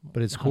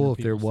 But it's 100 cool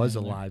if there people was a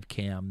standing there. live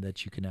cam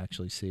that you can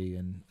actually see,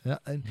 and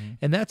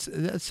that's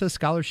a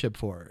scholarship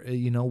for.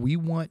 We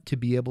want to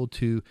be able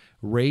to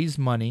raise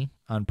money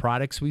on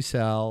products we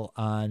sell,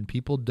 on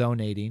people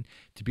donating,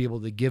 to be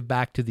able to give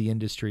back to the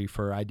industry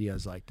for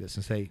ideas like this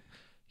and say,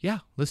 yeah,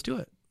 let's do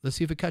it. Let's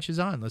see if it catches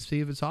on. Let's see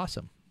if it's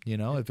awesome.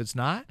 If it's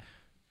not,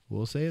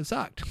 we'll say it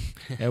sucked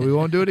and we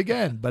won't do it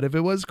again. But if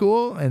it was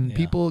cool and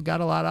people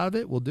got a lot out of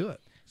it, we'll do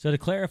it. So to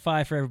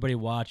clarify for everybody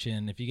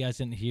watching, if you guys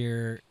didn't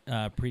hear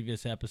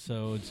previous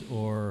episodes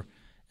or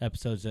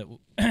episodes that,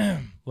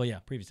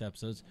 previous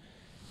episodes,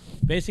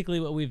 basically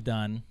what we've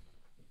done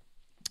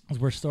is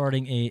we're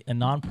starting a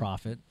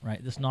nonprofit,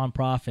 right? This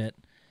nonprofit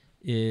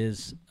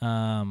is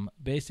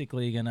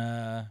basically going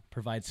to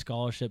provide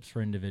scholarships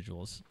for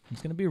individuals.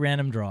 It's going to be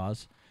random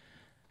draws.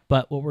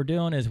 But what we're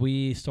doing is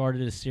we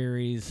started a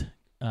series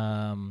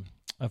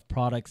of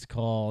products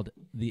called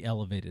the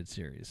Elevated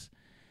Series.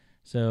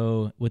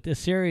 So what this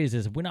series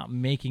is, we're not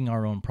making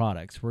our own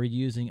products. We're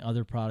using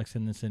other products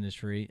in this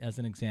industry. As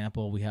an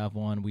example, we have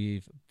one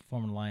we've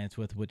formed an alliance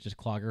with, which is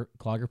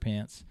Clogger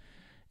Pants.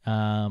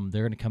 They're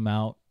going to come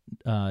out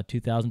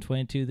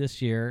 2022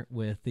 this year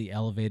with the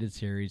Elevated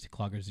Series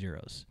Clogger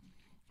Zeros.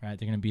 Right?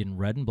 They're going to be in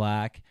red and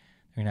black.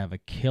 They're going to have a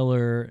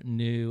killer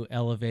new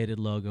Elevated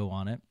logo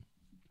on it.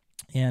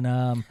 And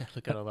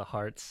look at all the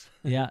hearts.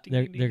 Yeah,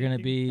 they're going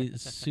to be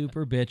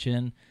super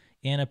bitchin'.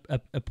 And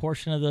a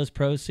portion of those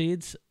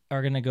proceeds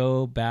are going to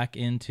go back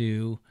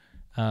into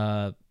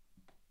the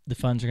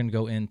funds are going to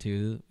go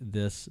into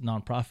this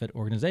nonprofit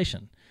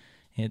organization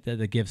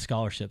that gives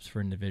scholarships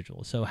for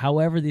individuals. So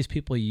however these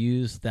people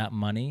use that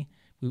money,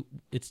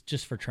 it's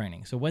just for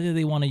training. So whether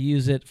they want to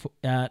use it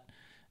at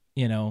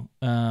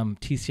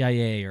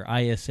TCIA or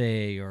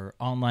ISA or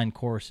online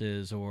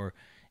courses, or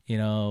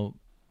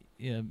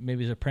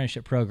maybe it's an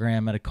apprenticeship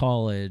program at a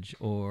college,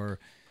 or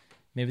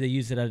maybe they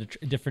use it at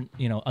a different,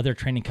 other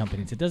training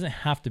companies. It doesn't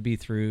have to be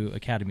through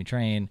Academy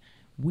Train.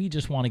 We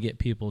just want to get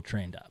people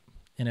trained up.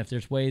 And if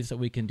there's ways that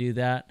we can do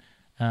that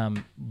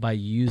by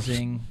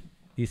using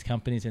these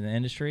companies in the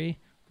industry,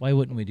 why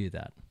wouldn't we do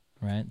that?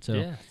 Right? So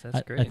yeah,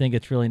 that's great. I think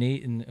it's really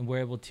neat, and we're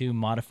able to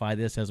modify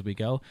this as we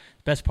go.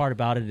 The best part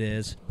about it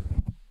is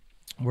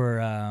we're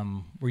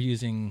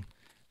using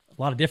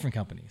a lot of different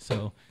companies.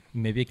 So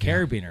maybe a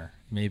carabiner,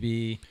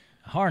 maybe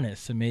a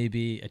harness, and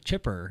maybe a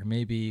chipper,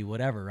 maybe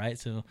whatever, right?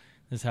 So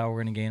this is how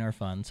we're going to gain our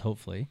funds,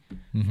 hopefully,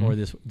 for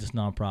this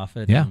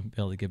nonprofit and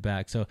be able to give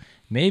back. So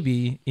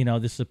maybe,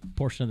 this is a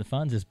portion of the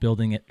funds is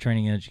building it,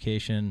 training and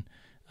education,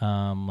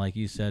 like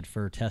you said,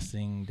 for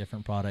testing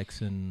different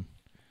products and,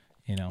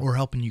 Or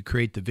helping you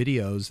create the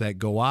videos that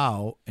go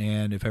out,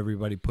 and if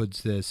everybody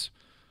puts this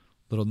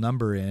little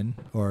number in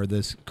or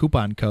this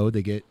coupon code,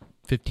 they get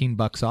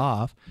 $15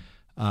 off,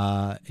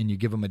 and you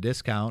give them a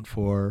discount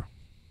for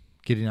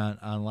getting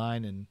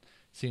online and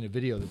seeing a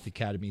video that the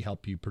Academy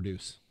helped you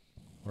produce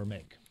or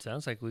make.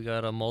 Sounds like we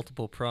got a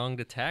multiple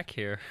pronged attack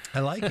here. I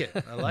like it.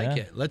 I like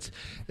it.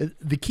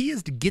 The key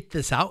is to get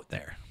this out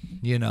there.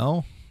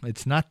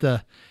 It's not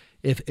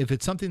if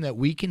it's something that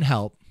we can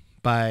help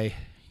by,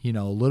 a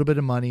little bit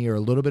of money or a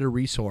little bit of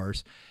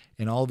resource,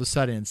 and all of a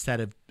sudden, instead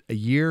of a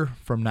year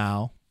from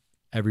now,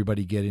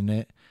 everybody getting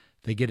it,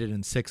 they get it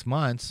in 6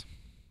 months,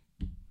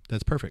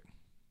 that's perfect.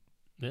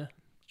 Yeah,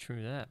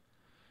 true that.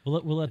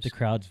 We'll let the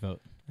crowds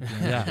vote.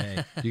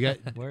 Yeah. You got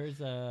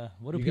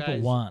What do You people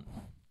guys- want?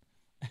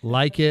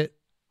 like it,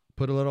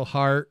 put a little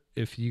heart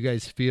if you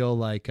guys feel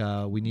like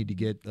we need to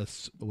get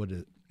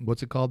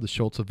what's it called? The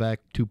Schultz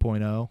effect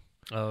 2.0.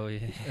 Oh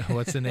yeah.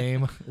 What's the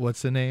name?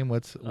 What's That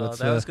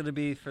was going to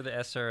be for the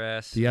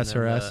SRS. The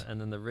SRS?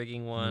 And then the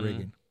rigging one.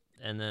 rigging.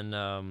 And then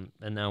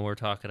and now we're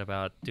talking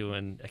about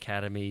doing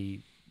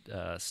academy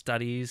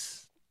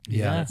studies.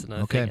 Yeah. That's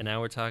another Okay. thing. And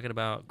now we're talking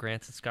about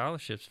grants and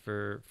scholarships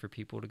for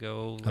people to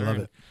go I learn. love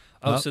it.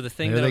 Oh, Well, so the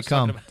thing there that I they was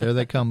talking come. about. There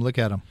they come. Look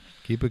at them.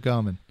 Keep it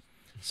coming.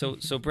 So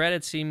Brett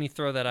had seen me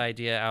throw that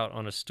idea out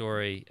on a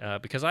story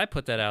because I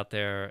put that out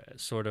there,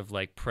 sort of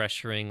like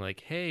pressuring,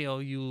 like, hey,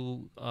 all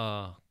you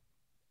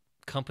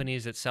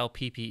companies that sell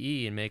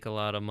PPE and make a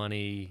lot of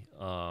money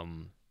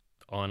on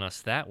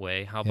us that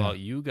way, how about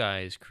you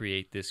guys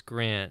create this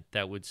grant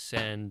that would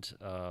send,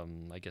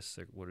 I guess,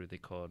 what are they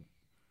called?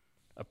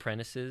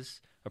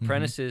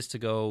 Apprentices to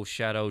go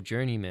shadow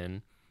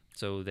journeymen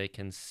so they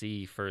can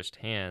see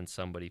firsthand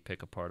somebody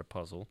pick apart a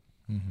puzzle.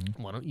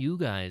 Mm-hmm. Why don't you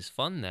guys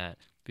fund that?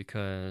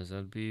 Because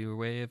that'd be a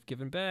way of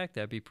giving back.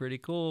 That'd be pretty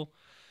cool.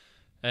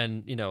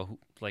 And,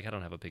 like, I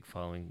don't have a big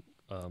following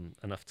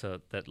enough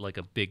that, like,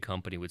 a big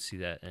company would see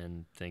that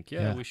and think,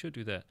 yeah, we should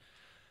do that.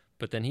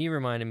 But then he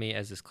reminded me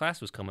as this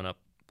class was coming up,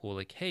 well,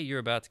 like, hey, you're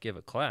about to give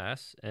a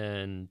class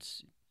and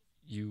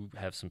you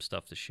have some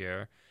stuff to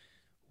share.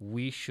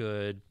 We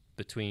should,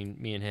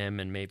 between me and him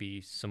and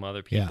maybe some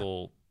other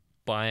people,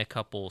 buy a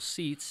couple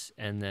seats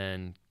and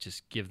then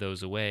just give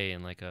those away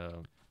in like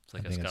a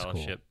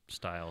scholarship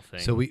style thing.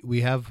 So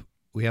we have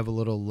a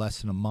little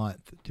less than a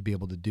month to be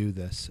able to do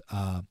this.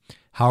 How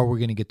are we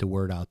going to get the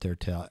word out there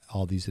to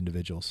all these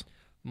individuals?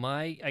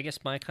 I guess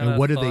my kind And of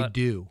what do thought,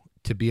 they do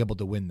to be able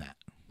to win that?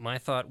 My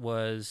thought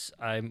was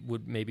I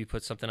would maybe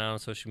put something out on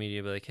social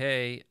media, be like,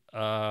 hey,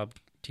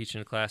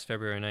 teaching a class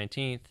February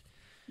 19th.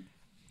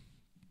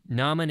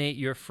 Nominate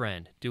your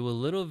friend. Do a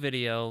little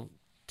video.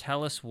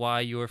 Tell us why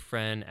your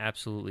friend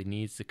absolutely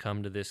needs to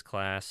come to this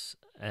class,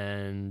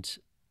 and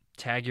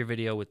tag your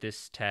video with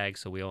this tag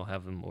so we all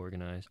have them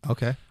organized.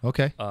 Okay.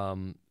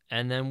 And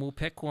then we'll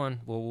pick one.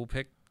 We'll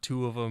pick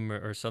two of them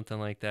or something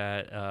like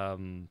that.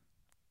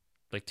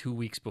 Like 2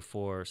 weeks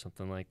before or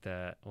something like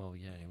that. Well,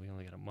 yeah, we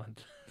only got a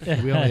month.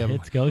 We only have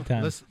it's go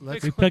time. Let's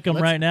We pick them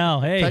right now.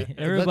 Hey,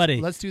 everybody.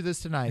 Let's do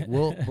this tonight.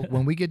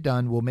 When we get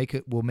done, we'll make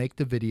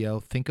the video.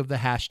 Think of the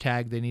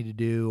hashtag they need to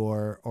do,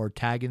 or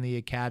tagging the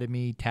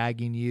academy,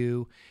 tagging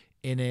you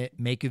in it.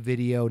 Make a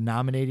video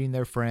nominating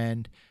their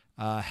friend.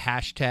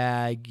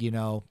 Hashtag,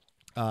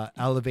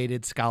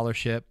 elevated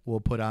scholarship. We'll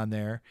put on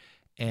there,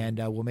 and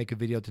we'll make a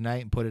video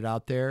tonight and put it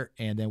out there,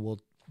 and then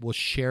we'll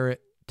share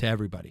it to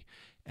everybody.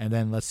 And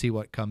then let's see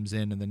what comes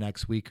in the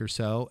next week or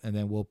so, and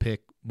then we'll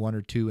pick one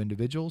or two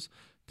individuals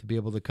to be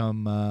able to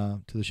come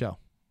to the show.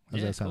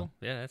 How's that sound? Cool.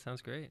 Yeah, that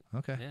sounds great.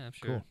 Okay. Yeah, I'm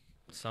sure.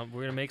 Cool.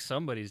 We're gonna make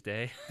somebody's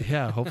day.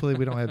 Yeah, hopefully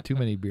we don't have too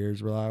many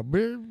beers. We're like,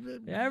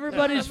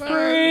 Everybody's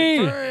free.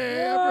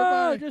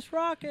 Everybody. Just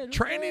rock it.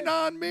 Training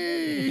on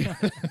me.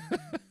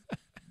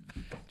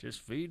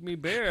 Just feed me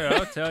beer.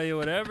 I'll tell you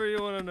whatever you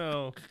want to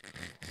know.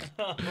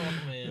 Oh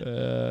man,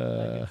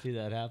 I can see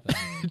that happen.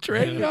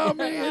 Training on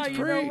me. It's You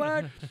free. know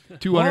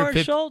what?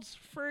 250 Schultz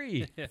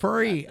free.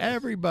 free.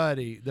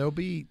 Everybody. There'll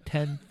be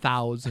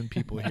 10,000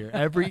 people here.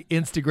 Every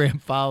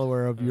Instagram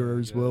follower of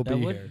yours will That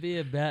be wouldn't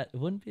here.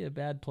 wouldn't be a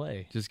bad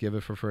play. Just give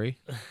it for free.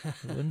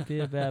 It wouldn't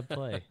be a bad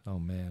play. Oh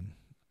man.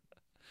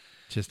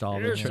 Just all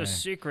Here's the the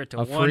secret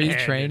to a one free hand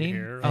in training.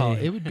 here. Oh,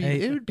 Hey, it would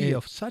be hey.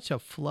 such a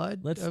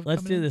flood. Let's of do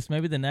coming in. this.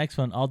 Maybe the next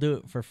one I'll do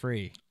it for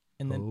free,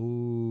 and then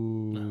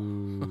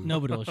Oh.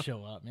 nobody will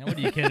show up. Man, what are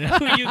you kidding?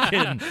 Who are you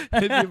kidding?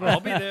 I'll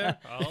be there.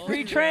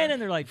 Free training.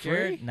 They're like,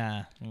 Jared, Free?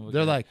 nah.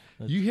 They're like,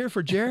 you here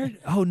for Jared?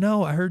 Oh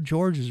no, I heard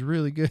George is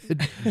really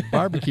good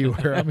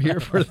barbecuer. I'm here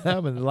for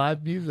them and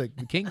live music,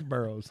 the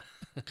Kingsboroughs.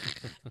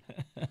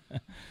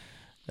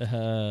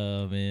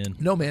 oh man.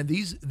 No, man,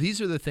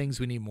 these are the things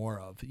we need more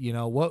of. You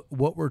know what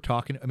we're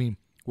talking. I mean,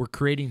 we're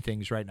creating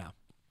things right now.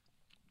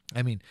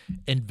 I mean,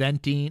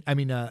 inventing. I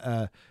mean,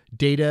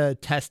 data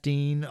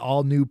testing,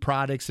 all new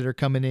products that are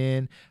coming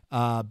in.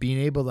 Being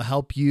able to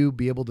help you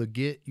be able to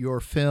get your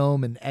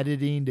film and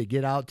editing to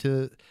get out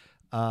to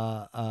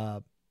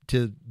the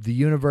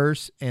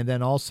universe, and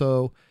then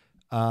also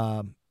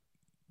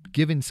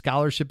giving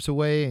scholarships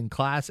away in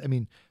class. I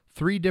mean,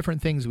 3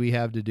 different things we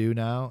have to do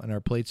now, and our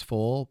plate's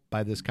full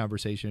by this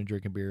conversation and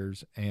drinking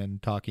beers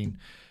and talking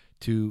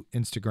to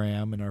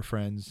Instagram and our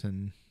friends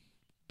and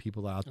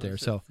people out there.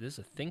 So this is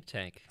a think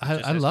tank.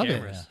 I love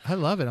it. I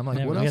love it. I'm like,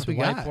 Man, what we else got we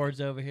the got?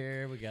 whiteboards over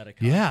here. We got a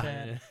Yeah.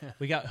 content.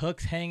 We got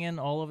hooks hanging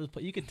all over the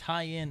place. You could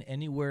tie in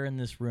anywhere in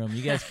this room.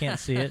 You guys can't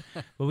see it,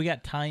 but we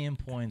got tie-in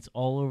points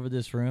all over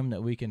this room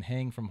that we can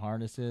hang from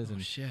harnesses.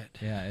 And Shit.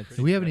 yeah, it's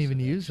We haven't even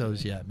used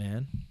those yet,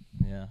 man.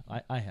 yeah.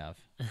 I have.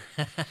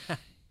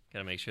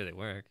 Gotta make sure they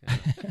work.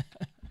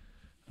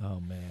 Oh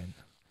man.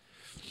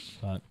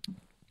 But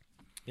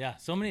Yeah,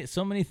 so many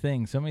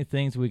things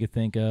we could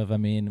think of. I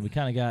mean, we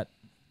kind of got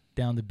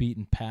down the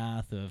beaten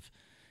path of,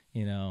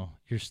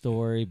 your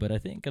story, but I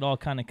think it all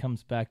kind of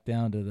comes back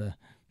down to the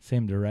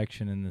same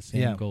direction and the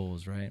same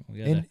goals, right? We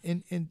gotta,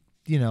 and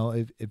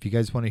if you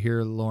guys want to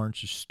hear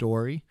Lawrence's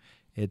story,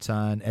 it's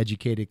on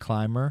Educated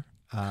Climber,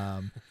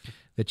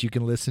 that you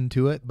can listen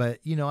to it. But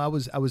I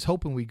was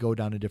hoping we'd go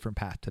down a different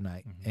path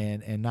tonight,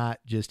 and not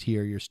just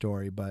hear your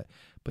story, but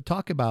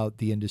talk about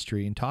the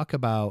industry and talk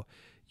about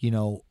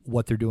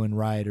what they're doing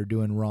right or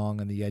doing wrong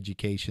on the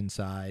education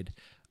side,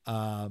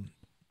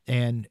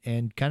 and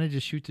kind of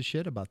just shoot the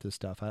shit about this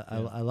stuff.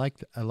 I like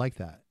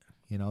that.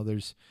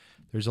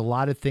 There's a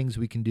lot of things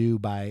we can do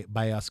by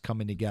us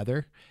coming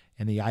together,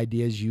 and the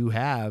ideas you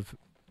have.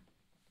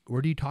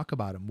 Where do you talk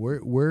about them?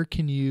 Where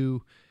can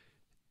you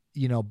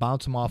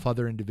bounce them off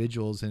other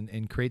individuals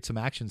and create some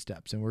action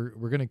steps? And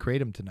we're going to create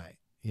them tonight.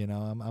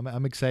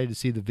 I'm excited to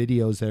see the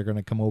videos that are going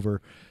to come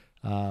over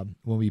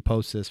when we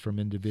post this from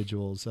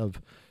individuals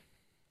of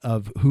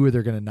who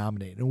they're going to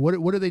nominate and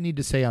what do they need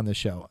to say on the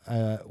show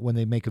when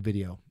they make a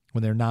video,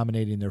 when they're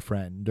nominating their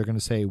friend. They're going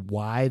to say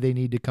why they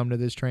need to come to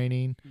this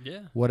training.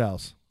 Yeah. What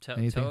else? Tell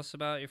us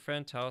about your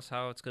friend. Tell us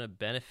how it's going to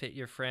benefit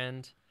your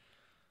friend.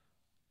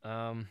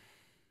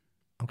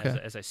 Okay.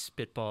 As I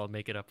spitball,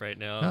 make it up right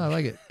now. No, I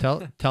like it.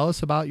 Tell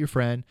us about your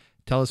friend.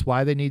 Tell us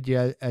why they need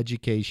the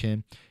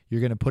education.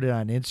 You're going to put it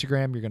on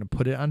Instagram. You're going to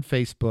put it on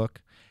Facebook,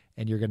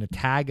 and you're going to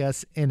tag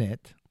us in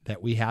it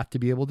that we have to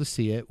be able to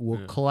see it.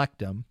 We'll collect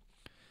them,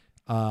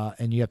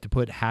 and you have to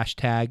put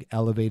hashtag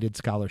elevated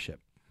scholarship.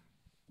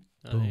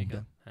 Oh, there you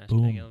go. Hashtag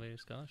Boom.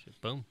 elevated scholarship.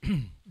 Boom.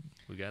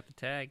 We got the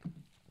tag.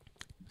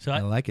 So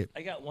I like it.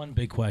 I got one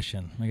big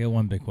question.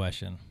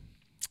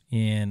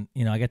 And,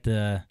 I got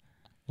to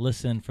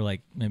listen for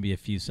like maybe a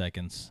few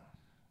seconds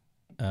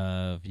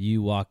of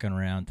you walking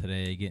around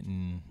today,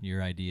 getting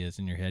your ideas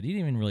in your head. You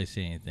didn't even really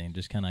say anything.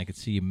 Just kind of, I could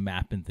see you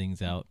mapping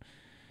things out.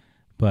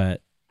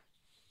 But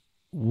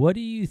what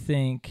do you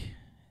think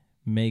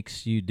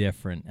makes you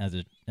different as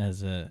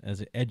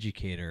an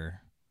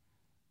educator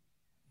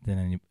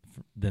than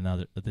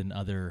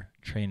other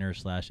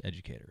trainers /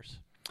 educators?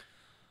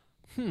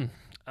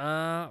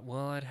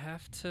 Well, I'd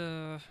have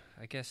to,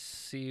 I guess,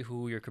 see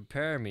who you're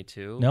comparing me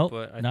to. Nope,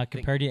 but not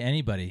compared to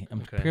anybody.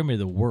 I'm comparing me to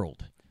the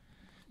world.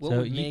 What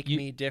would make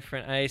me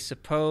different? I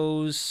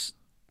suppose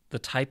the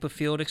type of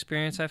field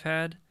experience I've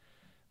had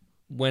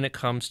when it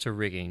comes to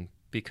rigging,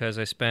 because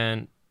I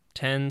spent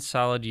 10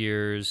 solid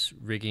years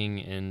rigging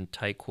in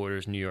tight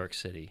quarters, New York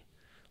City.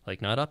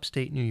 Like, not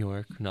upstate New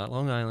York, not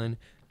Long Island,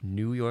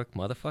 New York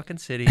motherfucking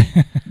City.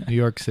 New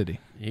York City.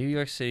 New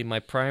York City. My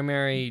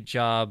primary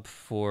job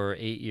for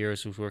 8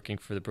 years was working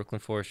for the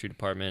Brooklyn Forestry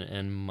Department,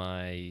 and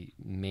my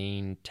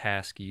main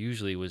task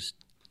usually was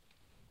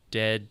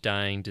dead,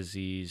 dying,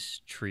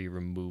 disease tree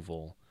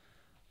removal.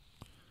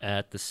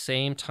 At the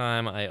same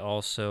time, I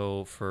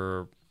also,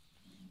 for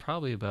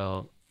probably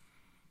about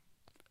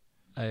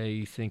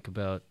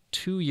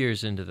 2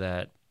 years into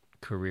that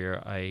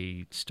career,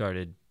 I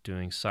started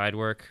doing side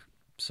work.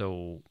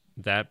 So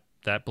that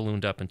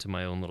ballooned up into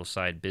my own little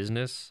side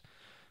business.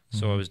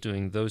 So I was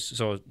doing those.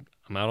 So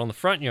I'm out on the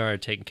front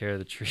yard taking care of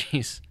the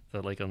trees,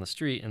 like on the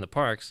street in the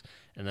parks,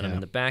 and then I'm in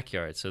the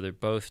backyard. So they're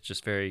both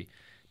just very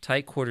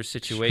tight quarter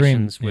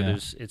situations where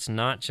it's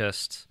not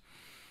just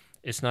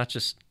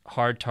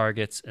hard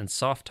targets and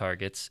soft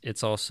targets.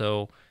 It's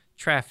also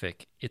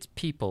traffic. It's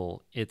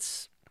people.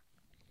 It's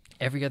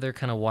every other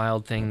kind of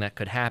wild thing that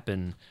could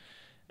happen,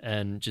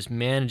 and just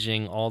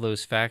managing all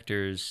those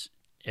factors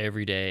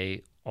every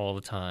day, all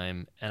the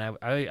time. And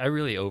I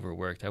really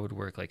overworked. I would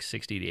work like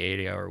 60 to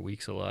 80 hour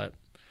weeks a lot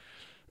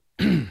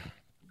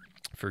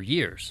for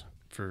years,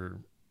 for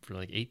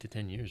like 8 to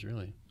 10 years,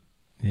 really.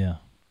 Yeah.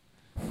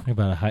 Think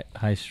about a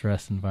high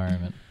stress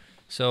environment.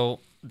 So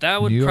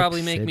that would New York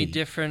probably make me City.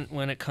 different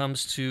when it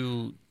comes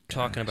to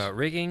talking about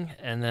rigging.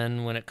 And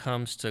then when it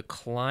comes to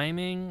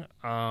climbing,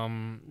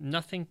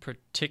 nothing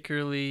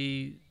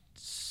particularly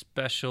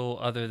special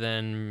other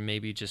than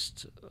maybe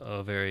just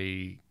a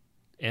very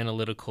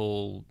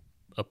analytical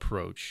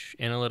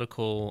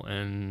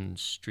and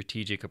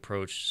strategic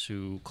approach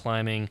to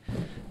climbing.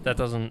 That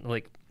doesn't,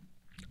 like,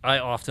 I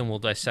often will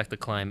dissect the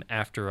climb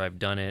after I've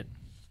done it,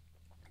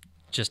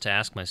 just to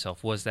ask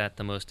myself, was that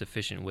the most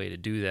efficient way to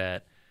do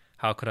that?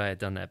 How could I have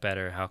done that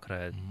better? How could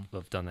I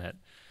have done that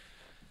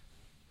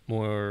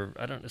more,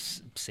 I don't know,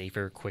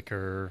 safer,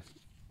 quicker,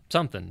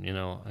 something,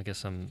 I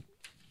guess I'm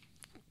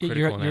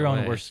critical in that You're way.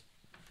 own worst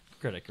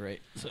critic,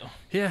 right? So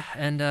Yeah,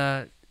 and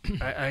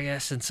I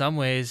guess in some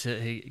ways,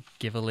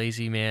 give a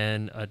lazy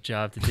man a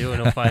job to do,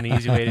 and he'll find an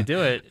easy way to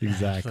do it.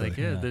 Exactly. It's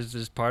like, there's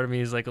just part of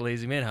me is like a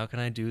lazy man. How can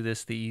I do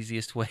this the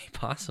easiest way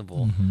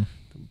possible?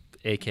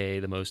 AKA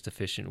the most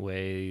efficient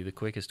way, the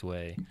quickest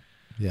way.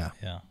 Yeah.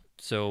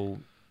 So,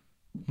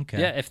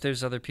 okay. yeah, if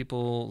there's other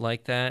people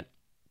like that,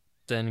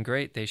 then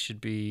great. They should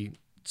be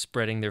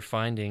spreading their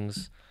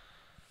findings.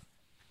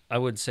 I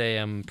would say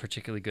I'm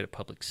particularly good at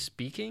public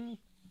speaking,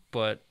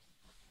 but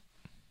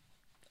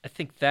I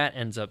think that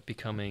ends up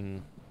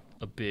becoming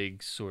a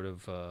big sort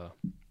of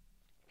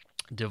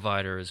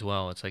divider as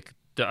well. It's like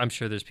I'm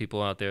sure there's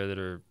people out there that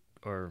are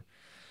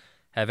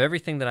have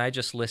everything that I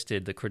just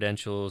listed, the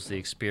credentials, the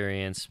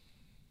experience,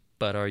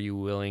 but are you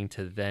willing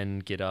to then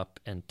get up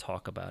and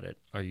talk about it?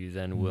 Are you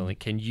then willing?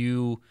 Can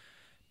you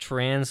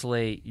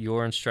translate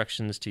your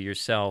instructions to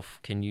yourself?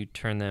 Can you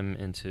turn them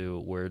into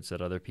words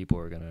that other people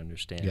are going to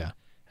understand? Yeah.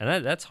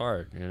 And that's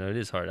hard. It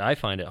is hard. I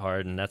find it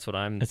hard, and that's what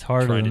I'm It's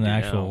harder trying than to the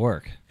do actual now.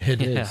 work.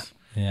 It Yeah. is.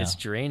 Yeah. It's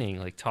draining.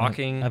 Like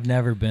talking I've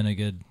never been a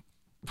good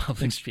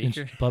public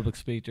speaker. public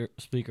speaker,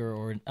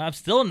 or I'm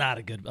still not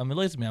a good. I mean,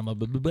 listen to me. I'm a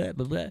blah, blah,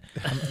 blah, blah.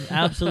 I'm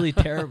absolutely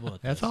terrible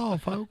at That's this, all,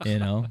 folks. you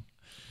know.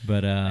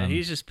 But And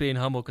he's just being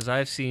humble because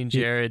I've seen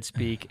Jared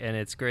speak, and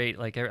it's great.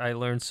 Like I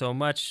learned so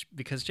much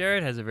because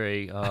Jared has a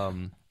very,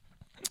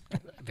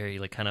 very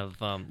like kind of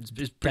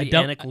it's pretty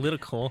don't-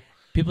 analytical.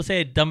 people say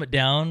I dumb it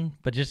down,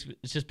 but it's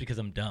just because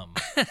I'm dumb.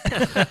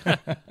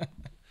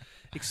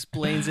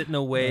 Explains it in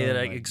a way Oh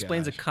that my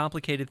explains a gosh.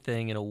 complicated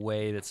thing in a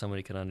way that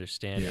somebody can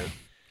understand it.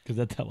 Because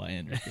that's how I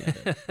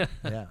understand it.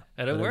 Yeah.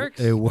 And it But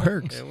works. It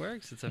works. It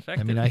works. It's I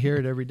effective. mean, I hear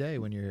it every day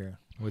when you're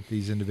with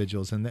these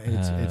individuals, and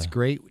it's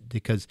great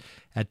because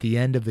at the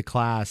end of the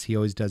class, he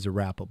always does a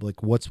wrap up.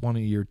 Like, what's one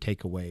of your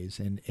takeaways?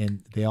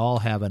 And they all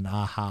have an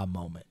aha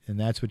moment, and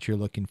that's what you're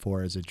looking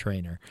for as a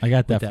trainer. I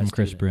got that With from that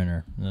Chris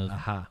student. Brenner.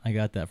 Aha. I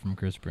got that from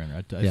Chris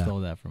Brenner. I Yeah.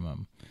 stole that from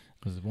him.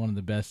 It was one of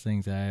the best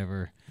things Yeah,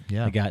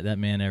 that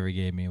man ever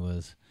gave me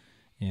was,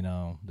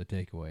 the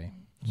takeaway.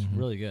 It's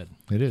really good.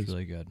 it is. It's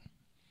really good.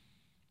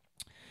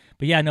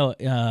 But yeah, no,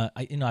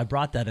 I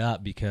brought that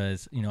up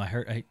because I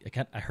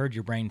heard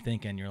your brain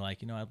thinking. You're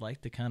like, I'd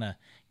like to kind of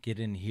get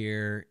in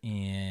here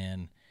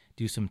and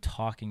do some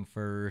talking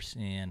first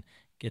and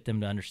get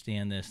them to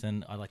understand this.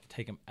 Then I'd like to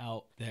take them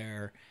out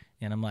there,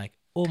 and I'm like,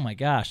 oh my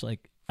gosh,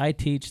 like I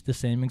teach the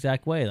same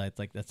exact way.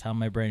 Like that's how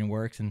my brain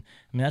works, and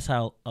I mean that's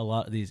how a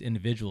lot of these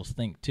individuals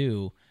think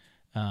too.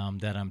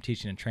 That I'm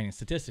teaching and training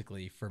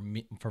statistically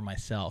for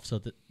myself.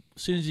 So as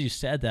soon as you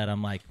said that,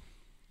 I'm like,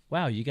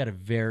 wow, you got a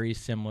very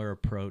similar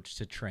approach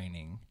to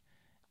training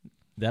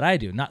that I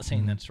do. Not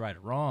saying that's right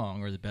or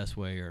wrong or the best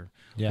way or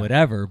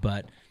whatever,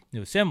 but it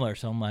was similar.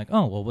 So I'm like,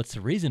 oh, well, what's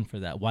the reason for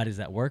that? Why does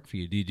that work for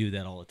you? Do you do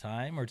that all the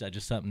time, or is that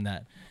just something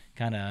that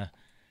kind of?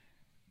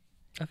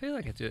 I feel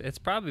like it's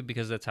probably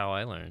because that's how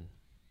I learn.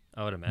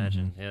 I would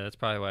imagine. Yeah, that's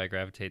probably why I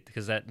gravitate,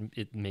 because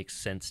it makes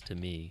sense to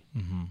me.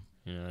 Mm-hmm.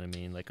 You know what I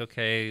mean? Like,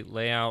 okay,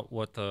 lay out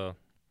what the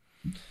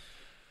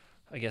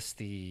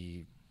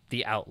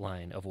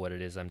outline of what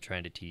it is I'm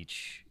trying to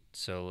teach.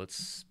 So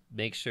let's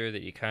make sure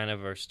that you kind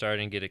of are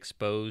starting to get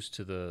exposed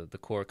to the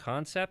core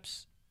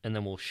concepts, and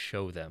then we'll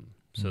show them.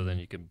 So then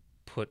you can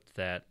put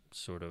that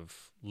sort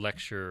of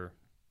lecture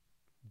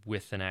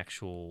with an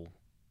actual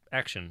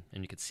action,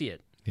 and you could see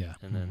it. Yeah.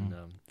 And then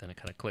it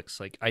kind of clicks.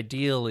 Like,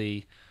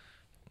 ideally,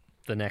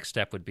 the next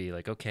step would be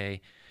like,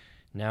 okay,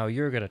 now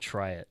you're gonna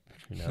try it,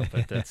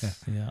 But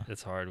that's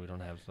it's hard. We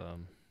don't have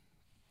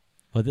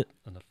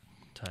enough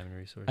time and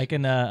resources. I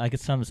can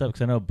sum this up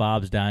because I know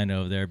Bob's dying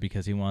over there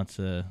because he wants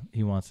to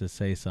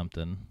say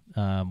something.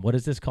 What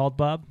is this called,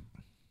 Bob?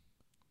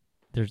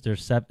 Is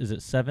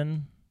it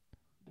seven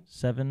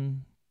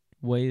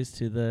ways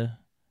to the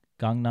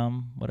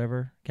Gangnam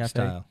whatever cafe?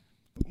 Style.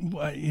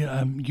 Well,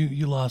 yeah,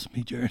 you lost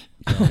me, Jared.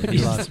 He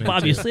lost me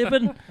Bob, too. you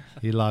sleeping?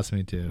 He lost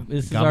me too.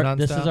 This is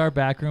Gangnam our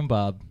back room,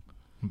 Bob.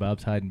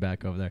 Bob's hiding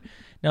back over there.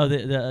 No,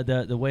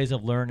 the ways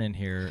of learning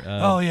here.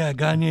 Oh yeah,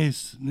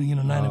 Gagne's 9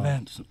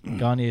 events.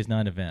 Gagne's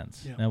 9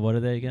 events. Yeah. Now, what are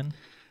they again?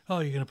 Oh,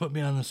 you're gonna put me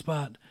on the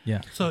spot.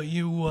 Yeah. So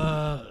you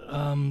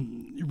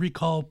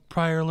recall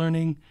prior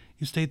learning.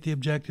 You state the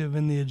objective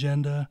and the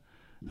agenda.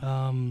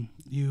 Gosh,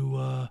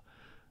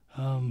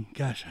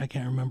 I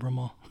can't remember them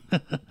all.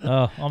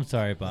 Oh, I'm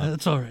sorry, Bob.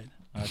 That's all right.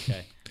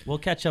 Okay, we'll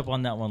catch up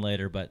on that one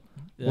later. But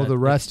Well, the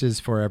rest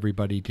is for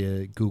everybody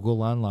to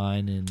Google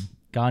online and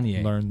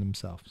Gagne. learn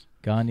themselves.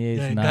 Gagne's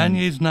Yeah, 9.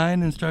 Gagne's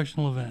 9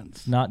 instructional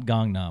events. Not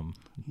Gangnam.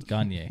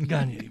 Gagne.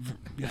 Gagne.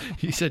 Yeah.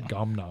 He said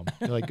Gangnam.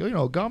 You're like,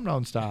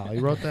 Gangnam style. He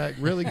wrote that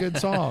really good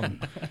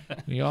song.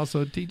 He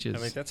also teaches. I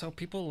mean, that's how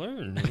people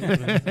learn.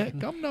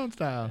 Gangnam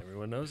style.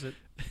 Everyone knows it.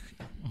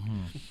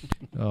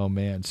 Oh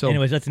man. So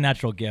Anyways, that's a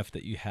natural gift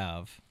that you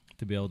have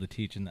to be able to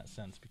teach in that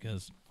sense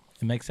because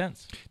it makes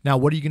sense. now,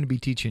 what are you going to be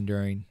teaching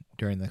during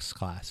this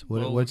class?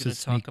 What's we're going the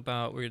to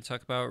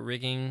talk about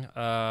rigging.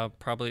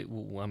 Probably.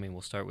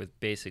 We'll start with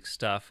basic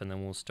stuff, and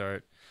then we'll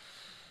start.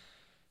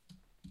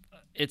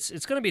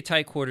 It's going to be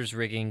tight quarters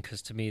rigging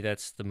because to me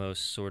that's the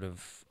most sort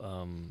of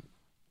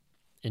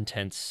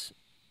intense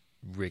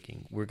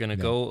rigging. We're going to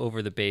go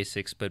over the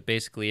basics, but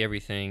basically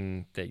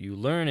everything that you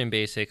learn in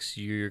basics,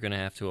 you're going to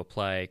have to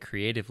apply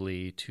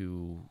creatively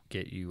to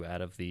get you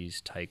out of these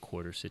tight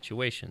quarter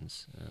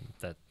situations.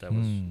 That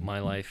was my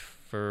life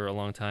for a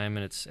long time,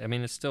 and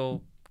it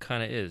still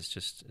kind of is.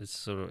 It's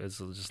just a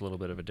little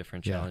bit of a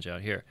different challenge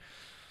out here.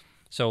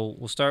 So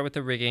we'll start with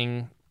the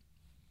rigging,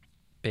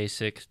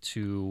 basic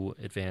to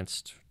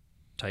advanced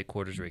tight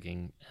quarters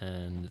rigging,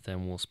 and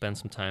then we'll spend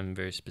some time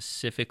very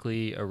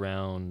specifically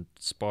around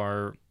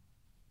spar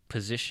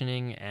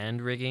positioning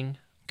and rigging,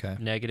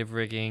 Okay. negative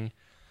rigging,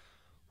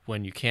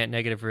 when you can't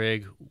negative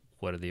rig,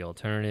 what are the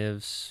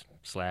alternatives?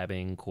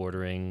 Slabbing,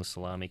 quartering,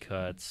 salami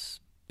cuts,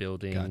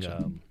 building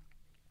Gotcha.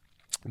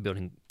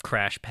 building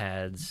crash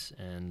pads,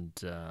 and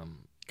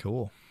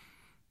Cool.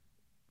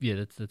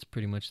 yeah, that's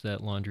pretty much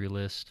that laundry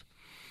list.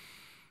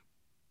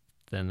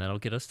 Then that'll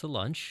get us to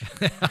lunch.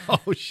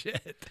 Oh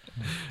shit.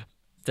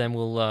 Then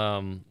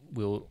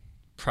we'll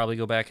probably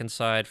go back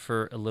inside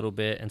for a little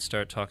bit and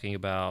start talking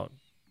about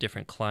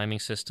different climbing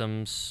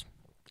systems,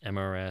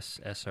 MRS,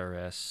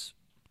 SRS.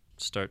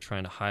 Start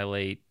trying to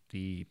highlight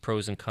the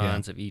pros and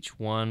cons of each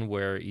one,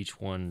 where each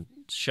one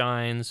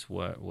shines,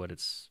 what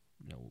its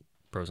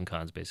pros and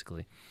cons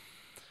basically.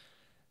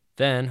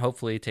 Then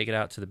hopefully take it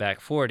out to the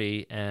back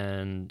 40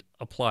 and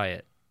apply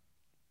it.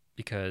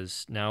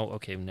 Because now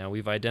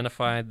we've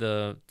identified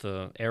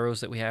the arrows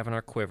that we have in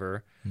our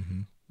quiver.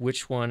 Mm-hmm.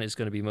 Which one is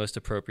going to be most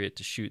appropriate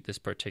to shoot this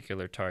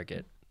particular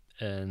target,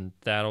 and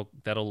that'll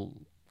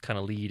kind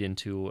of lead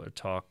into a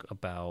talk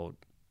about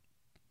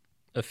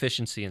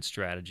efficiency and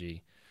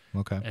strategy,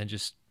 and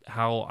just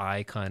how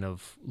I kind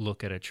of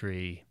look at a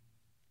tree.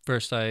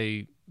 First,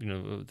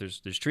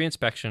 there's tree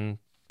inspection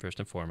first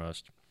and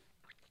foremost.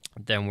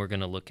 Then we're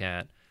going to look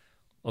at,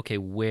 okay,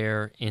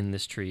 where in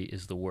this tree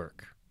is the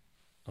work?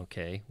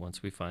 Okay,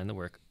 once we find the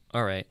work,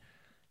 all right,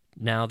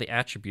 now the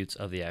attributes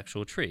of the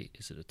actual tree.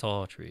 Is it a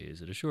tall tree?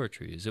 Is it a short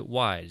tree? Is it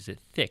wide? Is it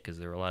thick? Is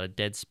there a lot of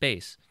dead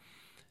space?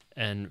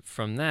 And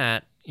from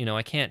that,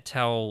 I can't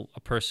tell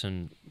a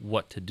person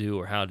what to do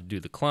or how to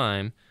do the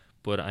climb,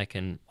 but I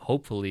can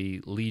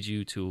hopefully lead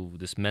you to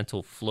this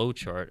mental flow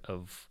chart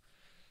of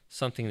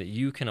something that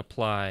you can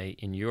apply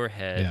in your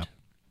head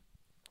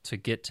to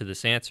get to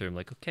this answer. I'm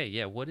like, okay,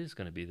 yeah, what is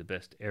going to be the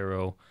best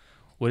arrow?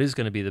 What is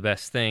going to be the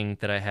best thing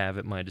that I have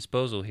at my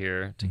disposal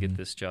here to get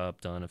this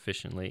job done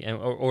efficiently, and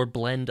or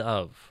blend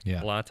of.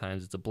 Yeah. A lot of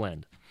times it's a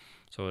blend.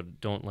 So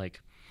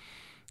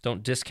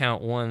don't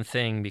discount one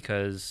thing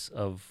because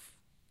of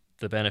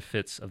the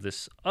benefits of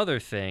this other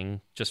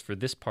thing just for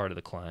this part of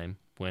the climb,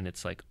 when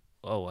it's like,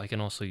 oh, I can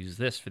also use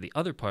this for the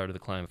other part of the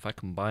climb. If I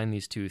combine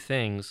these two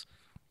things,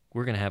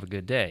 we're going to have a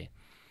good day.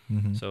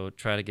 Mm-hmm. So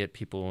try to get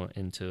people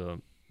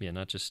into,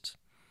 not just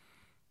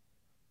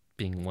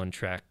being one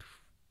track,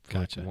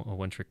 Gotcha. like a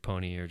one-trick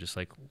pony, or just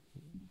like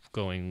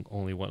going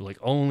only one, like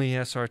only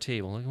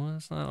SRT. Well,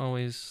 that's not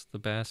always the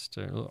best.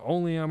 Or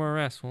only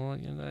MRS. Well,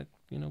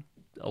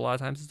 a lot of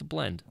times it's a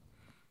blend.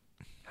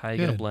 How you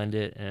gonna blend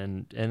it,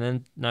 and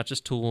then not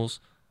just tools,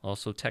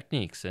 also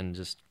techniques, and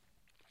just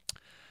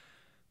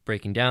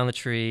breaking down the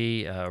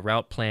tree,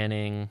 route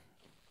planning.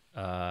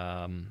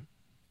 Kind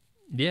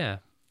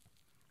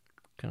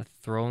of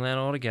throwing that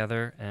all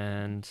together,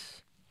 and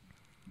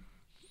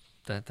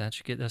that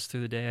should get us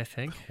through the day, I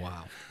think.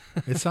 Wow.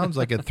 It sounds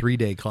like a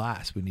 3-day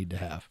class we need to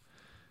have.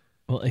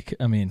 Well, it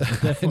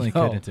definitely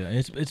could.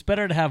 It's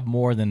better to have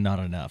more than not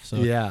enough. So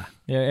Yeah.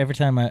 Every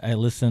time I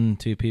listen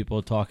to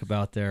people talk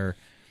about their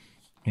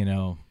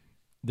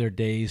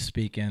days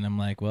speaking, I'm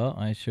like, well,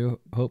 I sure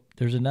hope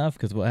there's enough,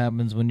 because what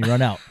happens when you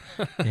run out?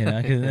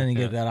 Because then you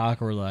get that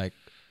awkward, like,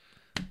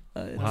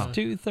 it's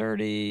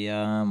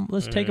 2:30.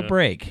 Let's take a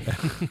break.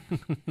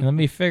 Let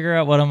me figure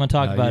out what I'm going to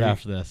talk about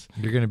after this.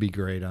 You're going to be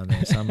great on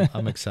this.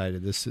 I'm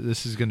excited. This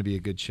is going to be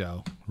a good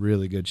show.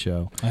 Really good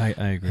show. I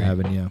agree.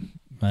 Having you.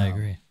 I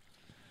agree.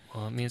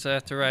 Well, it means I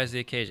have to rise to the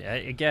occasion.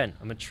 Again,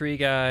 I'm a tree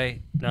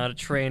guy, not a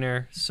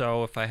trainer,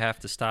 so if I have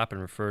to stop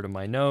and refer to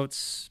my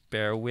notes,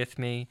 bear with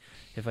me.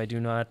 If I do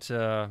not...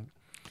 And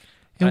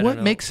what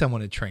makes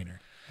someone a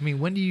trainer? I mean,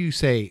 when do you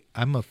say,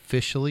 I'm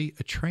officially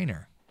a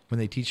trainer? When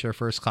they teach their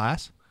first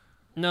class?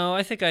 No,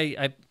 I think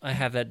I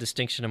have that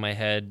distinction in my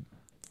head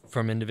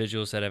from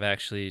individuals that have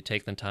actually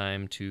taken the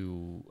time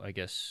to, I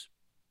guess,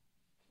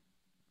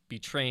 be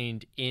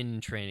trained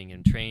in training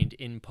and trained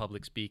in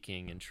public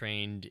speaking and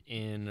trained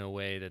in a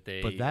way that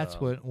they... But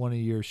that's what one of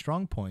your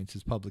strong points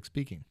is, public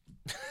speaking,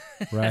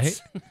 right?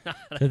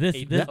 So this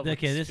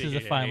is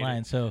a fine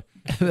line. So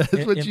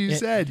That's what you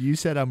said. You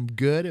said, I'm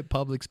good at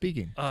public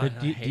speaking. so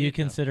do you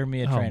consider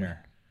me a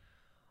trainer?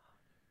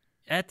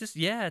 At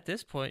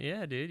this point,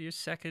 yeah, dude. You're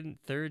second,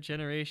 third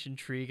generation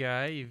tree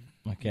guy.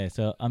 Okay,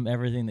 so I'm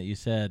everything that you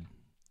said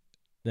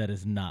that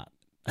is not.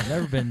 I've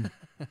never been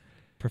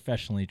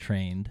professionally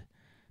trained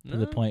to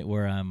the point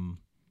where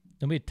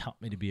nobody taught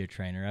me to be a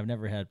trainer. I've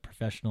never had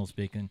professional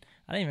speaking.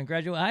 I didn't even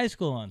graduate high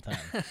school on time.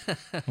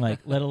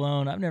 Let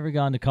alone, I've never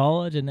gone to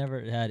college. I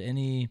never had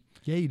any.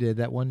 Yeah, you did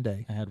that one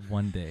day. I had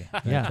one day.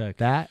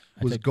 That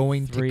was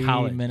going to 3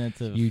 college. minutes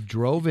of. You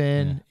drove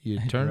in, you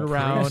turned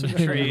around, some and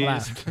you trees.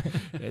 left.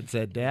 It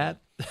said, Dad.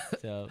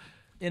 So,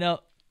 I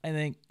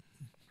think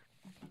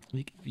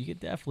you could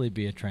definitely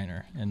be a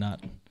trainer and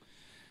not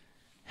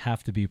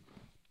have to be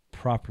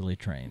properly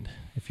trained.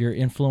 If you're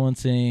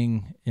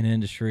influencing an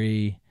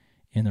industry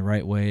in the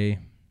right way,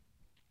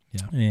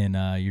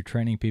 and you're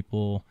training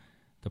people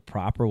the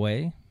proper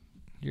way,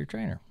 you're a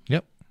trainer.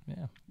 Yep.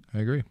 Yeah. I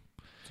agree.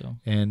 So,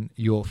 and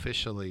you'll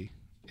officially,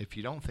 if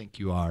you don't think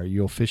you are,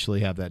 you'll officially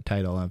have that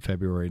title on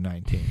February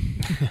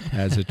 19th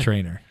as a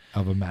trainer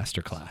of a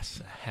master class.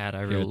 Hat I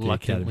Here at the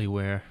reluctantly Academy.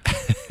 wear.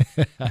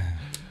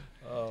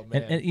 Oh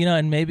man.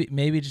 And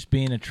maybe just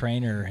being a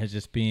trainer has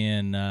just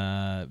been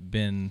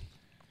kind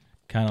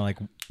of like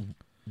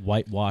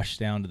whitewashed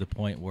down to the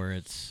point where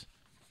it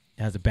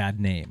has a bad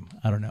name.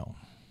 I don't know.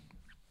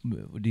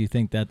 Do you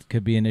think that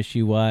could be an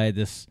issue why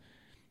this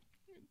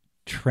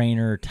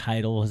trainer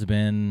title has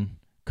been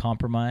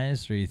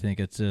compromised, or you think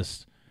it's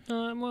just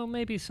well,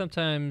 maybe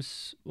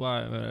sometimes.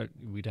 Well,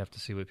 we'd have to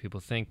see what people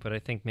think, but I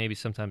think maybe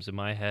sometimes in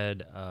my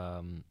head,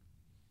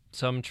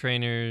 some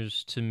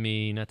trainers, to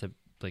me, not to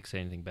like say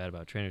anything bad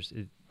about trainers,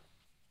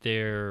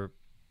 they're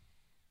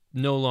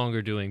no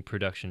longer doing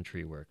production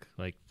tree work.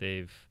 Like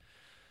they've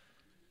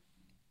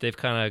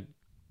kind of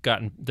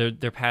gotten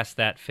they're past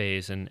that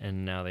phase,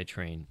 and now they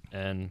train.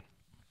 And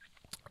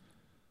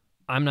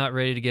I'm not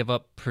ready to give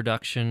up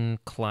production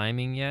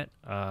climbing yet.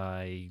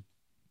 I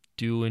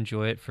do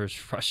enjoy it for as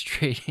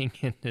frustrating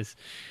and as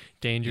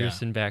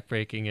dangerous and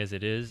backbreaking as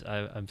it is.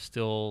 I'm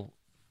still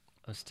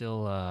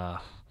I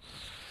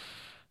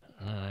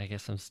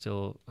guess I'm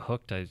still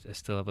hooked. I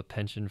still have a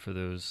penchant for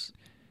those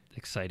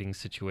exciting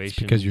situations.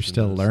 It's because you're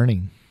still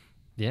learning.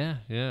 Yeah.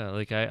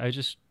 Like I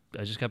just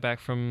got back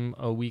from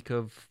a week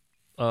of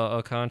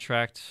a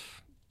contract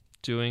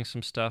doing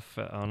some stuff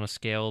on a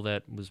scale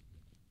that was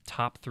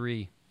top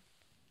 3,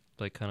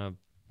 like kind of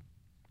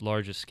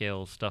largest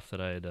scale stuff that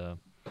I had,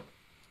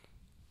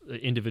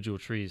 individual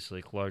trees,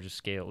 like largest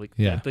scale. Like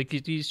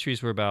these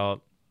trees were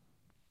about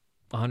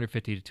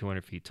 150 to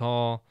 200 feet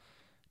tall,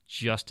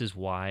 just as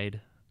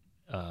wide,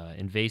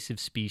 invasive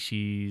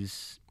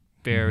species,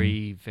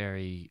 very,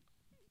 very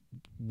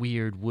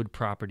weird wood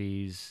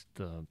properties,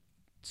 the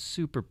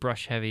super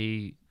brush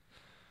heavy,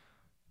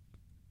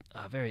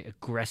 very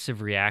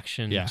aggressive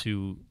reaction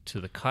to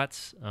the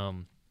cuts.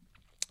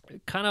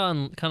 Kind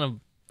of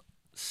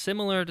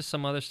similar to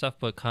some other stuff,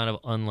 but kind of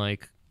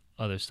unlike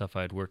other stuff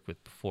I'd worked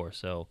with before.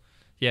 So,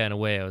 yeah, in a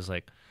way, I was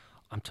like,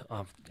 I'm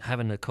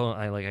having to.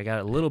 I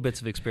got little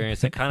bits of experience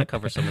that kind of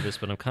cover some of this,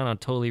 but I'm kind of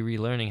totally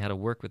relearning how to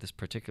work with this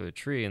particular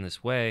tree in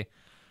this way,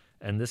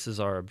 and this is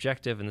our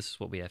objective, and this is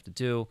what we have to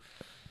do.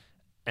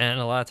 And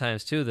a lot of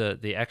times too,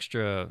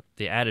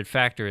 the added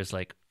factor is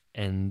like,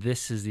 and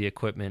this is the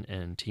equipment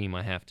and team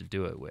I have to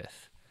do it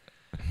with.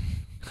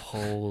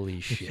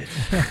 Holy shit.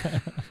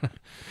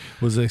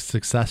 Was it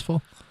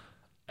successful?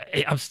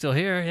 I'm still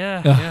here,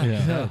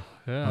 yeah.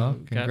 Well,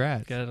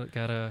 congrats.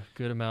 Got a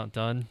good amount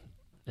done.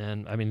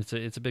 And I mean,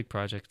 it's a big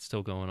project. It's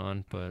still going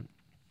on, but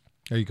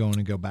Are you going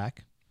to go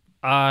back?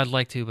 I'd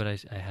like to, but I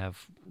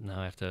have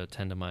to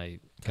attend to my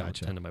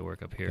Gotcha. attend to my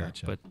work up here.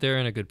 Gotcha. But they're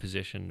in a good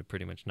position to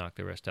pretty much knock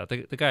the rest out.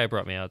 The guy who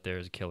brought me out there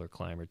is a killer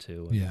climber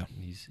too. And Yeah.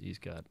 he's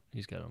got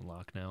on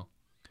lock now.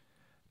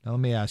 Now let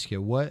me ask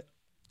you, what,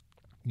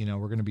 we're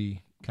going to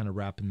be kind of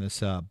wrapping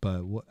this up,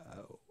 but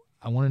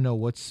I want to know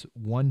what's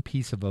one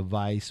piece of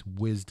advice,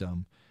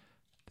 wisdom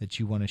that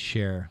you want to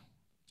share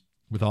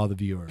with all the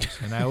viewers.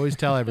 And I always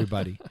tell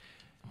everybody,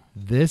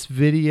 this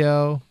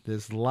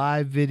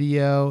live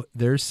video,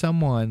 there's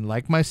someone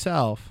like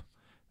myself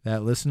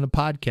that listen to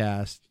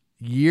podcasts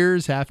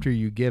years after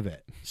you give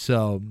it.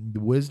 So the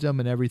wisdom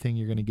and everything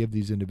you're going to give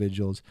these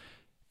individuals,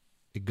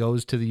 it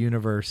goes to the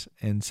universe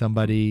and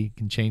somebody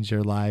can change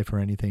their life or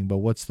anything. But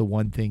what's the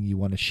one thing you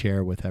want to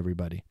share with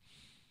everybody?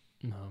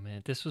 Oh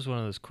man, this was one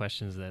of those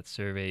questions, that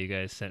survey you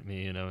guys sent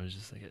me, and I was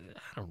just like,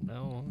 I don't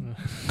know.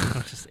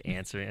 I'm just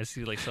answering. I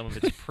see like some of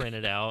it's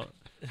printed out.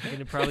 You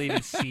can probably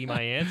even see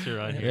my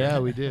answer on here. Yeah,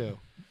 we do.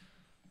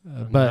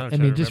 But I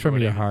mean, just from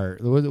your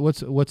heart,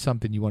 what's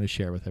something you want to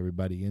share with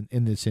everybody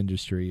in this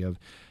industry of,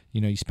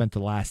 you spent the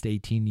last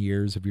 18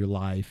 years of your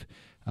life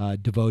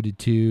devoted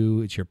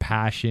to, it's your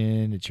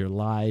passion, it's your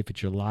life,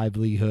 it's your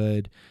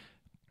livelihood.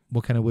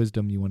 What kind of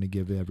wisdom you want to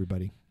give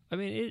everybody? I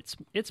mean,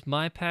 it's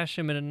my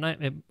passion, but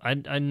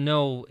I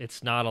know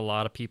it's not a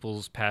lot of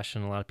people's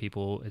passion. A lot of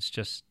people, it's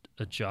just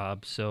a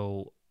job.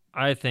 So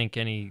I think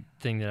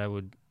anything that I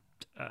would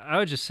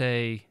just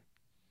say,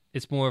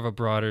 it's more of a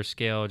broader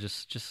scale.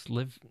 Just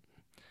live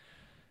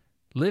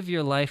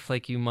your life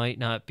like you might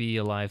not be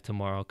alive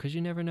tomorrow, because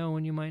you never know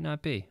when you might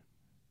not be.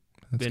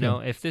 That's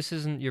good. If this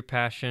isn't your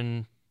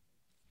passion,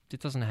 it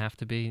doesn't have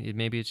to be.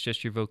 Maybe it's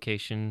just your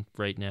vocation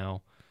right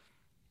now.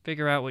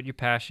 Figure out what your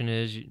passion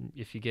is.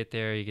 If you get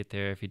there, you get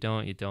there. If you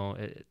don't, you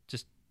don't.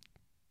 Just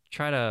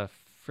try to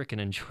freaking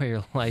enjoy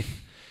your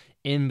life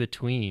in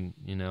between,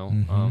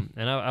 Mm-hmm.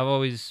 And I've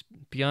always,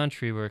 beyond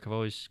tree work, I've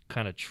always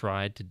kind of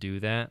tried to do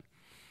that.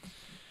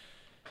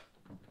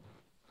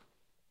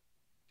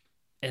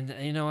 And,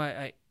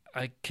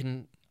 I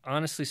can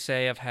honestly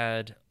say I've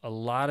had a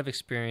lot of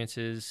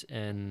experiences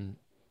and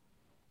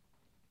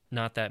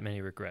not that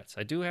many regrets.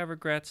 I do have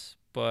regrets,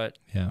 but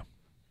yeah,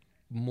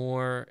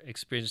 more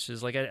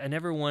experiences. Like I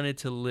never wanted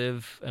to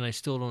live, and I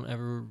still don't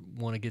ever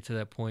want to get to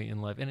that point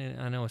in life.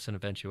 And I know it's an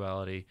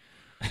eventuality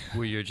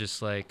where you're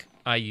just like,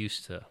 I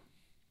used to.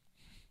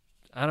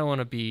 I don't want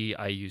to be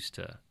I used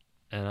to.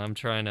 And I'm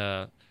trying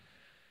to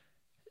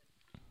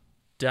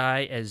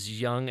die as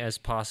young as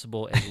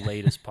possible, as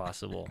late as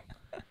possible.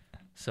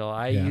 So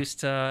I used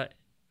to,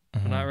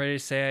 I'm not ready to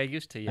say I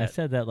used to I yet.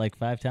 said that like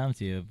 5 times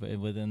to you, but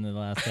within the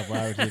last couple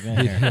hours you've been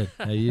You here. did.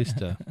 I used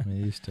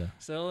to.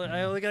 So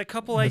I only got a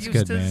couple That's I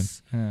good,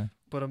 used to, Yeah.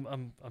 but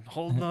I'm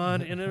holding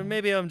on, and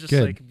maybe I'm just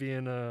Good. like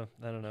being I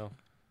don't know.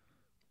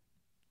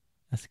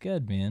 That's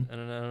good, man. I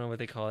don't know what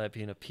they call that,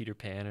 being a Peter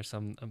Pan or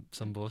some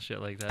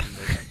bullshit like that.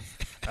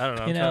 I don't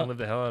know. I'm You trying know- to live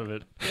the hell out of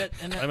it. Yeah,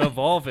 and I'm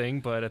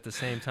evolving, but at the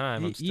same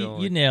time, I'm still.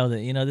 you nailed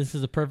it. You know, this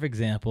is a perfect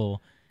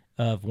example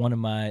of one of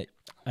my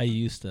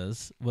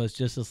Ayustas. Was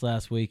just this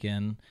last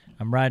weekend.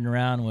 I'm riding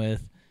around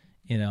with,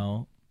 you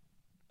know,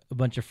 a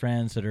bunch of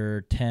friends that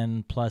are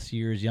 10 plus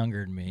years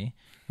younger than me,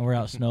 and we're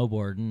out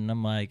snowboarding. And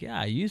I'm like,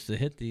 yeah, I used to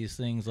hit these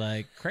things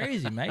like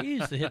crazy, man. I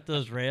used to hit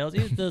those rails,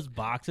 hit those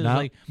boxes,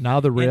 Now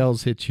the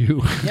rails hit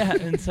you. yeah.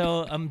 And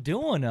so I'm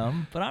doing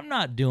them, but I'm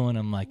not doing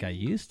them like I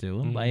used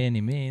to by any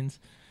means.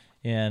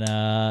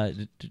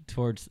 And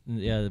towards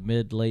the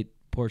late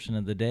portion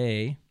of the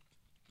day,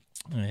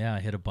 I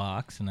hit a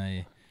box and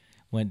I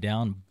went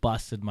down,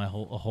 busted a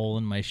hole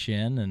in my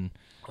shin, and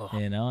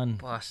and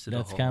busted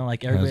that's a kind of hole.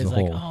 like As a everybody's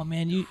like, hole. oh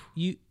man,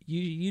 you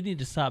need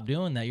to stop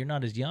doing that. You're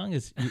not as young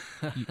as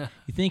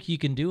you think you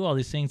can do all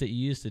these things that you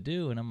used to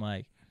do. And I'm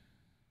like,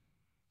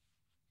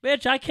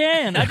 bitch, I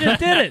can. I just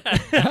did it.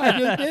 I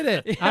just did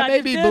it. Yeah, I may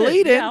just be did it.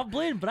 bleeding, Yeah, I'm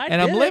bleeding, but I and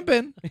did I'm it.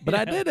 limping, but I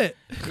Yeah. did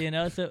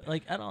it. So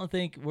like I don't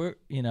think we're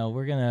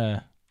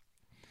gonna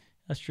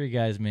us three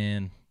guys,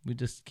 man. We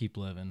just keep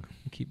living,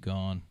 keep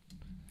going,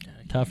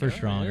 tougher, going,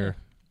 stronger.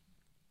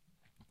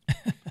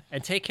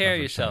 And take care of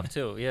 100%. yourself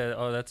too. Yeah.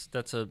 Oh, that's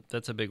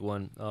a big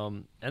one.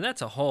 And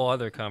that's a whole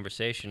other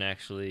conversation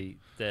actually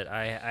that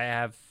I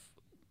have.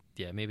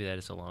 Yeah, maybe that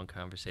is a long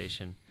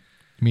conversation.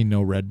 You mean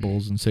no Red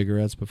Bulls and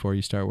cigarettes before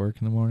you start work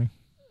in the morning?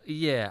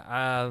 Yeah.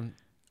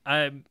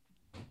 I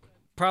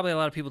probably a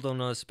lot of people don't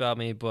know this about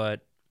me,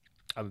 but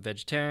I'm a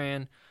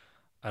vegetarian.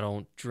 I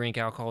don't drink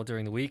alcohol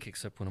during the week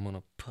except when I'm on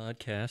a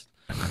podcast.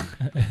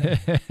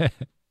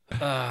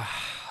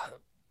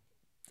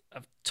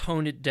 I've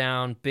toned it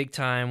down big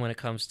time when it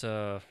comes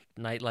to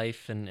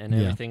nightlife and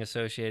everything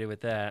associated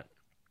with that.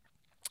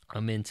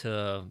 I'm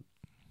into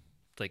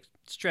like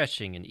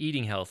stretching and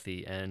eating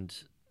healthy and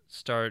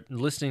start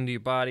listening to your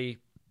body,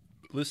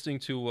 listening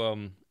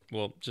to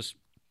just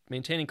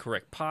maintaining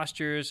correct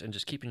postures and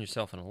just keeping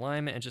yourself in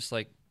alignment and just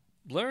like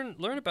learn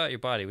about your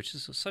body, which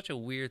is such a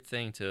weird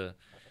thing to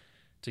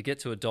get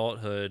to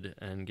adulthood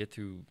and get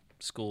through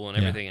school and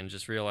everything and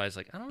just realize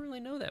like I don't really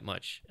know that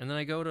much. And then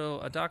I go to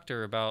a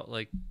doctor about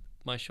like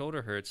my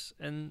shoulder hurts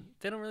and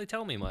they don't really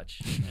tell me much.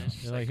 And it's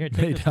just They're like, like, here,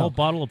 They take this whole don't.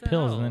 bottle of What the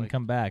pills hell? and then Like-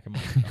 come back. I'm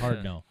like,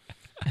 hard no.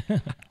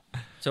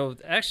 so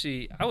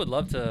actually I would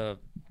love to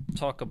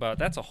talk about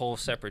that's a whole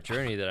separate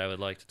journey that I would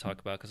like to talk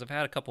about because I've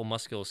had a couple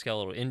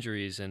musculoskeletal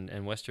injuries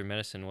and Western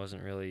medicine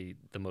wasn't really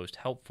the most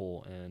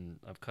helpful, and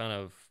I've kind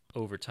of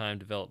over time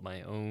developed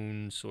my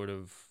own sort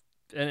of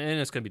and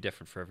it's going to be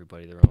different for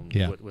everybody, their own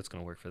what's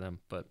going to work for them,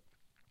 but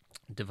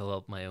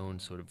develop my own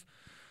sort of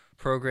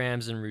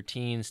programs and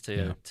routines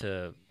to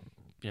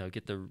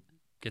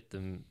get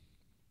them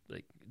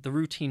like the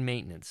routine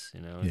maintenance,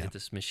 and get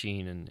this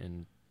machine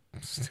and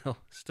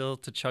still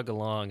to chug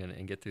along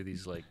and get through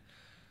these like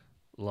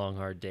long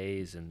hard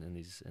days and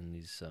these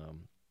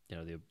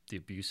the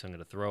abuse I'm going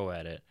to throw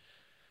at it.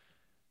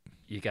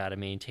 You got to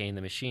maintain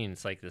the machine.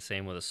 It's like the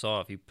same with a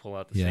saw. If you pull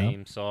out the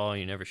same saw,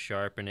 you never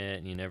sharpen it,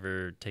 and you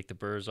never take the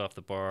burrs off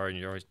the bar, and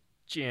you're always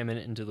jamming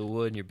it into the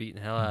wood, and you're beating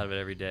the hell out of it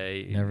every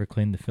day. Never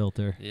clean the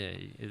filter. Yeah,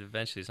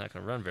 eventually it's not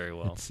going to run very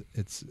well.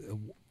 It's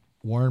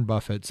Warren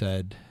Buffett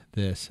said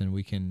this, and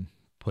we can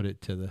put it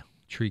to the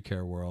tree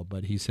care world,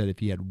 but he said if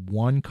you had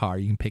one car,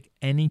 you can pick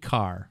any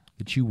car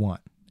that you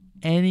want,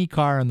 any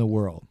car in the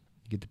world.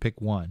 You get to pick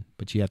one,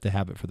 but you have to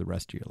have it for the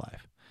rest of your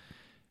life.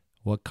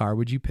 What car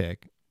would you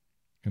pick,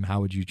 and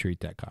how would you treat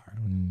that car?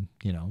 And,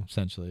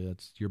 essentially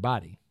that's your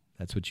body.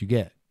 That's what you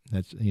get.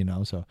 That's,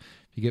 so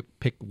if you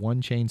pick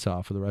one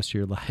chainsaw for the rest of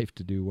your life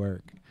to do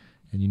work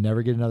and you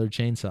never get another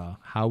chainsaw,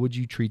 how would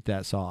you treat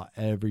that saw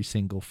every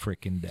single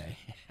frickin' day?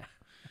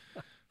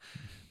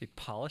 Be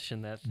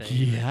polishing that thing.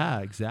 Yeah,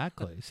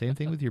 exactly. Same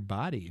thing with your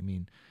body. I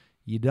mean,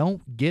 you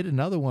don't get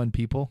another one,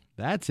 people.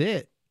 That's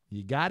it.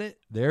 You got it.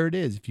 There it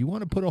is. If you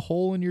want to put a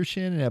hole in your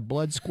shin and have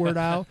blood squirt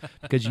out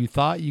because you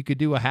thought you could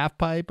do a half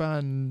pipe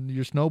on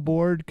your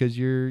snowboard because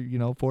you're,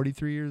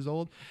 43 years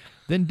old,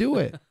 then do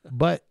it.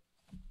 But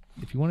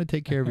if you want to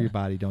take care of your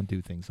body, don't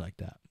do things like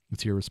that.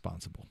 It's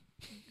irresponsible.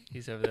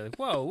 He's over there like,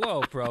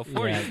 whoa, bro,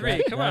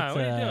 43. Come on,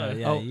 what are you doing?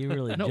 Yeah, Oh, you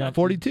really no, jumped.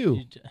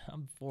 42.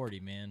 I'm 40,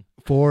 man.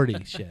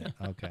 40. Shit.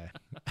 Okay.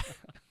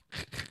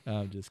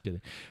 I'm just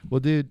kidding. Well,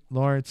 dude,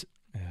 Lawrence,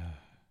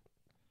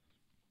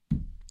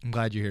 I'm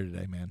glad you're here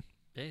today, man.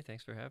 Hey,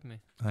 thanks for having me.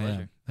 I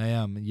Pleasure.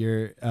 am.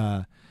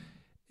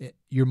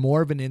 You're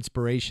more of an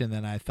inspiration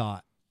than I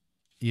thought.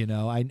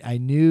 I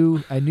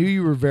knew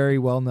you were very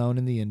well known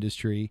in the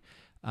industry.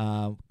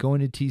 Going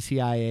to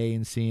TCIA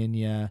and seeing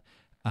you,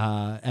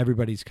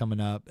 everybody's coming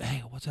up.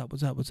 Hey, what's up?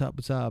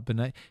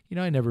 And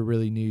I never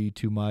really knew you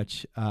too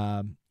much.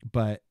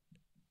 But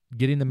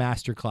getting the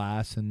master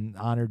class, and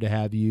honored to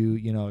have you,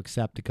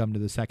 accept to come to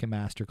the second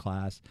master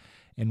class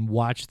and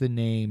watch the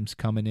names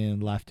coming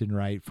in left and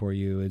right for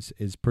you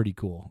is pretty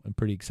cool and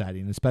pretty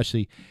exciting,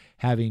 especially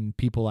having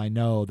people I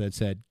know that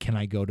said, can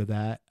I go to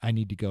that? I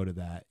need to go to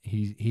that.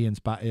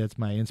 That's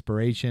my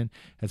inspiration.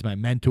 That's my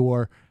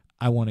mentor.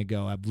 I want to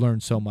go. I've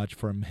learned so much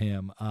from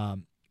him.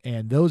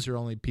 And those are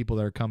only people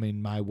that are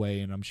coming my way.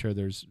 And I'm sure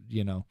there's,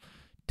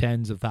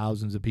 tens of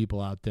thousands of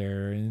people out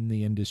there in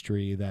the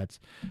industry that's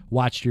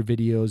watched your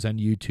videos on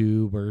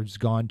YouTube or has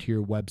gone to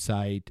your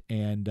website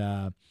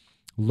and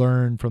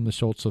learn from the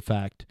Schultz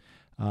effect,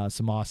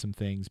 some awesome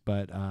things.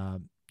 But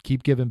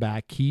keep giving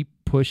back, keep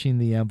pushing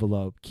the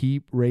envelope,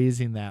 keep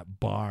raising that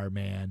bar,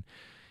 man.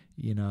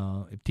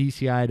 If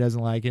TCI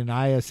doesn't like it and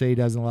ISA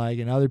doesn't like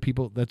it and other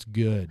people, that's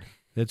good.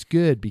 That's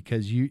good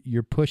because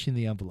you're pushing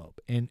the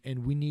envelope, and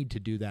we need to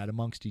do that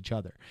amongst each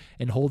other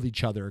and hold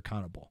each other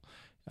accountable.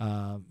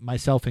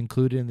 Myself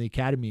included and the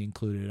academy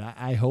included.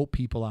 I hope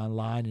people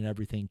online and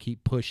everything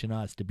keep pushing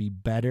us to be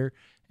better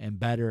and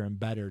better and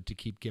better to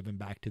keep giving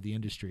back to the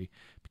industry.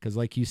 Because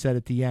like you said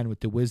at the end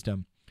with the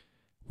wisdom,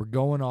 we're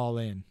going all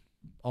in.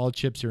 All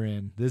chips are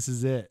in. This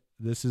is it.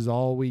 This is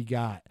all we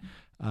got.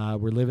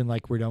 We're living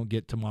like we don't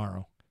get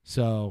tomorrow.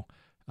 So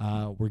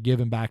we're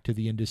giving back to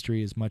the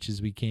industry as much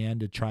as we can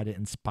to try to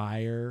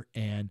inspire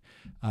and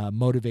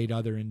motivate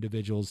other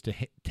individuals to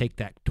take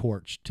that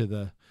torch to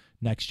the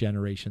next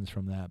generations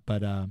from that.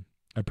 But I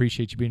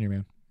appreciate you being here,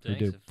 man.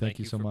 Thanks. I do. Thank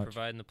you so for much.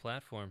 Providing the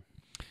platform.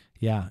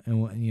 Yeah,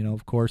 and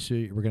of course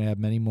we're going to have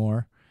many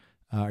more.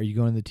 Are you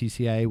going to the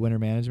TCIA Winter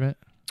Management?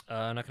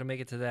 I'm not gonna make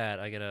it to that.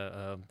 I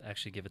gotta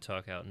actually give a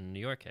talk out in New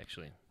York.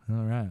 Actually.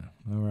 All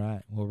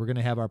right. Well, we're going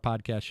to have our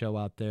podcast show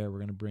out there. We're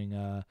going to bring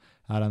out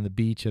on the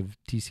beach of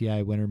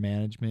TCI Winter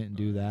Management and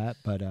do that.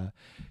 But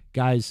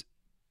guys,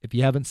 if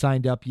you haven't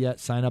signed up yet,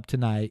 sign up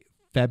tonight.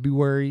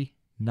 February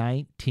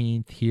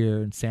 19th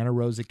here in Santa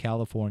Rosa,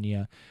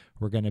 California.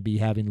 We're going to be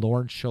having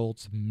Lawrence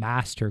Schultz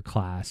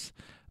Masterclass.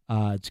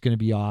 It's going to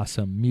be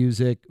awesome.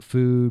 Music,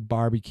 food,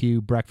 barbecue,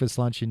 breakfast,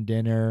 lunch, and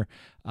dinner.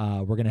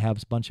 We're going to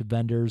have a bunch of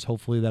vendors.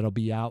 Hopefully that'll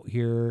be out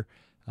here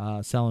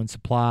selling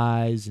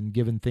supplies and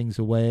giving things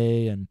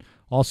away and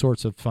all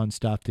sorts of fun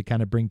stuff to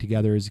kind of bring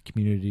together as a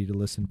community to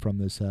listen from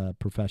this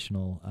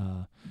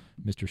professional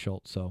Mr.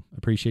 Schultz. So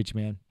appreciate you,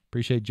 man.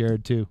 Appreciate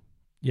Jared, too.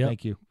 Yep.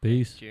 Thank you.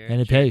 Peace.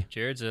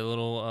 Jared's a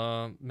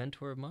little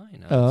mentor of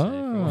mine. I would say.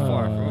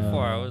 From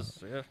afar. I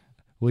was. Yeah.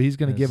 Well, he's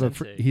going to give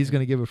Sensei.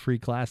 a give a free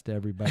class to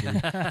everybody for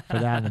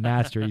that in the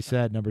master. He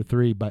said number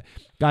 3. But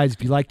guys,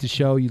 if you liked the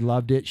show, you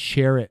loved it,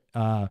 share it.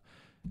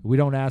 We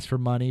don't ask for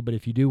money, but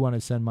if you do want to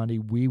send money,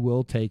 we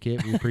will take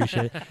it. We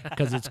appreciate it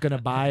because it's going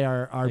to buy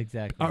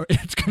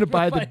it's going to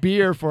buy the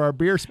beer for our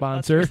beer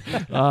sponsor.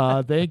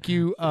 Thank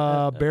you,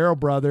 Barrel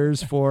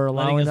Brothers, for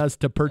allowing us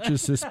to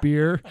purchase this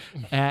beer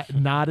at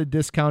not a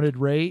discounted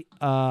rate.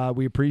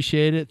 We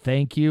appreciate it.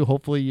 Thank you.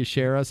 Hopefully you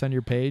share us on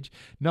your page.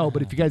 No,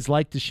 but if you guys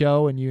like the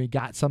show and you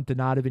got something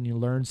out of it and you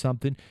learned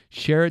something,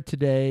 share it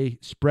today.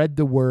 Spread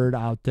the word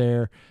out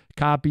there.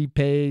 Copy,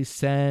 paste,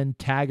 send,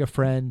 tag a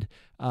friend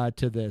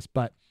to this.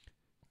 But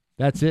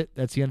that's it.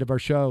 That's the end of our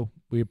show.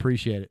 We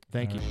appreciate it.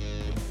 Thank you.